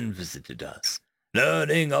and visited us,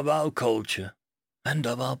 learning of our culture and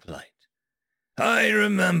of our plight. I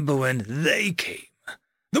remember when they came,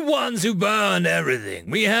 the ones who burned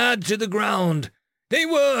everything we had to the ground. They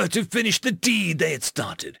were to finish the deed they had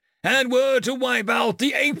started, and were to wipe out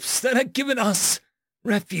the apes that had given us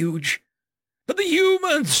refuge. But the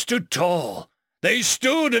humans stood tall. They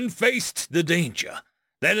stood and faced the danger.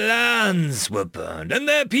 Their lands were burned, and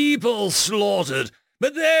their people slaughtered,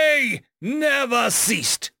 but they never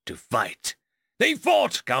ceased to fight. They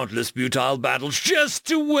fought countless futile battles just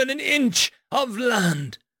to win an inch of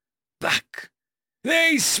land back.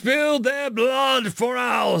 They spilled their blood for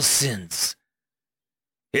our sins.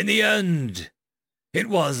 In the end, it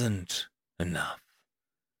wasn't enough.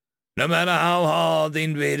 No matter how hard the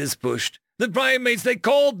invaders pushed, the primates they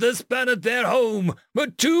called this planet their home were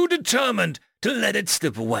too determined to let it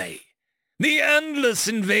slip away. The endless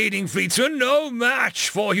invading fleets were no match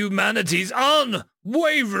for humanity's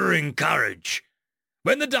unwavering courage.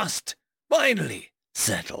 When the dust finally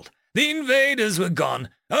settled, the invaders were gone.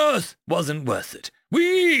 Earth wasn't worth it.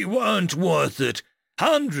 We weren't worth it.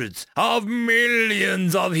 Hundreds of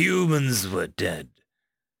millions of humans were dead.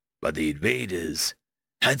 But the invaders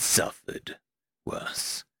had suffered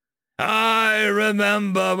worse. I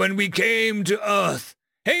remember when we came to Earth,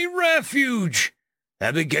 a refuge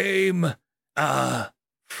that became a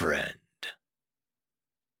friend.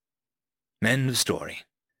 End of story.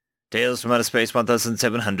 Tales from Outer Space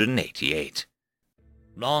 1788.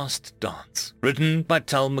 Last Dance, written by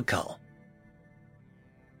Tal McCull.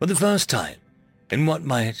 For the first time, in what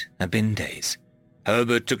might have been days,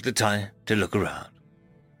 Herbert took the time to look around.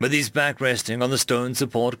 With his back resting on the stone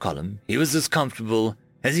support column, he was as comfortable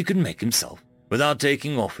as he could make himself without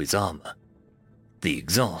taking off his armor. The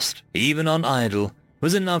exhaust, even on idle,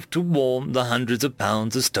 was enough to warm the hundreds of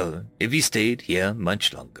pounds of stone if he stayed here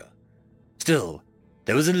much longer. Still,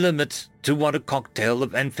 there was a limit to what a cocktail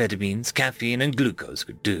of amphetamines, caffeine, and glucose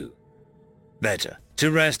could do. Better to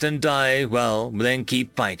rest and die well than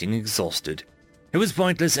keep fighting exhausted. It was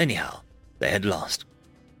pointless anyhow. They had lost.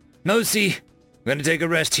 "No, see, I'm going to take a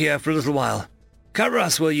rest here for a little while. Cover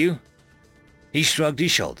us, will you?" He shrugged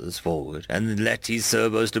his shoulders forward and let his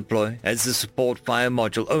servos deploy as the support fire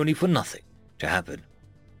module, only for nothing to happen.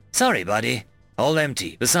 "Sorry, buddy. All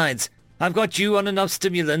empty. Besides, I've got you on enough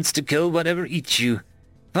stimulants to kill whatever eats you.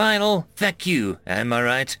 Final, feck you, am I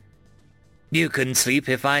right? You couldn't sleep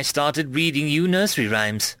if I started reading you nursery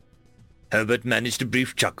rhymes." Herbert managed a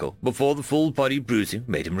brief chuckle before the full-body bruising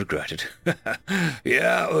made him regret it.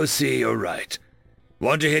 "Yeah, OC, you're right.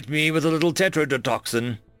 Want to hit me with a little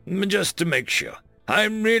tetrodotoxin? Just to make sure.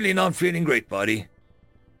 I'm really not feeling great, buddy."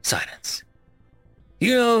 Silence.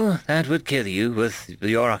 "You know, that would kill you with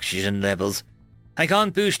your oxygen levels. I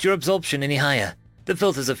can't boost your absorption any higher. The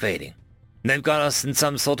filters are fading. They've got us in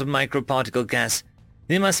some sort of microparticle gas.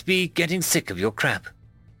 They must be getting sick of your crap."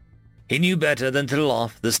 He knew better than to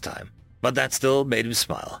laugh this time, but that still made him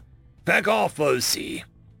smile. "Back off, OC.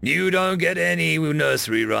 You don't get any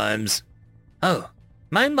nursery rhymes." "Oh,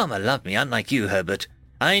 my mama loved me, unlike you, Herbert.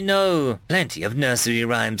 I know plenty of nursery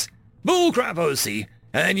rhymes." "Bullcrap, OC,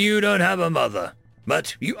 and you don't have a mother.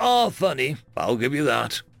 But you are funny, I'll give you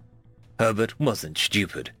that." Herbert wasn't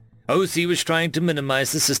stupid. OC was trying to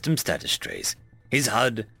minimize the system status trace. His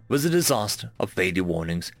HUD was a disaster of faded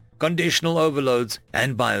warnings, conditional overloads,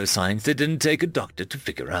 and biosigns that didn't take a doctor to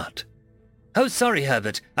figure out. "Oh, sorry,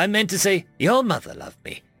 Herbert. I meant to say your mother loved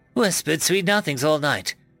me. Whispered sweet nothings all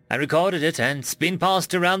night. I recorded it, and it's been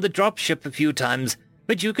passed around the dropship a few times,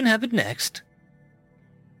 but you can have it next."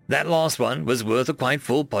 That last one was worth a quite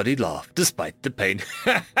full-bodied laugh, despite the pain.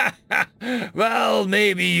 "Well,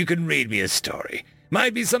 maybe you can read me a story.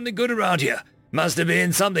 Might be something good around here. Must have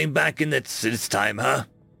been something back in its time, huh?"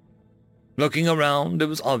 Looking around, it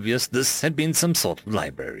was obvious this had been some sort of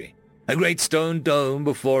library. A great stone dome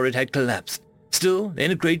before it had collapsed, still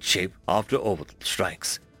in a great shape after orbital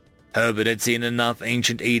strikes. Herbert had seen enough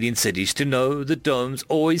ancient alien cities to know that domes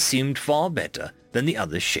always seemed far better than the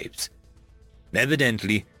other shapes.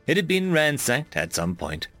 Evidently, it had been ransacked at some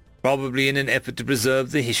point, probably in an effort to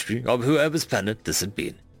preserve the history of whoever's planet this had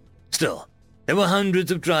been. Still, there were hundreds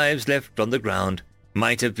of drives left on the ground.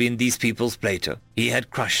 Might have been these people's Plato he had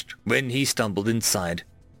crushed when he stumbled inside.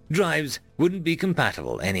 Drives wouldn't be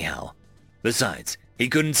compatible anyhow. Besides, he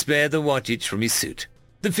couldn't spare the wattage from his suit.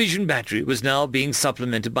 The fission battery was now being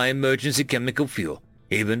supplemented by emergency chemical fuel,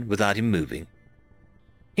 even without him moving.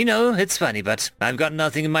 "You know, it's funny, but I've got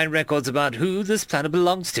nothing in my records about who this planet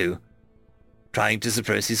belongs to." Trying to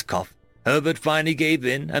suppress his cough, Herbert finally gave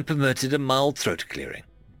in and permitted a mild throat clearing.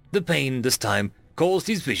 The pain this time caused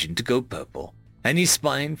his vision to go purple, and his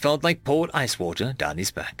spine felt like poured ice water down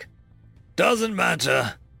his back. "Doesn't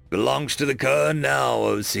matter. Belongs to the Kern now,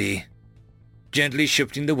 OC." Gently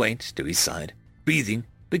shifting the weight to his side, breathing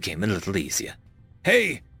became a little easier.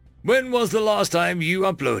 "Hey, when was the last time you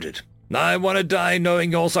uploaded? I want to die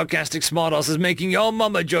knowing your sarcastic smartass is making your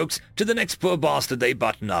mama jokes to the next poor bastard they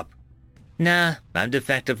button up." "Nah, I'm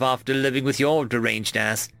defective after living with your deranged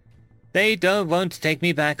ass. They won't take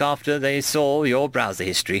me back after they saw your browser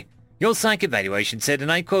history. Your psych evaluation said,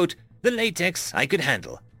 and I quote, 'the latex I could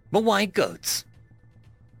handle, but why goats?'"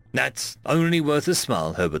 That's only worth a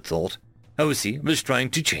smile, Herbert thought. OC was trying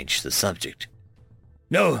to change the subject.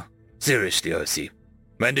 "No, seriously, OC.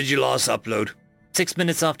 When did you last upload?" 6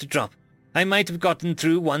 minutes after drop. I might have gotten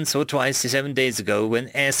through once or twice 7 days ago when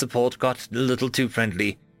air support got a little too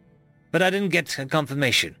friendly. But I didn't get a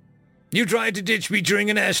confirmation. "You tried to ditch me during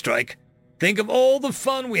an airstrike. Think of all the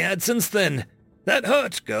fun we had since then. That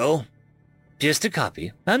hurt, girl." "Just a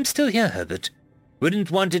copy. I'm still here, Herbert.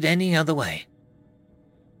 Wouldn't want it any other way."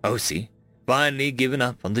 OC finally given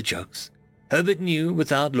up on the jokes. Herbert knew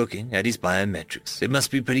without looking at his biometrics. It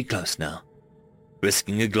must be pretty close now.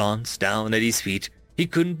 Risking a glance down at his feet, he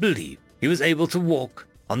couldn't believe he was able to walk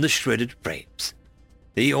on the shredded frames.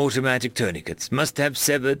 The automatic tourniquets must have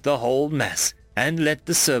severed the whole mass and let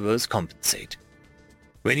the servos compensate.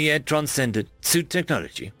 When he had transcended, suit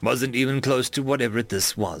technology wasn't even close to whatever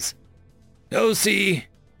this was. "OC,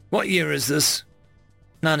 what year is this?"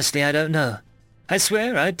 "Honestly, I don't know. I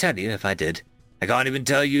swear I'd tell you if I did. I can't even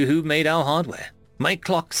tell you who made our hardware. My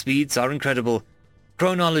clock speeds are incredible.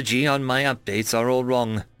 Chronology on my updates are all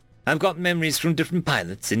wrong. I've got memories from different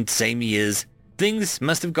pilots in same years. Things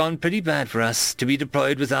must have gone pretty bad for us to be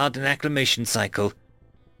deployed without an acclimation cycle.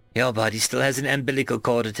 Your body still has an umbilical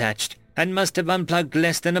cord attached and must have unplugged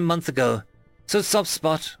less than a month ago. So soft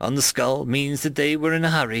spot on the skull means that they were in a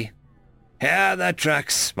hurry." "Yeah, that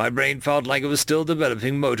tracks. My brain felt like it was still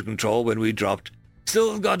developing motor control when we dropped.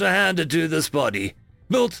 Still got to hand it to this body.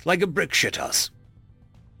 Built like a brick shithouse."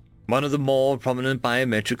 One of the more prominent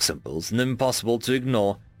biometric symbols and impossible to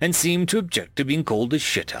ignore, and seemed to object to being called a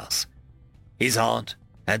shithouse. His heart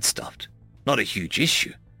had stopped. Not a huge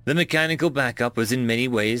issue. The mechanical backup was in many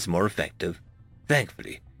ways more effective.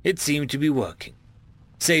 Thankfully, it seemed to be working.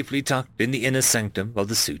 Safely tucked in the inner sanctum of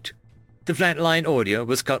the suit, the flatline audio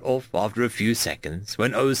was cut off after a few seconds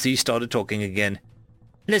when OC started talking again.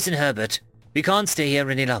 "Listen, Herbert, we can't stay here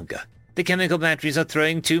any longer. The chemical batteries are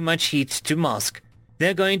throwing too much heat to mask.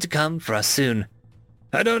 They're going to come for us soon."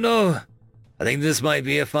 "I don't know. I think this might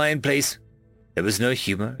be a fine place." There was no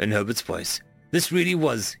humor in Herbert's voice. This really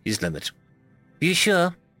was his limit. "You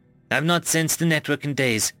sure? I've not sensed the network in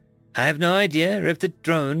days. I have no idea if the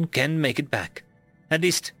drone can make it back. At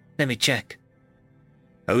least, let me check."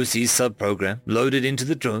 OC's sub-program loaded into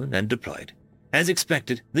the drone and deployed. As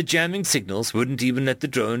expected, the jamming signals wouldn't even let the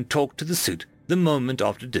drone talk to the suit the moment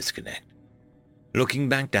after disconnect. Looking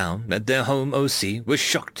back down at their home, OC was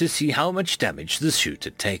shocked to see how much damage the suit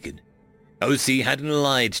had taken. OC hadn't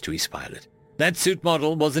lied to his pilot. That suit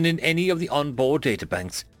model wasn't in any of the onboard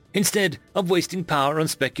databanks. Instead of wasting power on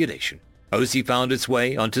speculation, OC found its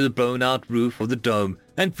way onto the blown-out roof of the dome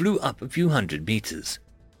and flew up a few hundred meters.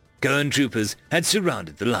 Kern troopers had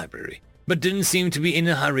surrounded the library, but didn't seem to be in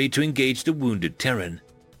a hurry to engage the wounded Terran.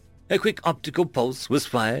 A quick optical pulse was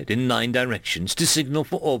fired in 9 directions to signal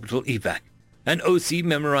for orbital evac, and OC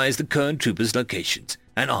memorized the Kern troopers' locations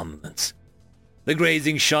and armaments. The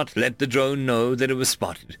grazing shot let the drone know that it was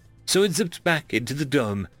spotted, so it zipped back into the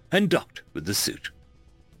dome and docked with the suit.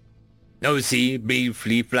 OC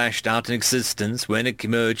briefly flashed out an existence when it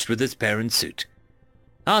emerged with its parent suit.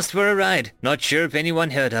 "Asked for a ride. Not sure if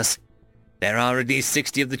anyone heard us. There are at least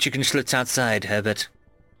 60 of the chicken schlitz outside, Herbert."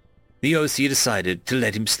 The OC decided to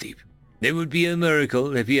let him sleep. It would be a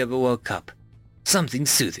miracle if he ever woke up. Something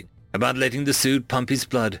soothing about letting the suit pump his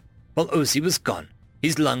blood. While OC was gone,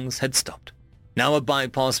 his lungs had stopped. Now a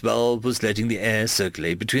bypass valve was letting the air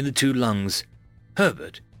circulate between the 2 lungs.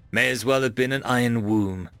 Herbert may as well have been an iron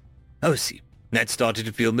womb. OC had started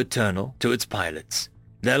to feel maternal to its pilots.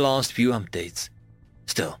 Their last few updates.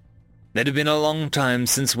 Still, it had been a long time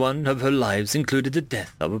since one of her lives included the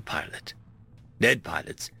death of a pilot. Dead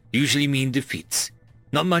pilots usually mean defeats.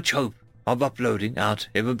 Not much hope of uploading out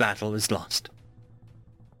if a battle is lost.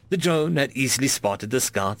 The drone had easily spotted the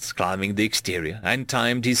scouts climbing the exterior and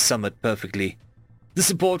timed his summit perfectly. The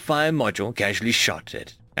support fire module casually shot at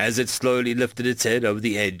it as it slowly lifted its head over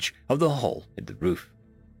the edge of the hole in the roof.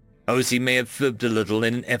 OC may have fibbed a little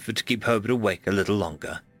in an effort to keep Herbert awake a little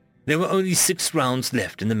longer. There were only 6 rounds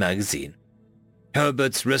left in the magazine.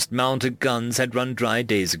 Herbert's wrist-mounted guns had run dry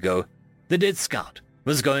days ago. The dead scout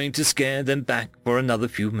was going to scare them back for another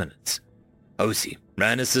few minutes. OC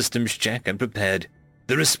ran a systems check and prepared.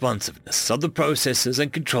 The responsiveness of the processors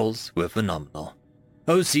and controls were phenomenal.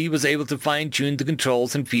 OC was able to fine-tune the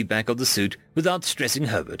controls and feedback of the suit without stressing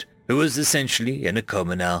Herbert, who was essentially in a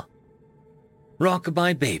coma now.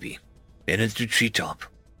 Rockabye Baby, in its treetop.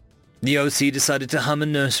 The OC decided to hum a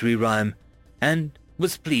nursery rhyme, and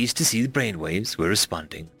was pleased to see the brainwaves were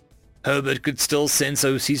responding. Herbert could still sense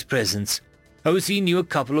OC's presence. OC knew a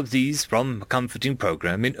couple of these from a comforting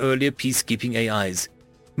program in earlier peacekeeping AIs.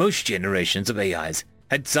 Most generations of AIs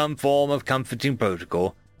had some form of comforting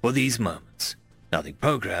protocol for these moments. Nothing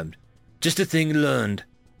programmed, just a thing learned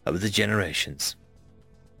over the generations.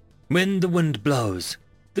 When the wind blows,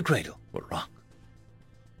 the cradle will rock.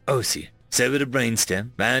 OC severed a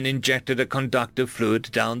brainstem and injected a conductive fluid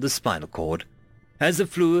down the spinal cord. As the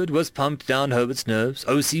fluid was pumped down Herbert's nerves,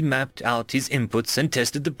 OC mapped out his inputs and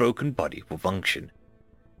tested the broken body for function.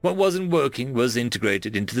 What wasn't working was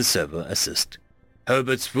integrated into the server assist.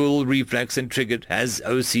 Herbert's full reflex and triggered as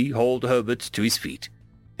OC hauled Herbert to his feet.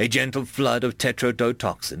 A gentle flood of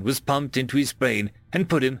tetrodotoxin was pumped into his brain and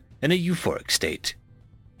put him in a euphoric state.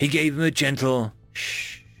 He gave him a gentle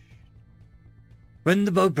shh. When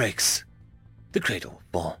the bow breaks, the cradle will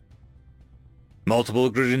fall. Multiple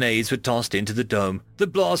grenades were tossed into the dome. The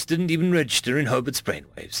blast didn't even register in Herbert's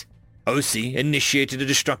brainwaves. OC initiated a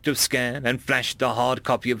destructive scan and flashed a hard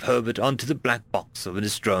copy of Herbert onto the black box of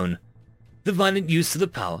his drone. The violent use of the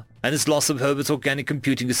power and its loss of Herbert's organic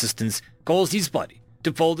computing assistance caused his body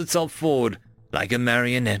to fold itself forward like a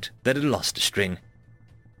marionette that had lost a string.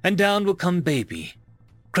 And down will come baby,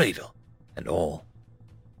 cradle and all.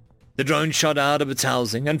 The drone shot out of its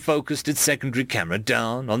housing and focused its secondary camera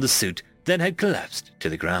down on the suit that had collapsed to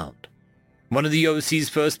the ground. One of the OC's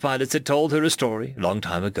first pilots had told her a story a long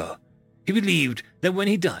time ago. He believed that when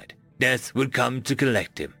he died, death would come to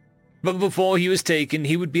collect him. But before he was taken,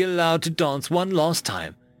 he would be allowed to dance one last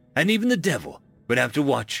time, and even the devil would have to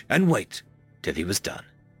watch and wait till he was done.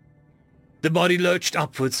 The body lurched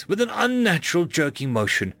upwards with an unnatural jerking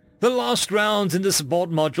motion. The last rounds in the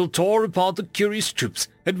support module tore apart the curious troops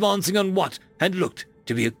advancing on what had looked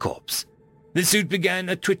to be a corpse. The suit began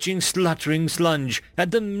a twitching, sluttering lunge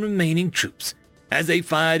at the remaining troops as they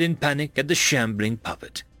fired in panic at the shambling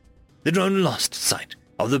puppet. The drone lost sight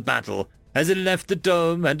of the battle as it left the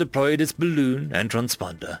dome and deployed its balloon and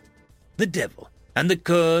transponder. The devil and the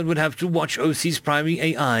Kurd would have to watch OC's primary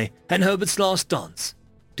AI and Herbert's last dance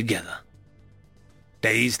together.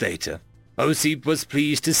 Days later, OC was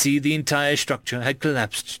pleased to see the entire structure had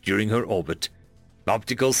collapsed during her orbit.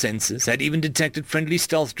 Optical sensors had even detected friendly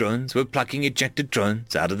stealth drones were plucking ejected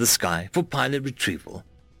drones out of the sky for pilot retrieval.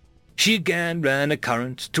 She again ran a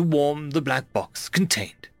current to warm the black box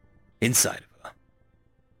contained inside of her.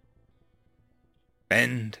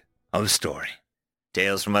 End of story.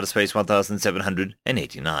 Tales from Outer Space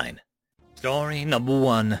 1789. Story number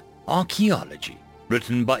 1, Archaeology,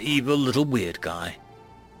 written by Evil Little Weird Guy.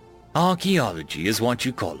 Archaeology is what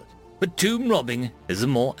you call it, but tomb robbing is a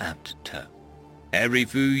more apt term. Every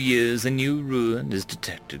few years a new ruin is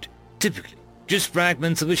detected, typically just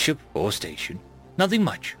fragments of a ship or station, nothing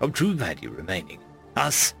much of true value remaining.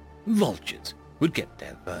 Us, vultures, would get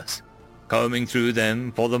there first, combing through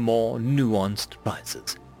them for the more nuanced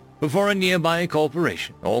prizes, before a nearby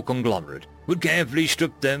corporation or conglomerate would carefully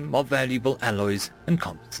strip them of valuable alloys and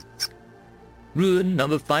composites. Ruin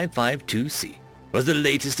number 552C was the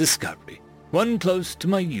latest discovery, one close to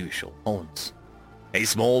my usual haunts. A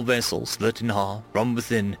small vessel slit in half from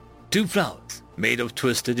within, 2 flowers made of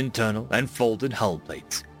twisted internal and folded hull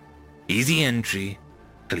plates. Easy entry,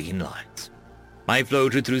 clean lines. I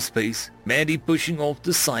floated through space, barely pushing off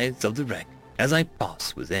the sides of the wreck as I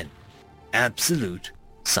passed within. Absolute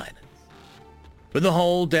silence. With the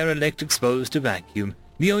whole derelict exposed to vacuum,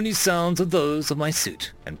 the only sounds are those of my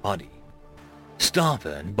suit and body.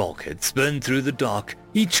 Starboard and bulkhead spin through the dark,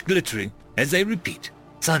 each glittering as they repeat.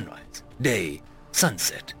 Sunrise, day,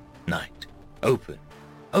 sunset, night. Open,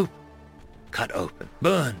 open, cut open,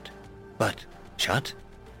 burned, but shut.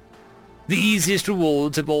 The easiest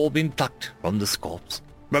rewards have all been plucked from this corpse,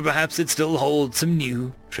 but perhaps it still holds some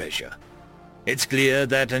new treasure. It's clear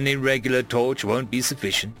that an irregular torch won't be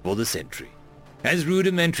sufficient for this entry. As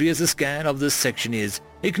rudimentary as a scan of this section is,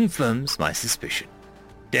 it confirms my suspicion.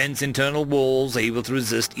 Dense internal walls able to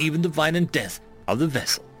resist even the violent death of the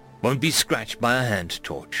vessel won't be scratched by a hand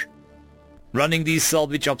torch. Running these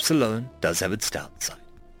salvage ops alone does have its downside.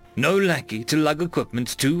 No lackey to lug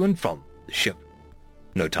equipment to and from the ship.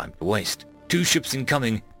 No time to waste. 2 ships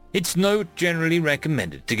incoming. It's not generally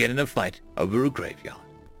recommended to get in a fight over a graveyard.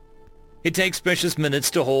 It takes precious minutes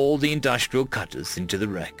to haul the industrial cutters into the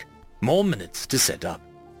wreck. More minutes to set up.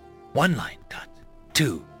 1 line cut.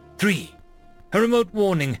 2, 3. A remote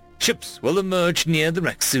warning. Ships will emerge near the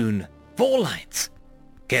wreck soon. 4 lines.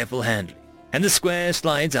 Careful handling, and the square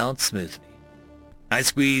slides out smoothly. I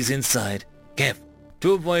squeeze inside, careful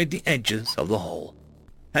to avoid the edges of the hole.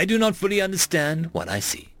 I do not fully understand what I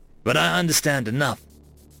see, but I understand enough.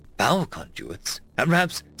 Power conduits, and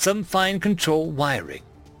perhaps some fine control wiring.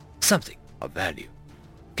 Something of value.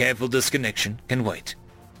 Careful disconnection can wait.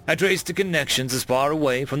 I trace the connections as far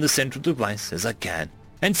away from the central device as I can,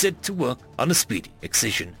 and set to work on a speedy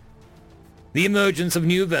excision. The emergence of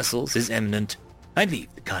new vessels is imminent. I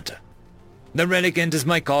leave the cutter. The relic enters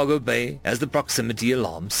my cargo bay as the proximity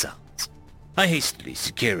alarm sounds. I hastily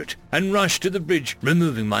secure it and rush to the bridge,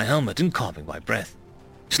 removing my helmet and calming my breath.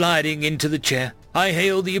 Sliding into the chair, I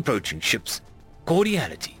hail the approaching ships.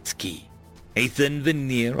 Cordiality is key. A thin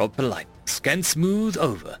veneer of politeness can smooth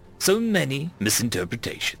over so many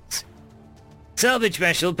misinterpretations. Salvage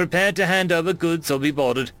vessel prepared to hand over goods or be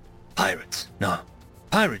boarded. Pirates, no.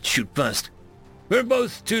 Pirates shoot first. We're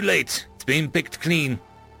both too late. It's been picked clean.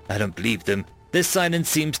 I don't believe them. Their silence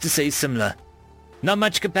seems to say similar. Not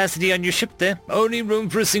much capacity on your ship there. Only room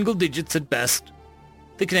for a single digits at best.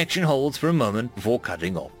 The connection holds for a moment before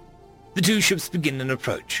cutting off. The two ships begin an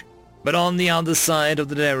approach, but on the other side of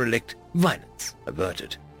the derelict, violence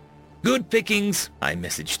averted. Good pickings, I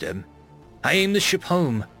messaged them. I aim the ship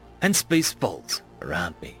home, and space falls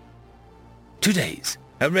around me. 2 days,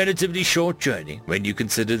 a relatively short journey when you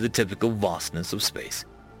consider the typical vastness of space,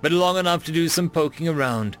 but long enough to do some poking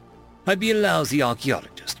around. I'd be a lousy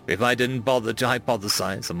archaeologist if I didn't bother to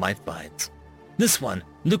hypothesize on my finds. This one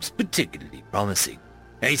looks particularly promising.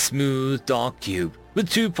 A smooth, dark cube with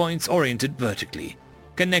 2 points oriented vertically.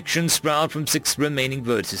 Connections sprout from 6 remaining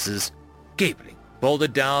vertices. Cabling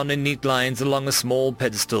folded down in neat lines along a small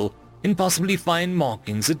pedestal, impossibly fine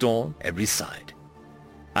markings adorn every side.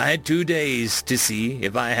 I had 2 days to see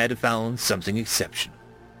if I had found something exceptional.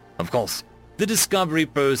 Of course, the discovery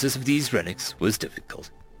process of these relics was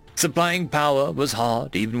difficult. Supplying power was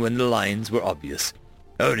hard even when the lines were obvious.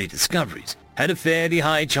 Early discoveries had a fairly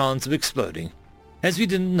high chance of exploding, as we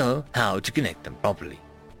didn't know how to connect them properly.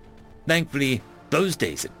 Thankfully, those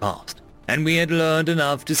days had passed, and we had learned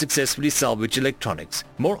enough to successfully salvage electronics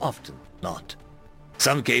more often than not.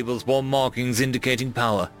 Some cables bore markings indicating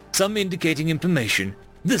power, some indicating information.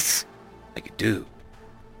 This I could do.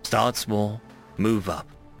 Start small, move up.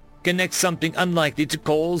 Connect something unlikely to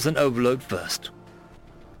cause an overload first.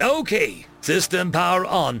 Okay, system power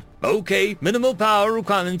on. Okay, minimal power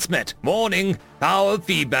requirements met. Warning, power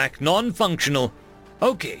feedback non-functional.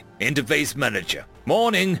 Okay, interface manager.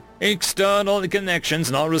 Warning, external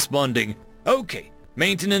connections not responding. Okay,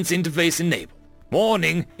 maintenance interface enabled.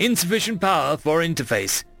 Warning, insufficient power for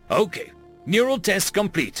interface. Okay, neural test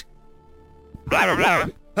complete. Blah, blah, blah.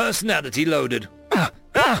 Personality loaded.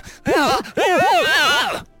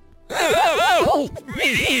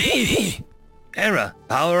 Error,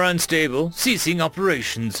 power unstable, ceasing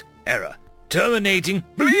operations. Error, terminating.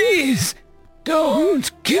 Please,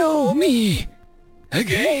 don't kill me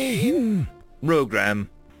again. Program.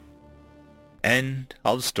 End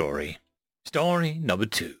of story. Story number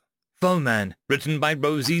 2. Foeman, written by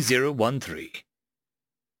Rosie013.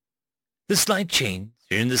 The slight change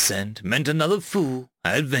in the scent meant another fool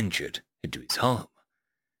had ventured into his home.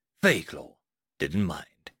 Feyclaw didn't mind.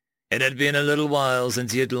 It had been a little while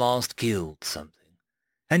since he had last killed something,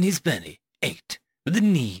 and his belly ached with the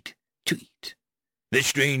need to eat. The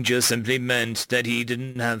stranger simply meant that he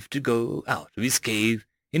didn't have to go out of his cave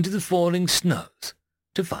into the falling snows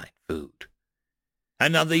to find food.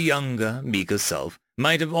 Another younger, meager self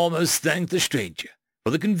might have almost thanked the stranger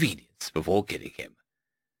for the convenience before killing him.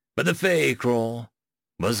 But the Feyclaw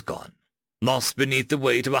was gone, lost beneath the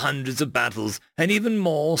weight of hundreds of battles and even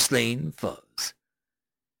more slain foes.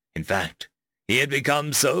 In fact, he had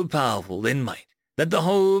become so powerful in might that the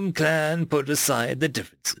home clan put aside their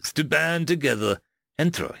differences to band together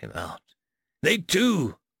and throw him out. They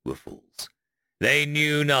too were fools. They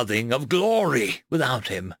knew nothing of glory without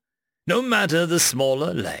him. No matter the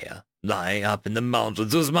smaller layer, lie up in the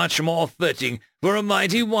mountains was much more fitting for a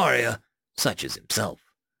mighty warrior such as himself.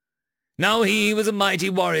 Now he was a mighty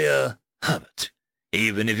warrior hermit,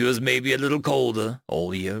 even if he was maybe a little colder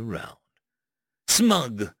all year round.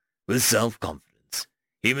 Smug with self-confidence,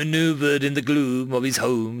 he maneuvered in the gloom of his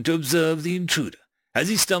home to observe the intruder as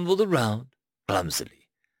he stumbled around clumsily,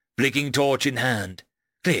 flicking torch in hand.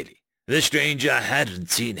 Clearly, the stranger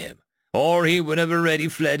hadn't seen him, or he would have already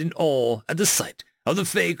fled in awe at the sight of the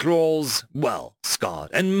Feyclaw's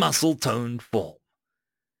well-scarred and muscle-toned form.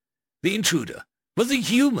 The intruder was a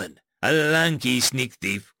human, a lanky sneak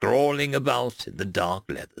thief crawling about in the dark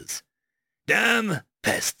leathers. Damn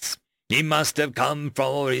pests! He must have come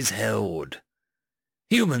for his hoard.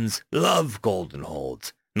 Humans love golden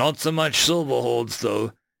hoards, not so much silver hoards,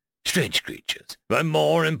 though. Strange creatures, but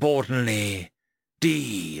more importantly,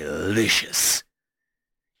 delicious.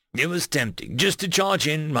 It was tempting just to charge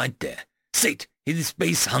in right there, sate his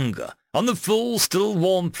space hunger on the full, still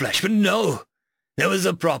warm flesh, but no! There was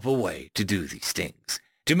a proper way to do these things,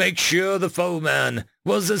 to make sure the foeman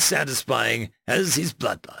was as satisfying as his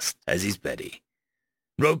bloodlust, as his belly.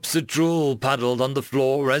 Ropes of drool puddled on the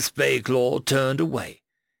floor as Feyclaw turned away,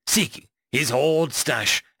 seeking his hoard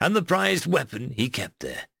stash and the prized weapon he kept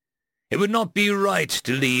there. It would not be right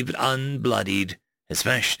to leave it unbloodied,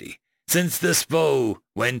 especially since this foe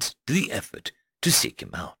went to the effort to seek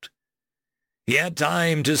him out. He had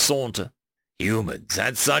time to saunter. Humans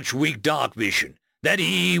had such weak dark vision that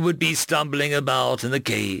he would be stumbling about in the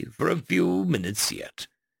cave for a few minutes yet.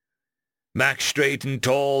 Back straight and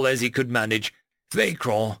tall as he could manage,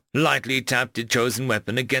 Feyclaw lightly tapped his chosen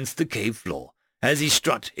weapon against the cave floor as he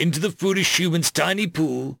strut into the foolish human's tiny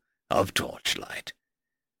pool of torchlight.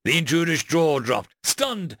 The intruder's jaw dropped,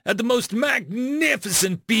 stunned at the most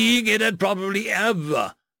magnificent being it had probably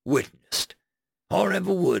ever witnessed, or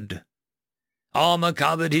ever would. Armor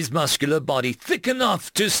covered his muscular body thick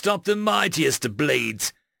enough to stop the mightiest of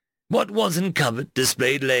blades. What wasn't covered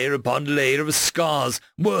displayed layer upon layer of scars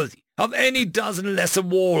worthy of any dozen lesser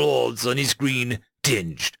warlords on his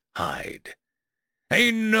green-tinged hide. A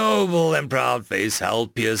noble and proud face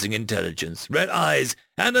held piercing intelligence, red eyes,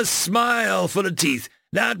 and a smile full of teeth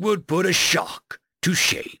that would put a shark to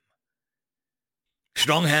shame.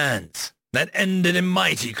 Strong hands that ended in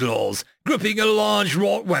mighty claws, gripping a large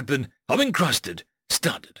wrought weapon of encrusted,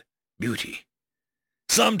 studded beauty.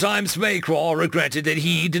 Sometimes Maycraw regretted that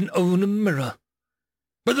he didn't own a mirror.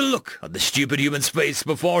 But the look of the stupid human's face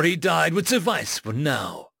before he died would suffice for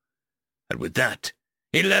now. And with that,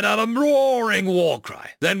 he let out a roaring war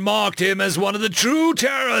cry that marked him as one of the true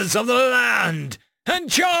terrors of the land,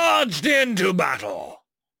 and charged into battle.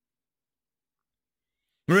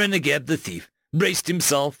 Renegade the thief braced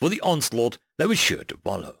himself for the onslaught that was sure to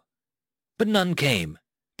follow. But none came.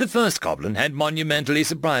 The first goblin had monumentally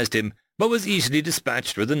surprised him, but was easily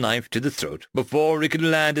dispatched with a knife to the throat before it could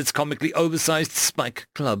land its comically oversized spike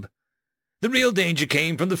club. The real danger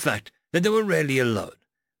came from the fact that they were rarely alone,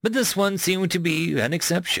 but this one seemed to be an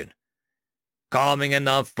exception. Calming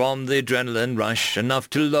enough from the adrenaline rush, enough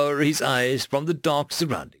to lower his eyes from the dark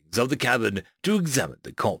surroundings of the cabin to examine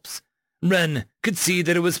the corpse, Ren could see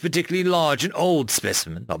that it was a particularly large and old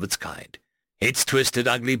specimen of its kind. Its twisted,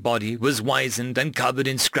 ugly body was wizened and covered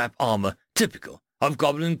in scrap armor, typical of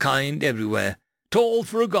goblin kind everywhere, tall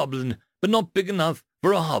for a goblin, but not big enough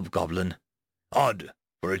for a hobgoblin. Odd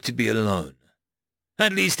for it to be alone.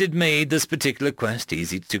 At least it made this particular quest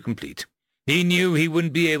easy to complete. He knew he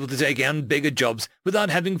wouldn't be able to take on bigger jobs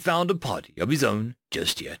without having found a party of his own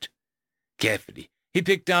just yet. Carefully, he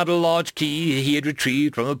picked out a large key he had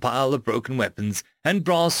retrieved from a pile of broken weapons and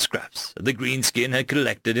brass scraps that the greenskin had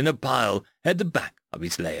collected in a pile at the back of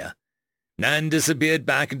his lair, and disappeared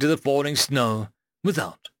back into the falling snow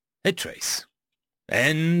without a trace.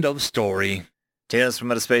 End of story. Tales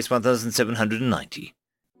from Outer Space 1790.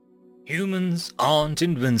 Humans Aren't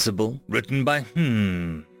Invincible, written by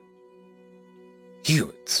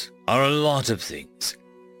Humans are a lot of things.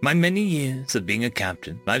 My many years of being a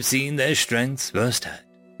captain, I've seen their strengths firsthand,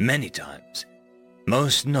 many times.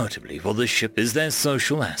 Most notably for the ship is their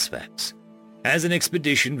social aspects. As an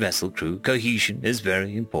expedition vessel crew, cohesion is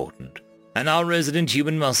very important, and our resident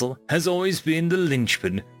human muscle has always been the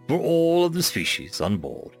linchpin for all of the species on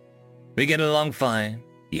board. We get along fine,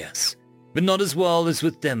 yes, but not as well as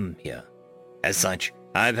with them here. As such,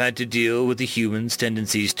 I've had to deal with the humans'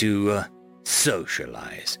 tendencies to,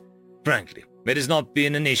 socialize. Frankly, it has not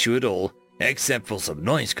been an issue at all, except for some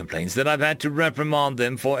noise complaints that I've had to reprimand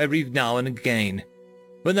them for every now and again.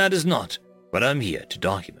 But that is not what I'm here to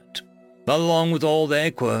document. Along with all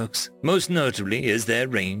their quirks, most notably is their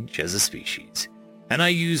range as a species. And I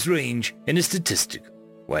use range in a statistical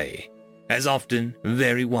way, as often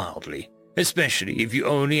very wildly, especially if you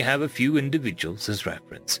only have a few individuals as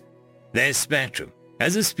reference. Their spectrum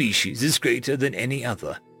as a species is greater than any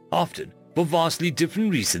other, often for vastly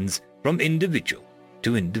different reasons from individual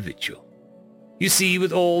to individual. You see,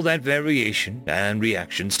 with all that variation and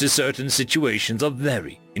reactions to certain situations are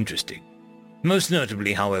very interesting. Most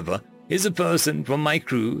notably, however, is a person from my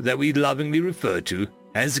crew that we lovingly refer to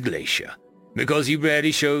as Glacier, because he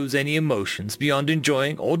rarely shows any emotions beyond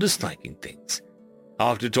enjoying or disliking things.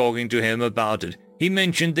 After talking to him about it, he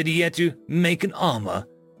mentioned that he had to make an armor,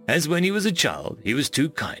 as when he was a child he was too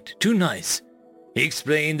kind, too nice. He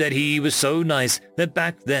explained that he was so nice that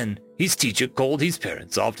back then his teacher called his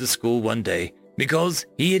parents after school one day because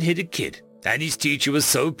he had hit a kid, and his teacher was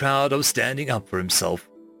so proud of standing up for himself.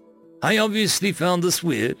 I obviously found this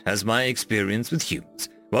weird, as my experience with humans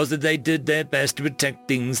was that they did their best to protect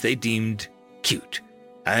things they deemed cute,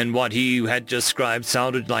 and what he had described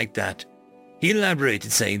sounded like that. He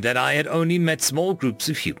elaborated, saying that I had only met small groups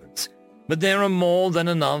of humans, but there are more than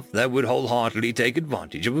enough that would wholeheartedly take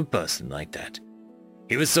advantage of a person like that.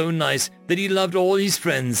 He was so nice that he loved all his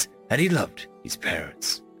friends, and he loved his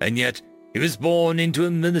parents, and yet he was born into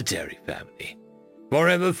a military family,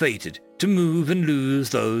 forever fated to move and lose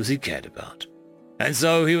those he cared about. And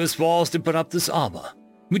so he was forced to put up this armor,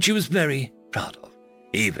 which he was very proud of,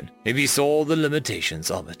 even if he saw the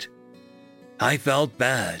limitations of it. I felt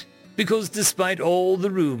bad, because despite all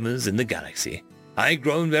the rumors in the galaxy, I had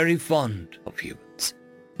grown very fond of humans.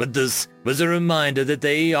 But this was a reminder that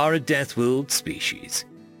they are a death-willed species,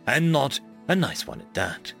 and not a nice one at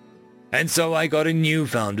that. And so I got a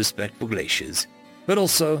newfound respect for glaciers, but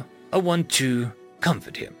also I want to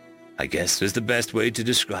comfort him, I guess is the best way to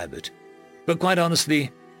describe it. But quite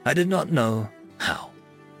honestly, I did not know how,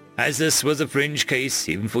 as this was a fringe case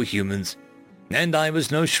even for humans, and I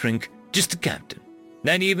was no shrink, just a captain.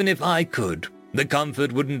 And even if I could, the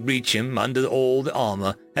comfort wouldn't reach him under all the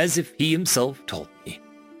armor, as if he himself told me.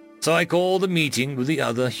 So I called a meeting with the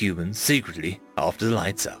other humans secretly after the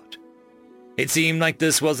lights out. It seemed like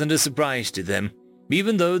this wasn't a surprise to them,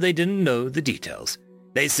 even though they didn't know the details.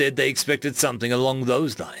 They said they expected something along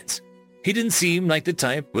those lines. He didn't seem like the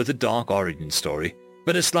type with a dark origin story,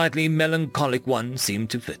 but a slightly melancholic one seemed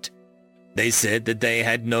to fit. They said that they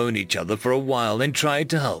had known each other for a while and tried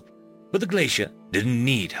to help, but the Glacier didn't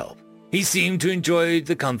need help. He seemed to enjoy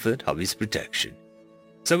the comfort of his protection.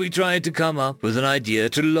 So we tried to come up with an idea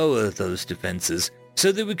to lower those defenses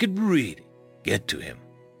so that we could really get to him.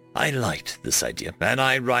 I liked this idea, and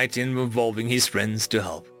I right in involving his friends to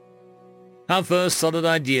help. Our first solid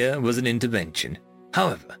idea was an intervention.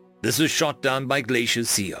 However, this was shot down by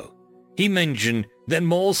Glacier's CO. He mentioned that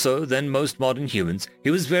more so than most modern humans,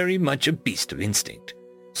 he was very much a beast of instinct.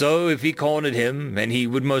 So if he cornered him, then he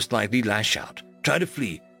would most likely lash out, try to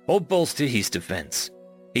flee, or bolster his defense.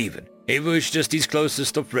 Even if it was just his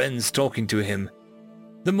closest of friends talking to him.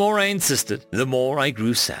 The more I insisted, the more I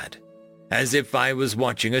grew sad, as if I was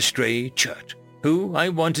watching a stray church, who I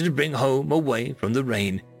wanted to bring home away from the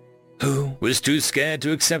rain, who was too scared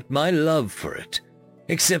to accept my love for it.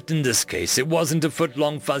 Except in this case, it wasn't a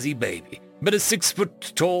foot-long fuzzy baby, but a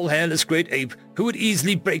 6-foot-tall hairless great ape who would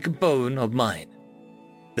easily break a bone of mine.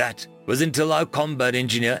 That was until our combat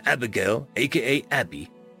engineer Abigail, aka Abby,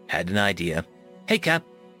 had an idea. Hey Cap,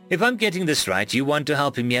 if I'm getting this right, you want to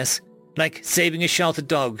help him, yes? Like saving a sheltered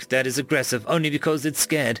dog that is aggressive only because it's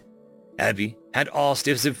scared. Abby had asked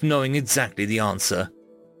as if knowing exactly the answer.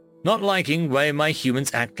 Not liking why my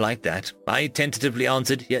humans act like that, I tentatively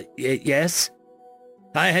answered, yes.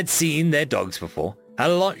 I had seen their dogs before, a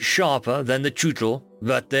lot sharper than the Chootl,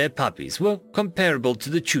 but their puppies were comparable to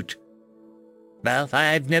the Choot. Well,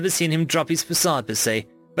 I've never seen him drop his facade per se,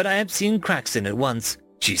 but I have seen cracks in it once,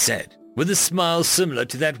 she said, with a smile similar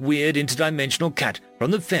to that weird interdimensional cat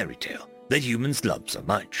from the fairy tale that humans love so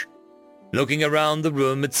much. Looking around the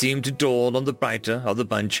room, it seemed to dawn on the brighter of the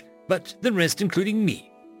bunch, but the rest, including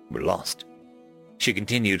me, were lost. She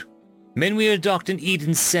continued, when we were docked in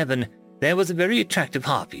Eden 7, there was a very attractive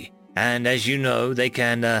harpy, and as you know, they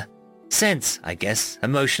can, sense, I guess,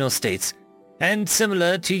 emotional states. And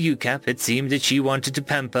similar to you, Cap, it seemed that she wanted to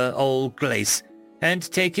pamper old Glace and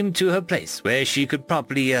take him to her place where she could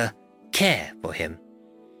properly, care for him.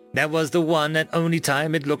 That was the one and only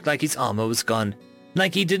time it looked like his armor was gone,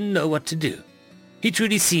 like he didn't know what to do. He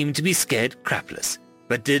truly seemed to be scared crapless,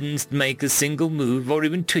 but didn't make a single move or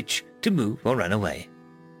even twitch to move or run away.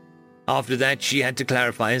 After that, she had to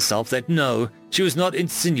clarify herself that no, she was not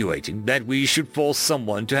insinuating that we should force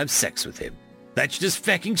someone to have sex with him. That's just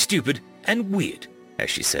fucking stupid and weird, as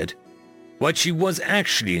she said. What she was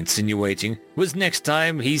actually insinuating was next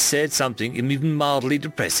time he said something even mildly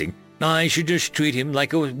depressing, I should just treat him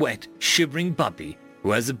like a wet, shivering puppy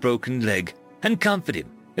who has a broken leg and comfort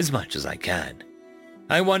him as much as I can.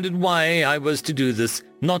 I wondered why I was to do this,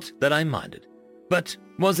 not that I minded. But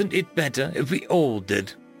wasn't it better if we all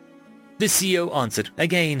did? The CEO answered,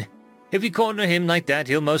 again, if we corner him like that,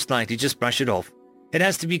 he'll most likely just brush it off. It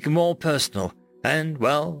has to be more personal. And,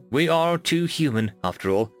 well, we are too human, after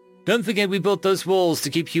all. Don't forget we built those walls to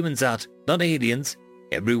keep humans out, not aliens.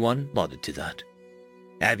 Everyone nodded to that.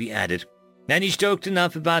 Abby added, and he's joked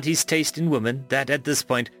enough about his taste in women that at this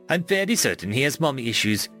point I'm fairly certain he has mommy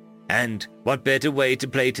issues. And what better way to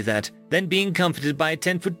play to that than being comforted by a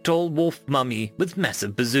 10-foot-tall wolf mummy with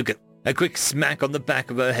massive bazooka? A quick smack on the back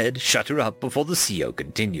of her head shut her up before the CEO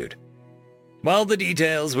continued. While the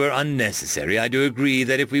details were unnecessary, I do agree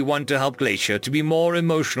that if we want to help Glacier to be more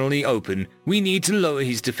emotionally open, we need to lower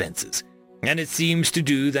his defenses. And it seems to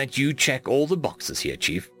do that you check all the boxes here,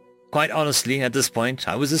 Chief. Quite honestly, at this point,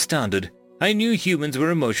 I was astounded. I knew humans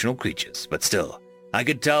were emotional creatures, but still, I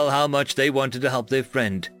could tell how much they wanted to help their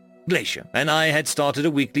friend. Glacier and I had started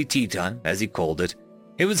a weekly tea time, as he called it.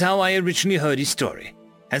 It was how I originally heard his story,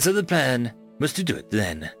 and so the plan was to do it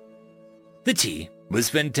then. The tea was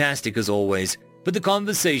fantastic as always, but the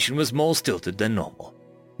conversation was more stilted than normal.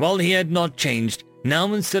 While he had not changed,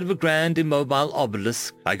 now instead of a grand immobile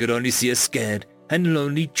obelisk, I could only see a scared and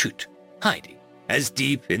lonely Choot, hiding as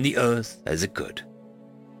deep in the earth as it could.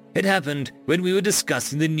 It happened when we were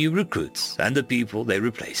discussing the new recruits and the people they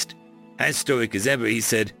replaced. As stoic as ever, he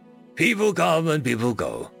said, people come and people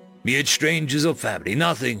go. Be it strangers or family,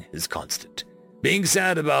 nothing is constant. Being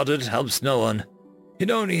sad about it helps no one.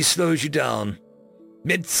 It only slows you down.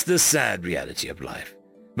 It's the sad reality of life.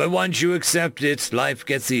 But once you accept it, life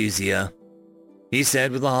gets easier," he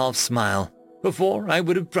said with a half smile. Before, I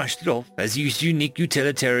would have brushed it off as his unique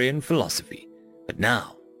utilitarian philosophy. But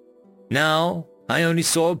now I only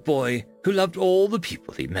saw a boy who loved all the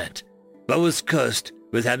people he met, but was cursed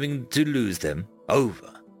with having to lose them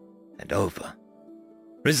over and over,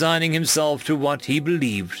 resigning himself to what he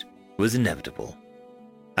believed was inevitable.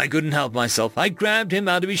 I couldn't help myself. I grabbed him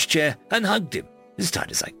out of his chair and hugged him as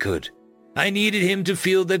tight as I could. I needed him to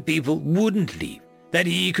feel that people wouldn't leave, that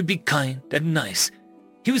he could be kind and nice.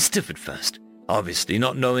 He was stiff at first, obviously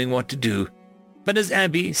not knowing what to do, but as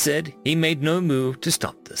Abby said, he made no move to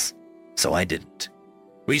stop this, so I didn't.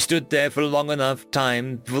 We stood there for long enough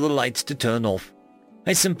time for the lights to turn off.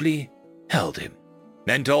 I simply held him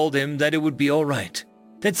and told him that it would be all right,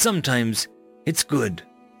 that sometimes it's good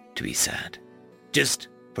to be sad, just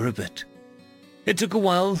for a bit. It took a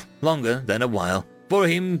while, longer than a while, for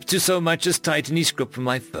him to so much as tighten his grip on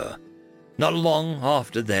my fur. Not long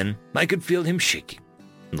after then, I could feel him shaking.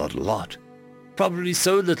 Not a lot. Probably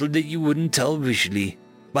so little that you wouldn't tell visually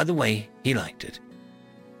by the way he liked it.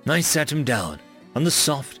 I sat him down on the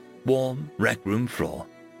soft, warm rec room floor,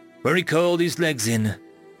 where he curled his legs in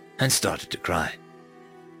and started to cry.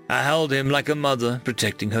 I held him like a mother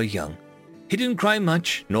protecting her young. He didn't cry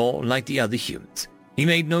much, nor like the other humans. He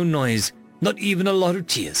made no noise, not even a lot of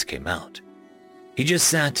tears came out. He just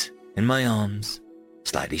sat in my arms,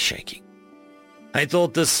 slightly shaking. I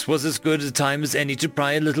thought this was as good a time as any to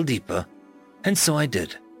pry a little deeper, and so I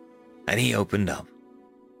did, and he opened up.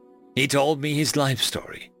 He told me his life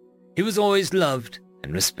story. He was always loved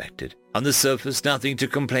and respected. On the surface, nothing to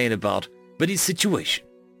complain about, but his situation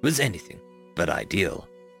was anything but ideal.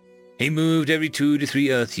 He moved every 2 to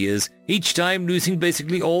 3 Earth years, each time losing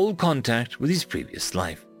basically all contact with his previous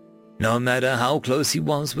life, no matter how close he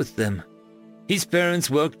was with them. His parents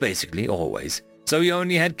worked basically always, so he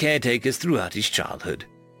only had caretakers throughout his childhood,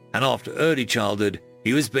 and after early childhood,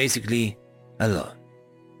 he was basically alone.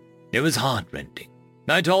 It was heart-rending.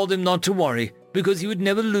 I told him not to worry, because he would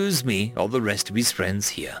never lose me or the rest of his friends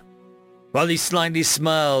here. While he slightly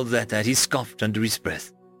smiled at that, he scoffed under his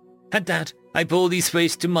breath. At that, I pulled his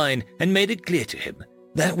face to mine and made it clear to him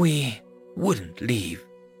that we wouldn't leave.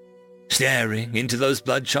 Staring into those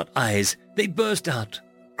bloodshot eyes, they burst out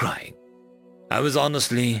crying. I was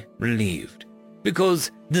honestly relieved,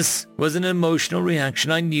 because this was an emotional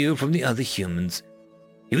reaction I knew from the other humans.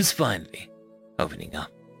 He was finally opening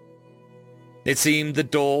up. It seemed the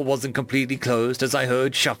door wasn't completely closed as I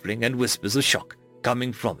heard shuffling and whispers of shock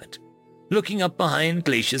coming from it. Looking up behind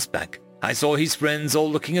Glacier's back, I saw his friends all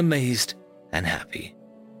looking amazed and happy.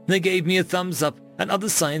 They gave me a thumbs up and other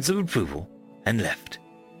signs of approval and left.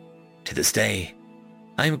 To this day,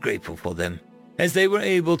 I am grateful for them, as they were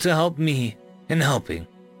able to help me in helping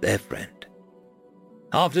their friend.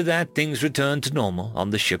 After that, things returned to normal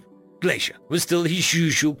on the ship. Glacier was still his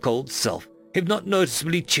usual cold self, if not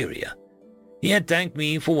noticeably cheerier. He had thanked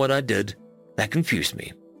me for what I did. That confused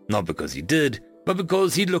me, not because he did, but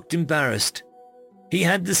because he looked embarrassed. He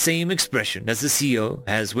had the same expression as the CEO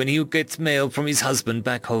has when he gets mail from his husband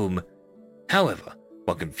back home. However,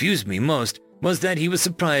 what confused me most was that he was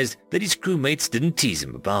surprised that his crewmates didn't tease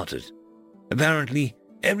him about it. Apparently,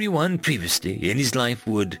 everyone previously in his life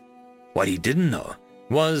would. What he didn't know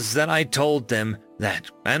was that I told them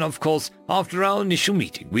that, and of course, after our initial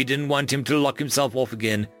meeting, we didn't want him to lock himself off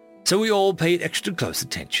again, so we all paid extra close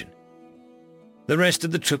attention. The rest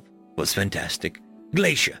of the trip was fantastic.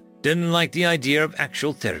 Glacier didn't like the idea of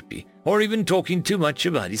actual therapy, or even talking too much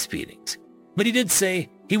about his feelings, but he did say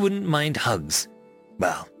he wouldn't mind hugs.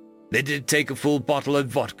 Well, it did take a full bottle of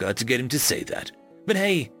vodka to get him to say that, but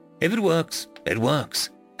hey, if it works, it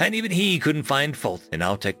works, and even he couldn't find fault in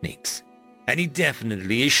our techniques, and he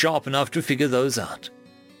definitely is sharp enough to figure those out.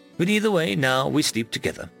 But either way, now we sleep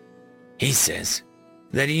together. He says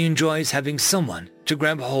that he enjoys having someone to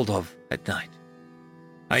grab hold of at night.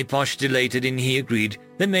 I postulated and he agreed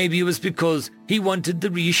that maybe it was because he wanted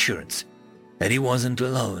the reassurance that he wasn't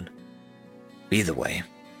alone. Either way,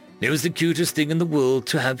 it was the cutest thing in the world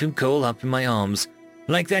to have him curl up in my arms,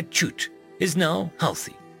 like that Chute is now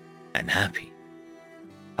healthy and happy.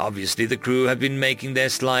 Obviously the crew have been making their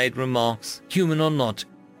slight remarks, human or not,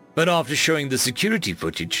 but after showing the security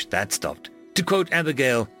footage, that stopped. To quote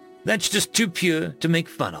Abigail, "That's just too pure to make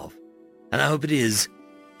fun of." And I hope it is,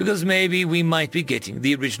 because maybe we might be getting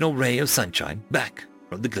the original ray of sunshine back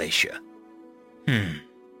from the glacier.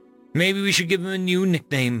 Maybe we should give him a new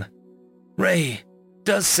nickname. Ray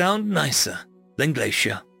does sound nicer than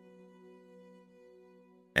Glacier.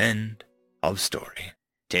 End of story.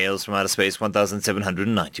 Tales from Outer Space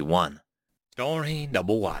 1791. Story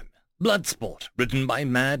number 1. Bloodsport, written by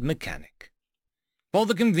Mad Mechanic. For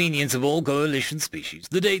the convenience of all Coalition species,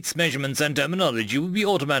 the dates, measurements, and terminology will be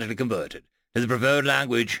automatically converted to the preferred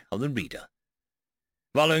language of the reader.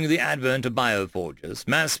 Following the advent of bioforgers,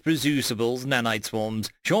 mass producibles, nanite swarms,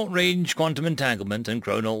 short-range quantum entanglement, and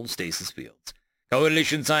chronal stasis fields,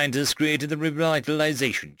 Coalition scientists created the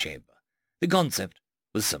revitalization chamber. The concept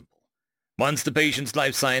was simple. Once the patient's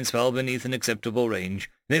life science fell beneath an acceptable range,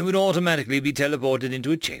 they would automatically be teleported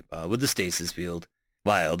into a chamber with a stasis field.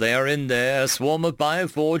 While they are in there, a swarm of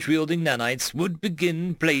bioforge-wielding nanites would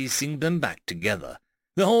begin placing them back together.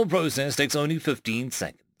 The whole process takes only 15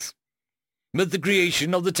 seconds. With the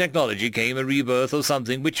creation of the technology came a rebirth of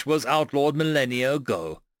something which was outlawed millennia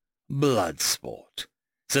ago. Bloodsport.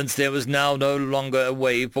 Since there was now no longer a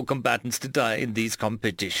way for combatants to die in these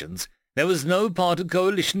competitions, there was no part of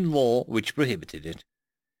Coalition law which prohibited it.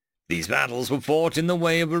 These battles were fought in the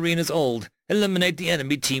way of arenas old, eliminate the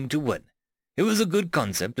enemy team to win. It was a good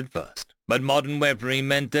concept at first, but modern weaponry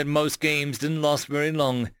meant that most games didn't last very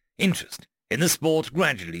long. Interest in the sport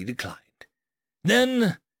gradually declined.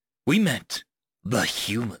 Then we met the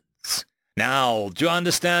humans. Now, to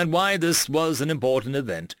understand why this was an important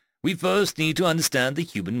event, we first need to understand the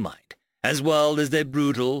human mind, as well as their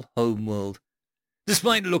brutal homeworld.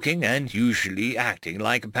 Despite looking and usually acting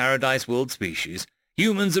like a paradise world species,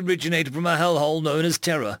 humans originated from a hellhole known as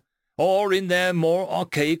Terra, or in their more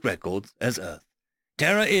archaic records as Earth.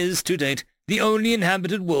 Terra is, to date, the only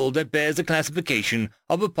inhabited world that bears a classification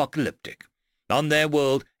of apocalyptic. On their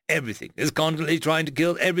world, everything is constantly trying to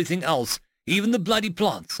kill everything else. Even the bloody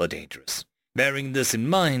plants are dangerous. Bearing this in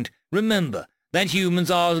mind, remember that humans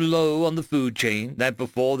are low on the food chain, that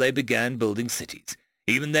before they began building cities,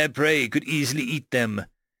 even their prey could easily eat them.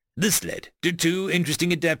 This led to two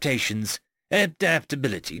interesting adaptations: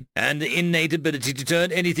 adaptability and the innate ability to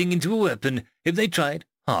turn anything into a weapon if they tried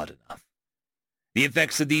hard enough. The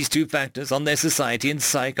effects of these two factors on their society and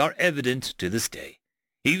psyche are evident to this day.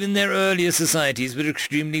 Even their earlier societies were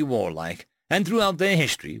extremely warlike, and throughout their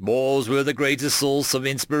history, wars were the greatest source of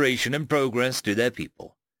inspiration and progress to their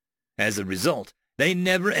people. As a result, they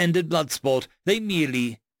never ended bloodsport, they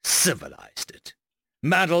merely civilized it.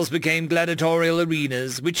 Battles became gladiatorial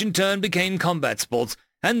arenas, which in turn became combat sports,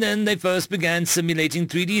 and then they first began simulating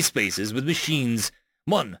 3D spaces with machines.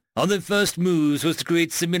 One of their first moves was to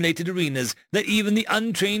create simulated arenas that even the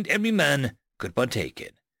untrained everyman could partake in.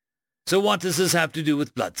 So what does this have to do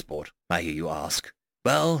with bloodsport, I hear you ask?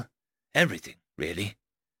 Well, everything, really.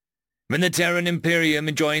 When the Terran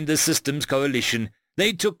Imperium joined the Systems Coalition,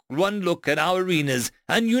 they took one look at our arenas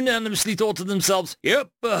and unanimously thought to themselves, yep,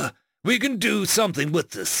 we can do something with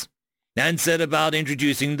this, and set about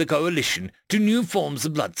introducing the Coalition to new forms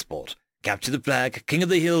of bloodsport. Capture the flag, King of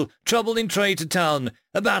the Hill, trouble in Traitor Town,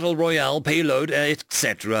 a battle royale, payload,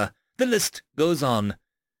 etc. The list goes on.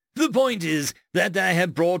 The point is that they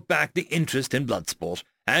have brought back the interest in bloodsport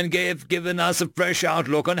and have given us a fresh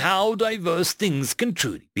outlook on how diverse things can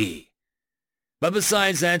truly be. But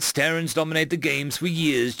besides that, Terrans dominate the games for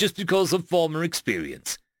years just because of former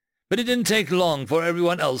experience. But it didn't take long for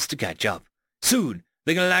everyone else to catch up. Soon,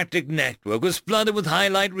 the Galactic Network was flooded with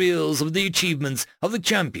highlight reels of the achievements of the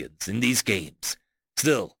champions in these games.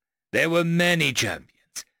 Still, there were many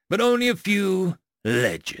champions, but only a few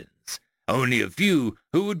legends. Only a few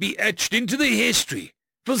who would be etched into the history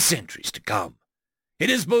for centuries to come. It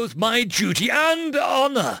is both my duty and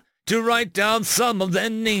honor to write down some of their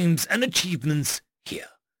names and achievements here.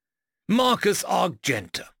 Marcus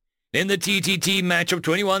Argenta. In the TTT match of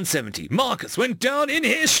 2170, Marcus went down in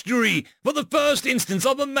history for the first instance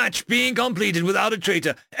of a match being completed without a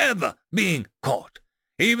traitor ever being caught.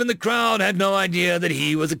 Even the crowd had no idea that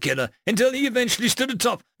he was a killer until he eventually stood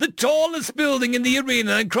atop the tallest building in the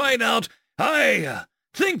arena and cried out, "I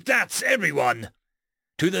think that's everyone."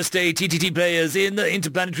 To this day, TTT players in the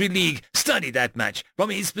Interplanetary League study that match from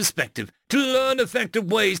his perspective to learn effective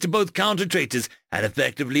ways to both counter traitors and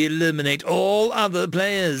effectively eliminate all other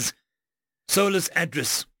players. Solus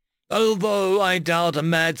Adris. Although I doubt a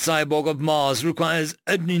mad cyborg of Mars requires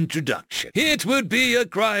an introduction, it would be a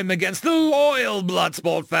crime against the loyal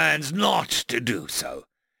Bloodsport fans not to do so.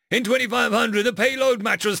 In 2500, a payload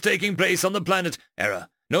match was taking place on the planet Error.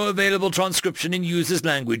 No available transcription in user's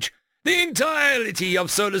language. The entirety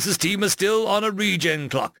of Solus's team was still on a regen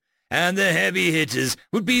clock, and the heavy hitters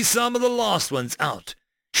would be some of the last ones out.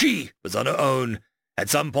 She was on her own. At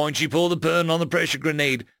some point she pulled a pin on the pressure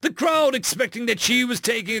grenade, the crowd expecting that she was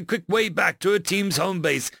taking a quick way back to her team's home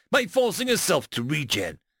base by forcing herself to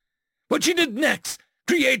regen. What she did next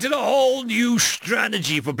created a whole new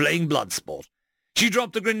strategy for playing Bloodsport. She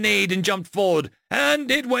dropped the grenade and jumped forward, and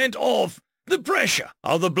it went off. The pressure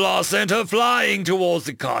of the blast sent her flying towards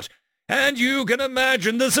the cot, and you can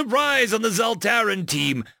imagine the surprise on the Zaltaran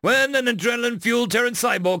team when an adrenaline-fueled Terran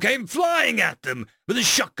cyborg came flying at them with a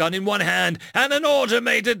shotgun in one hand and an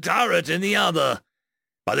automated turret in the other.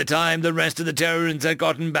 By the time the rest of the Terrans had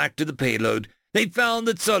gotten back to the payload, they found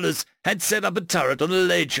that Solus had set up a turret on a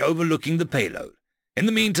ledge overlooking the payload. In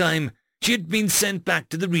the meantime, she had been sent back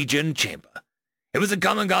to the regen chamber. It was a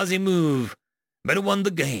kamikaze move, but it won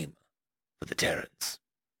the game for the Terrans.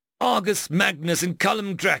 Argus, Magnus, and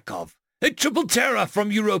Cullum Drakov, a triple terror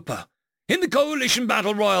from Europa. In the coalition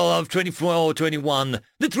battle royal of 24-21,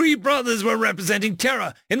 the three brothers were representing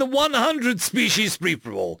Terra in the 100 species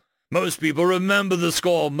free-for-all. Most people remember the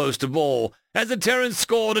score most of all, as the Terrans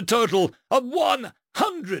scored a total of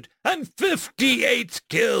 158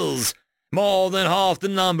 kills, more than half the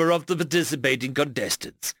number of the participating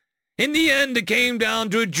contestants. In the end, it came down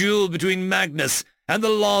to a duel between Magnus and the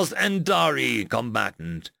lost Andari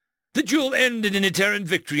combatant. The duel ended in a Terran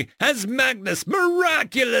victory as Magnus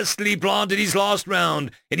miraculously planted his last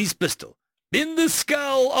round in his pistol in the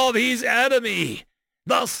skull of his enemy.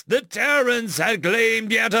 Thus, the Terrans had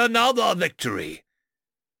claimed yet another victory.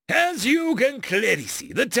 As you can clearly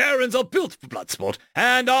see, the Terrans are built for bloodsport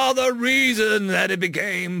and are the reason that it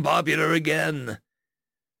became popular again.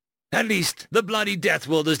 At least, the bloody Death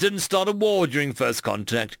Wielders didn't start a war during First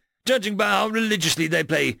Contact. Judging by how religiously they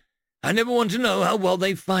play, I never want to know how well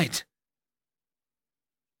they fight.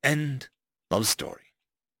 End of story.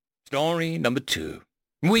 Story number 2.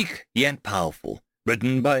 Weak yet powerful.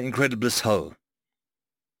 Written by Incrediblus Ho.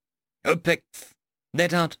 Opecth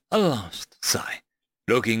let out a last sigh,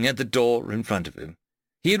 looking at the door in front of him.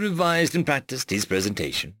 He had revised and practiced his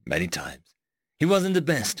presentation many times. He wasn't the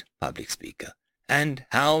best public speaker, and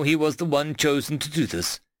how he was the one chosen to do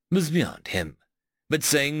this was beyond him. But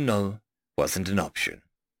saying no wasn't an option.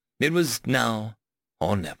 It was now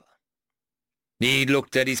or never. He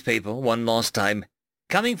looked at his paper one last time.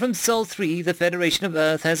 Coming from Sol 3, the Federation of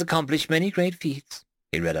Earth has accomplished many great feats,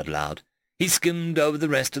 he read out loud. He skimmed over the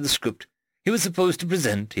rest of the script. He was supposed to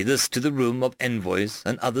present this to the room of envoys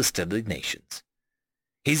and other studied nations.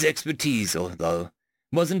 His expertise, although,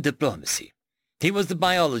 wasn't diplomacy. He was the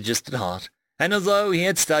biologist at heart, and although he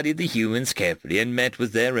had studied the humans carefully and met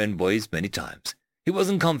with their envoys many times, he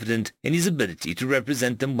wasn't confident in his ability to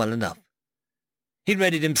represent them well enough. He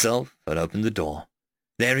readied himself and opened the door.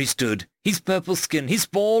 There he stood, his purple skin, his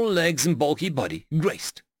small legs and bulky body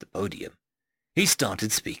graced the podium. He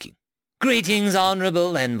started speaking. Greetings,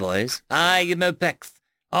 honorable envoys. I am Opecth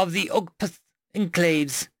of the Ogpeth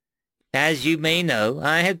Enclaves. As you may know,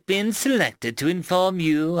 I have been selected to inform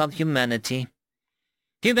you of humanity.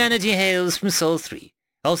 Humanity hails from Sol 3,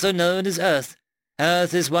 also known as Earth.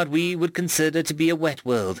 Earth is what we would consider to be a wet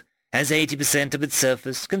world, as 80% of its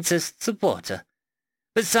surface consists of water.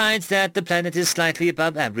 Besides that, the planet is slightly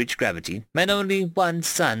above average gravity, and only one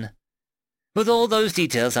sun. With all those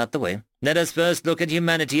details out the way, let us first look at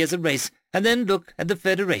humanity as a race, and then look at the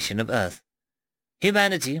Federation of Earth.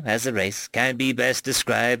 Humanity, as a race, can be best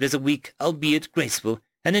described as a weak, albeit graceful,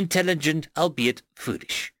 and intelligent, albeit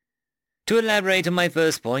foolish. To elaborate on my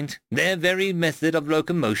first point, their very method of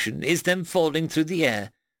locomotion is them falling through the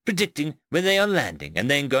air, predicting where they are landing, and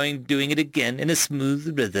then doing it again in a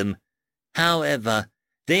smooth rhythm. However,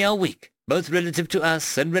 they are weak, both relative to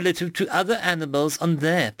us and relative to other animals on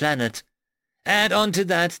their planet. Add on to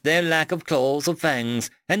that their lack of claws or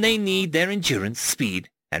fangs, and they need their endurance, speed,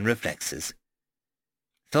 and reflexes.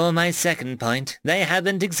 For my second point, they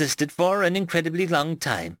haven't existed for an incredibly long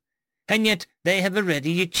time, and yet they have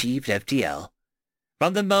already achieved FTL.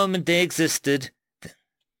 From the moment they existed,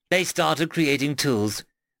 they started creating tools,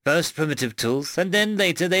 first primitive tools, and then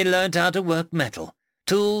later they learned how to work metal.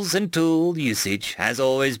 Tools and tool usage has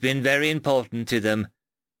always been very important to them.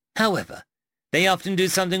 However, they often do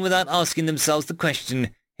something without asking themselves the question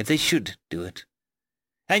if they should do it.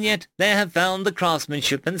 And yet they have found the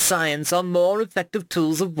craftsmanship and science are more effective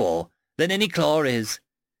tools of war than any claw is.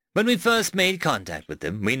 When we first made contact with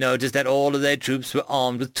them, we noticed that all of their troops were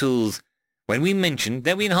armed with tools. When we mentioned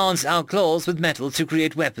that we enhanced our claws with metal to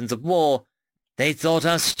create weapons of war, they thought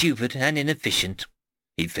us stupid and inefficient.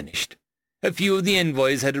 He finished. A few of the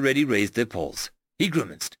envoys had already raised their paws. He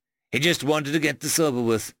grimaced. He just wanted to get this over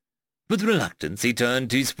with. With reluctance, he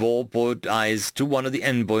turned his four-pored eyes to one of the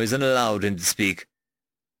envoys and allowed him to speak.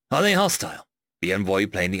 Are they hostile? The envoy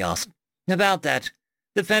plainly asked. About that.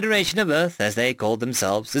 The Federation of Earth, as they call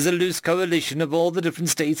themselves, is a loose coalition of all the different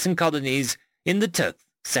states and colonies in the Turk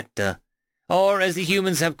sector, or as the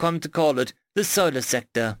humans have come to call it, the solar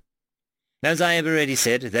sector. As I have already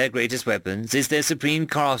said, their greatest weapons is their supreme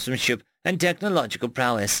craftsmanship and technological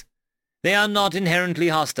prowess. They are not inherently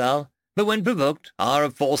hostile, but when provoked, are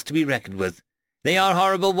a force to be reckoned with. They are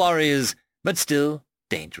horrible warriors, but still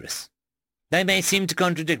dangerous. I may seem to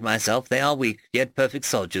contradict myself. They are weak, yet perfect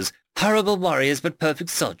soldiers. Horrible warriors, but perfect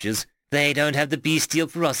soldiers. They don't have the bestial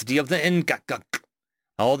ferocity of the Ngakak,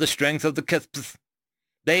 or the strength of the Kithpth.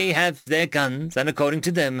 They have their guns, and according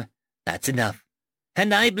to them, that's enough.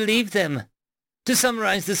 And I believe them. To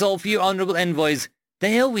summarize this all for you honorable envoys,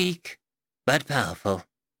 they are weak, but powerful.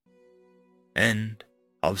 End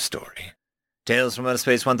of story. Tales from Outer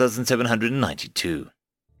Space 1792.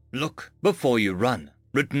 Look Before You Run,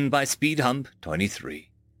 written by Speedhump 23.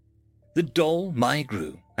 The Dol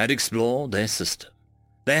Maigru had explored their system.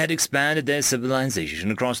 They had expanded their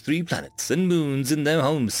civilization across 3 planets and moons in their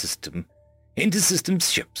home system. Intersystem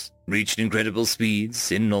ships reached incredible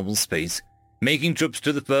speeds in normal space, making trips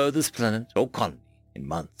to the furthest planet or colony in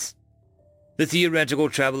months. The Theoretical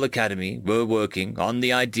Travel Academy were working on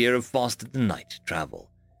the idea of faster-than-light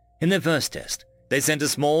travel. In their first test, they sent a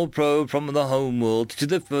small probe from the home world to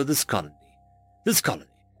the furthest colony. This colony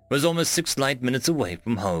was almost 6 light minutes away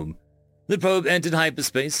from home. The probe entered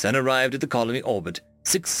hyperspace and arrived at the colony orbit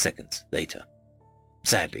 6 seconds later.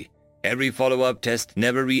 Sadly, every follow-up test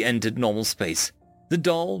never re-entered normal space. The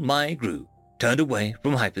Dol Maigru turned away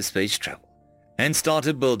from hyperspace travel and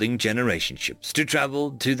started building generation ships to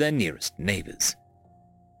travel to their nearest neighbors.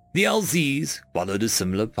 The LZs followed a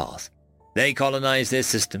similar path. They colonized their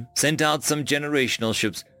system, sent out some generational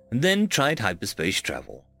ships, and then tried hyperspace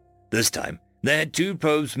travel. This time, they had 2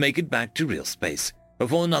 probes make it back to real space,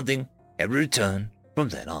 before nothing ever returned from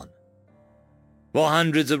then on. For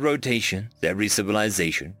hundreds of rotations, every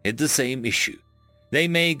civilization hit the same issue. They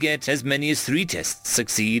may get as many as 3 tests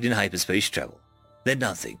succeed in hyperspace travel. Then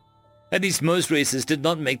nothing. At least most races did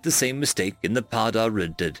not make the same mistake in the Pardar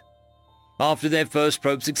Rid did. After their first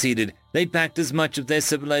probe succeeded, they packed as much of their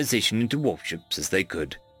civilization into warp ships as they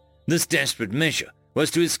could. This desperate measure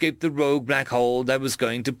was to escape the rogue black hole that was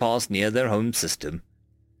going to pass near their home system.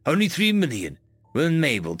 Only 3 million were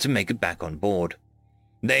able to make it back on board.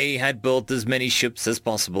 They had built as many ships as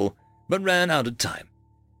possible, but ran out of time.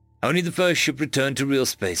 Only the first ship returned to real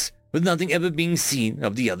space, with nothing ever being seen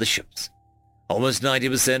of the other ships. Almost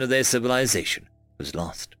 90% of their civilization was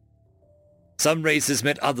lost. Some races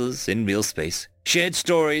met others in real space, shared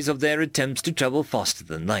stories of their attempts to travel faster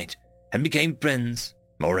than light, and became friends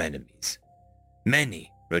or enemies.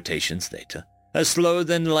 Many rotations later, a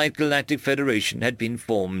slower-than-light galactic federation had been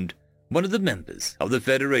formed. One of the members of the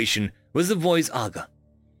federation was the Voice Aga.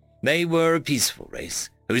 They were a peaceful race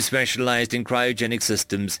who specialized in cryogenic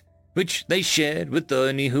systems, which they shared with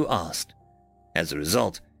any who asked. As a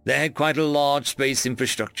result, they had quite a large space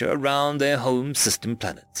infrastructure around their home system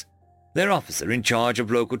planets. Their officer in charge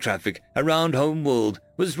of local traffic around home world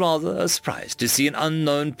was rather surprised to see an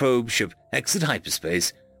unknown probe ship exit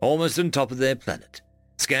hyperspace almost on top of their planet,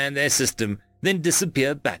 scan their system, then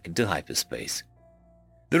disappear back into hyperspace.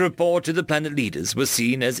 The report to the planet leaders was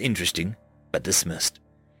seen as interesting, but dismissed.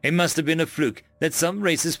 It must have been a fluke that some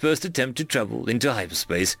race's first attempt to travel into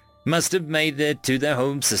hyperspace must have made it to their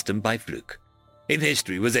home system by fluke. If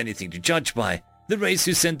history was anything to judge by, the race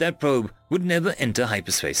who sent that probe would never enter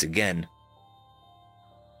hyperspace again.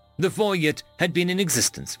 The Foyet had been in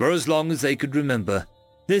existence for as long as they could remember.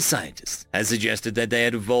 Their scientists had suggested that they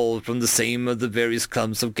had evolved from the same of the various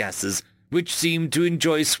clumps of gases which seemed to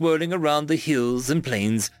enjoy swirling around the hills and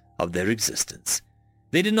plains of their existence.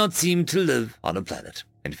 They did not seem to live on a planet.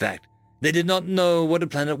 In fact, they did not know what a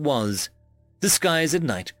planet was. The skies at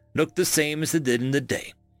night looked the same as they did in the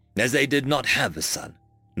day, as they did not have a sun,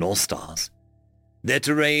 nor stars. Their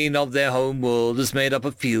terrain of their home world was made up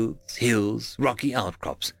of fields, hills, rocky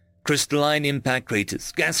outcrops, crystalline impact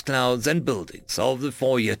craters, gas clouds, and buildings of the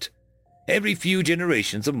Foyet. Every few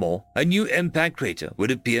generations or more, a new impact crater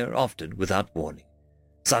would appear, often without warning.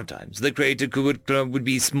 Sometimes the crater would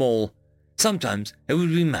be small, sometimes it would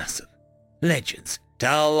be massive. Legends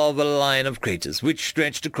tell of a line of craters which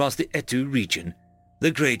stretched across the Etu region.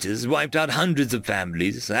 The craters wiped out hundreds of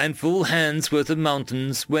families, and full hands' worth of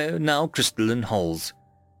mountains were now crystalline holes.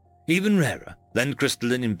 Even rarer than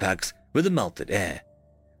crystalline impacts were the melted air.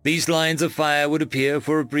 These lines of fire would appear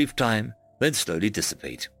for a brief time, then slowly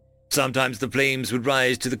dissipate. Sometimes the flames would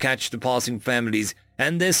rise to catch the passing families,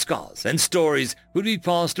 and their scars and stories would be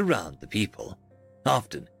passed around the people.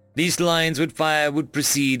 Often, these lines of fire would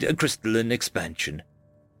precede a crystalline expansion.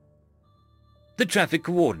 The traffic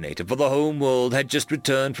coordinator for the home world had just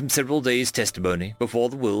returned from several days' testimony before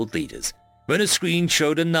the world leaders, when a screen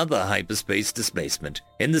showed another hyperspace displacement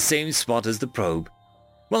in the same spot as the probe.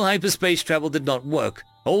 While hyperspace travel did not work,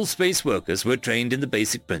 all space workers were trained in the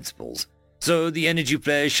basic principles. so the energy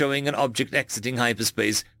flare showing an object exiting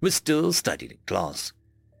hyperspace was still studied in class,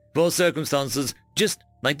 for circumstances just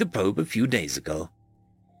like the probe a few days ago.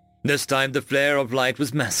 This time the flare of light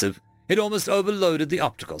was massive. It almost overloaded the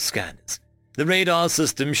optical scanners. The radar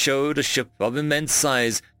system showed a ship of immense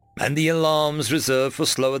size, and the alarms reserved for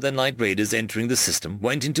slower-than-light raiders entering the system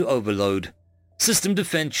went into overload. System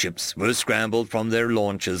defense ships were scrambled from their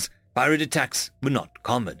launchers. Pirate attacks were not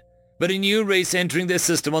common, but a new race entering their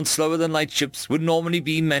system on slower-than-light ships would normally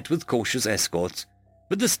be met with cautious escorts.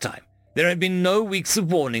 But this time, there had been no weeks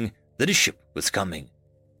of warning that a ship was coming.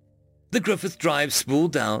 The Griffith drive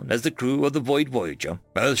spooled down as the crew of the Void Voyager,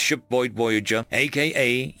 Earthship Void Voyager,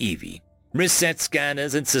 aka Evie, reset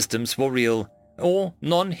scanners and systems for real or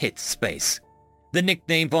non-hit space. The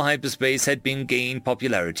nickname for hyperspace had been gained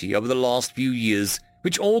popularity over the last few years,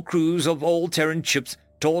 which all crews of all Terran ships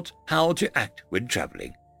taught how to act when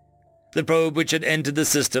traveling. The probe which had entered the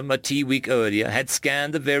system a T-week earlier had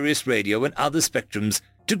scanned the various radio and other spectrums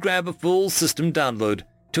to grab a full system download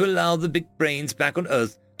to allow the big brains back on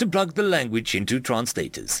Earth to plug the language into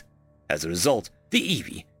translators. As a result, the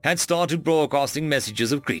Evie had started broadcasting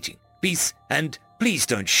messages of greeting, peace, and please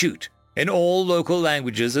don't shoot in all local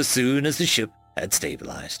languages as soon as the ship had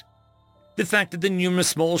stabilized. The fact that the numerous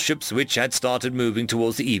small ships which had started moving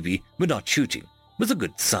towards the Evie were not shooting was a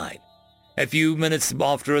good sign. A few minutes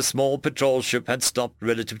after a small patrol ship had stopped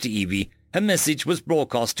relative to Evie, a message was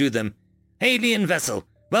broadcast to them. Alien vessel,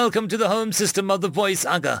 welcome to the home system of the Voice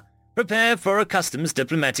Aga. Prepare for a customs,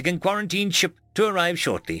 diplomatic, and quarantine ship to arrive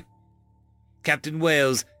shortly. Captain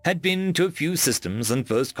Wales had been to a few systems on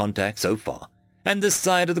first contact so far, and this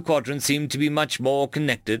side of the quadrant seemed to be much more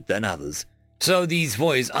connected than others. So these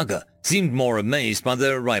Voice Aga seemed more amazed by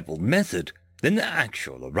their arrival method than the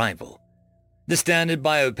actual arrival. The standard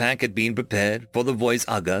biopack had been prepared for the Voice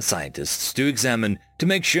Aga scientists to examine to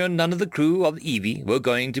make sure none of the crew of Evie were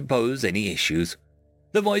going to pose any issues.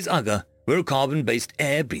 The Voice Aga were carbon-based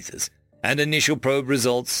air breathers, and initial probe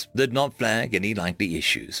results did not flag any likely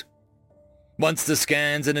issues. Once the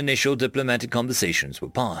scans and initial diplomatic conversations were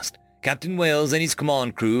passed, Captain Wales and his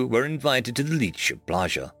command crew were invited to the leadership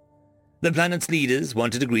plaza. The planet's leaders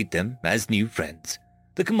wanted to greet them as new friends.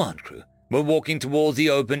 The command crew were walking towards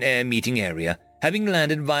the open-air meeting area, having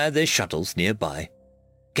landed via their shuttles nearby.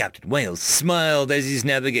 Captain Wales smiled as his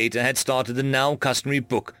navigator had started the now customary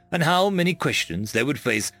book on how many questions they would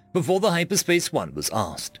face before the Hyperspace One was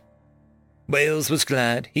asked. Wales was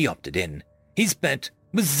glad he opted in. His bet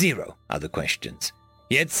was 0 other questions.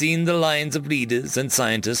 He had seen the lines of leaders and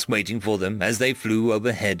scientists waiting for them as they flew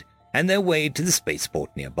overhead and their way to the spaceport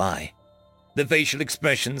nearby. The facial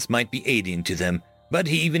expressions might be alien to them, but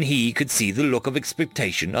even he could see the look of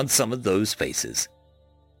expectation on some of those faces.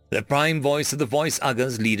 The prime voice of the Voice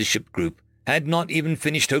Aga's leadership group had not even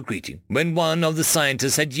finished her greeting when one of the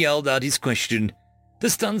scientists had yelled out his question. The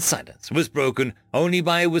stunned silence was broken only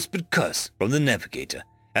by a whispered curse from the navigator,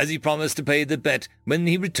 as he promised to pay the bet when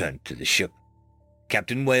he returned to the ship.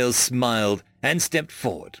 Captain Wales smiled and stepped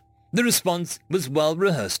forward. The response was well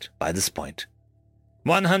rehearsed by this point.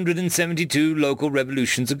 172 local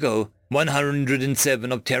revolutions ago,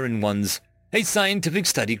 107 of Terran ones, a scientific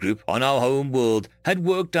study group on our home world had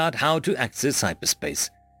worked out how to access hyperspace.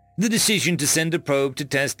 The decision to send a probe to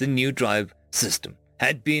test the new drive system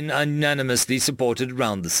had been unanimously supported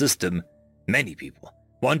around the system. Many people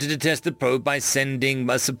wanted to test the probe by sending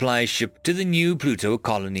a supply ship to the new Pluto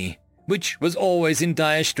colony, which was always in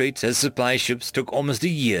dire straits as supply ships took almost a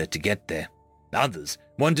year to get there. Others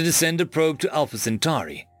wanted to send a probe to Alpha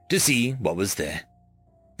Centauri to see what was there.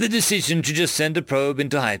 The decision to just send a probe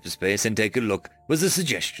into hyperspace and take a look was a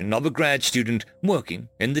suggestion of a grad student working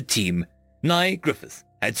in the team. Nye Griffith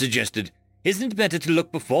had suggested, "Isn't it better to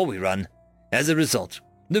look before we run?" As a result,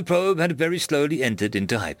 the probe had very slowly entered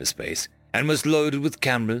into hyperspace and was loaded with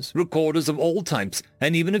cameras, recorders of all types,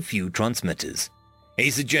 and even a few transmitters. A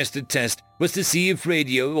suggested test was to see if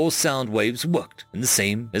radio or sound waves worked in the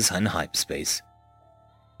same as in hyperspace.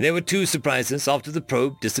 There were 2 surprises after the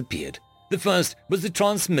probe disappeared. The first was the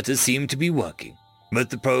transmitter seemed to be working, with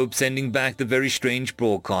the probe sending back the very strange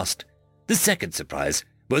broadcast. The second surprise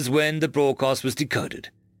was when the broadcast was decoded.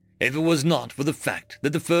 If it was not for the fact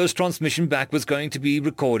that the first transmission back was going to be a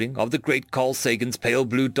recording of the great Carl Sagan's pale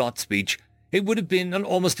blue dot speech, it would have been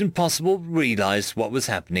almost impossible to realize what was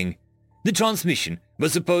happening. The transmission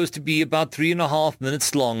was supposed to be about 3.5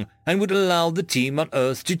 minutes long and would allow the team on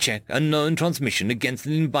Earth to check a known transmission against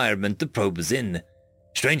the environment the probe was in.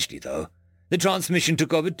 Strangely, though, the transmission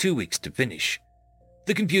took over 2 weeks to finish.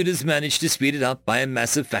 The computers managed to speed it up by a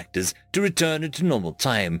massive factors to return it to normal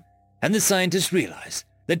time, and the scientists realized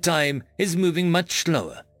that time is moving much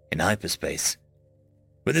slower in hyperspace.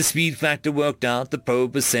 With the speed factor worked out, the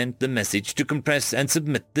probe was sent the message to compress and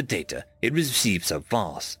submit the data it received so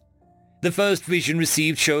fast. The first vision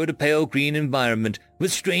received showed a pale green environment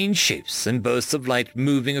with strange shapes and bursts of light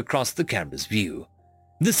moving across the camera's view.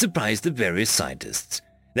 This surprised the various scientists.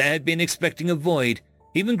 They had been expecting a void.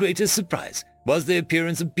 Even greater surprise was the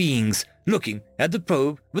appearance of beings looking at the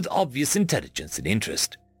probe with obvious intelligence and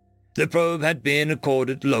interest. The probe had been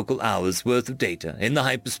accorded local hours worth of data in the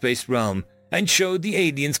hyperspace realm and showed the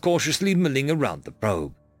aliens cautiously milling around the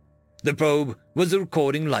probe. The probe was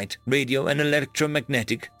recording light, radio, and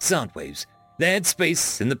electromagnetic sound waves. They had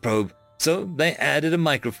space in the probe, so they added a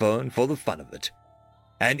microphone for the fun of it,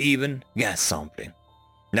 and even gas sampling.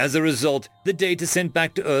 As a result, the data sent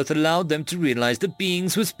back to Earth allowed them to realize that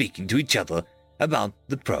beings were speaking to each other about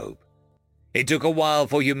the probe. It took a while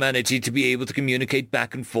for humanity to be able to communicate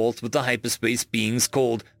back and forth with the hyperspace beings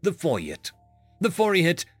called the Foryat. The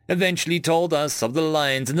Foryat eventually told us of the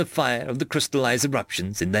lines and the fire of the crystallized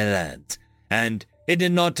eruptions in their lands, and it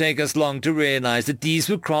did not take us long to realize that these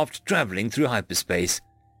were craft traveling through hyperspace,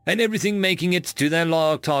 and everything making it to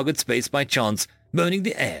their target space by chance, burning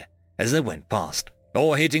the air as they went past,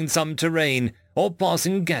 or hitting some terrain, or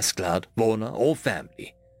passing a gas cloud, fauna, or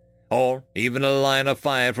family, or even a line of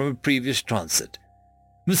fire from a previous transit.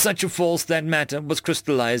 With such a force that matter was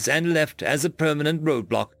crystallized and left as a permanent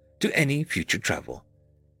roadblock to any future travel.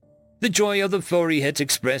 The joy of the Foryat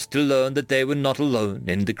expressed to learn that they were not alone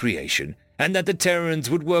in the creation, and that the Terrans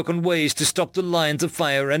would work on ways to stop the lines of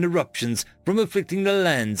fire and eruptions from afflicting the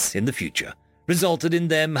lands in the future, resulted in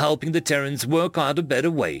them helping the Terrans work out a better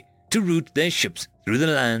way to route their ships through the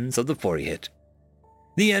lands of the Foryat.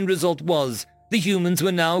 The end result was the humans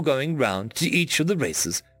were now going round to each of the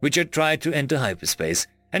races which had tried to enter hyperspace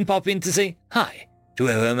and pop in to say hi to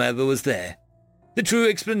whomever was there. The true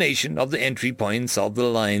explanation of the entry points of the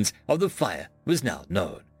lines of the fire was now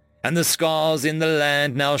known, and the scars in the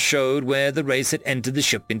land now showed where the race had entered the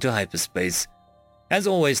ship into hyperspace. As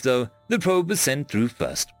always, though, the probe was sent through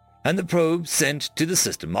first, and the probe sent to the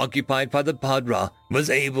system occupied by the Padra was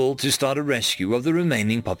able to start a rescue of the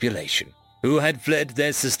remaining population, who had fled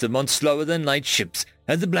their system on slower-than-light ships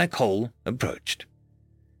as the black hole approached.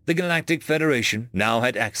 The Galactic Federation now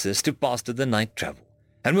had access to faster-than-light travel,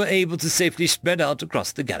 and were able to safely spread out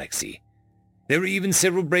across the galaxy. There were even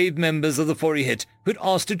several brave members of the Foryat who had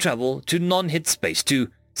asked to travel to non-hit space to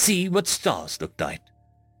see what stars looked like.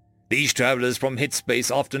 These travelers from hit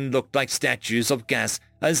space often looked like statues of gas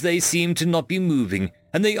as they seemed to not be moving,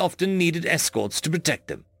 and they often needed escorts to protect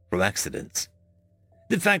them from accidents.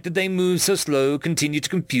 The fact that they moved so slow continued to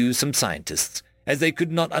confuse some scientists, as they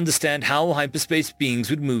could not understand how hyperspace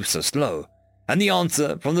beings would move so slow, and the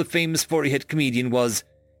answer from the famous Foryat comedian was,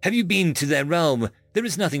 "Have you been to their realm? There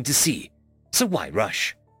is nothing to see, so why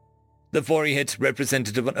rush?" The Foryat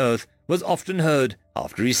representative on Earth was often heard,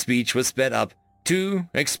 after his speech was sped up, to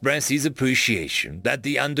express his appreciation that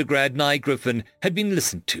the undergrad Nye Griffin had been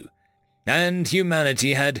listened to, and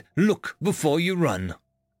humanity had look before you run.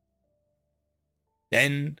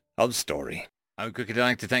 End of story. I would quickly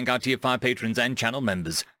like to thank our Tier 5 patrons and channel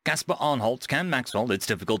members: Caspar Arnholt, Cam Maxwell, it's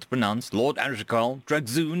difficult to pronounce, Lord Arishikal,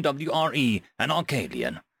 Dragzoon WRE, and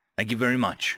Arcadian. Thank you very much.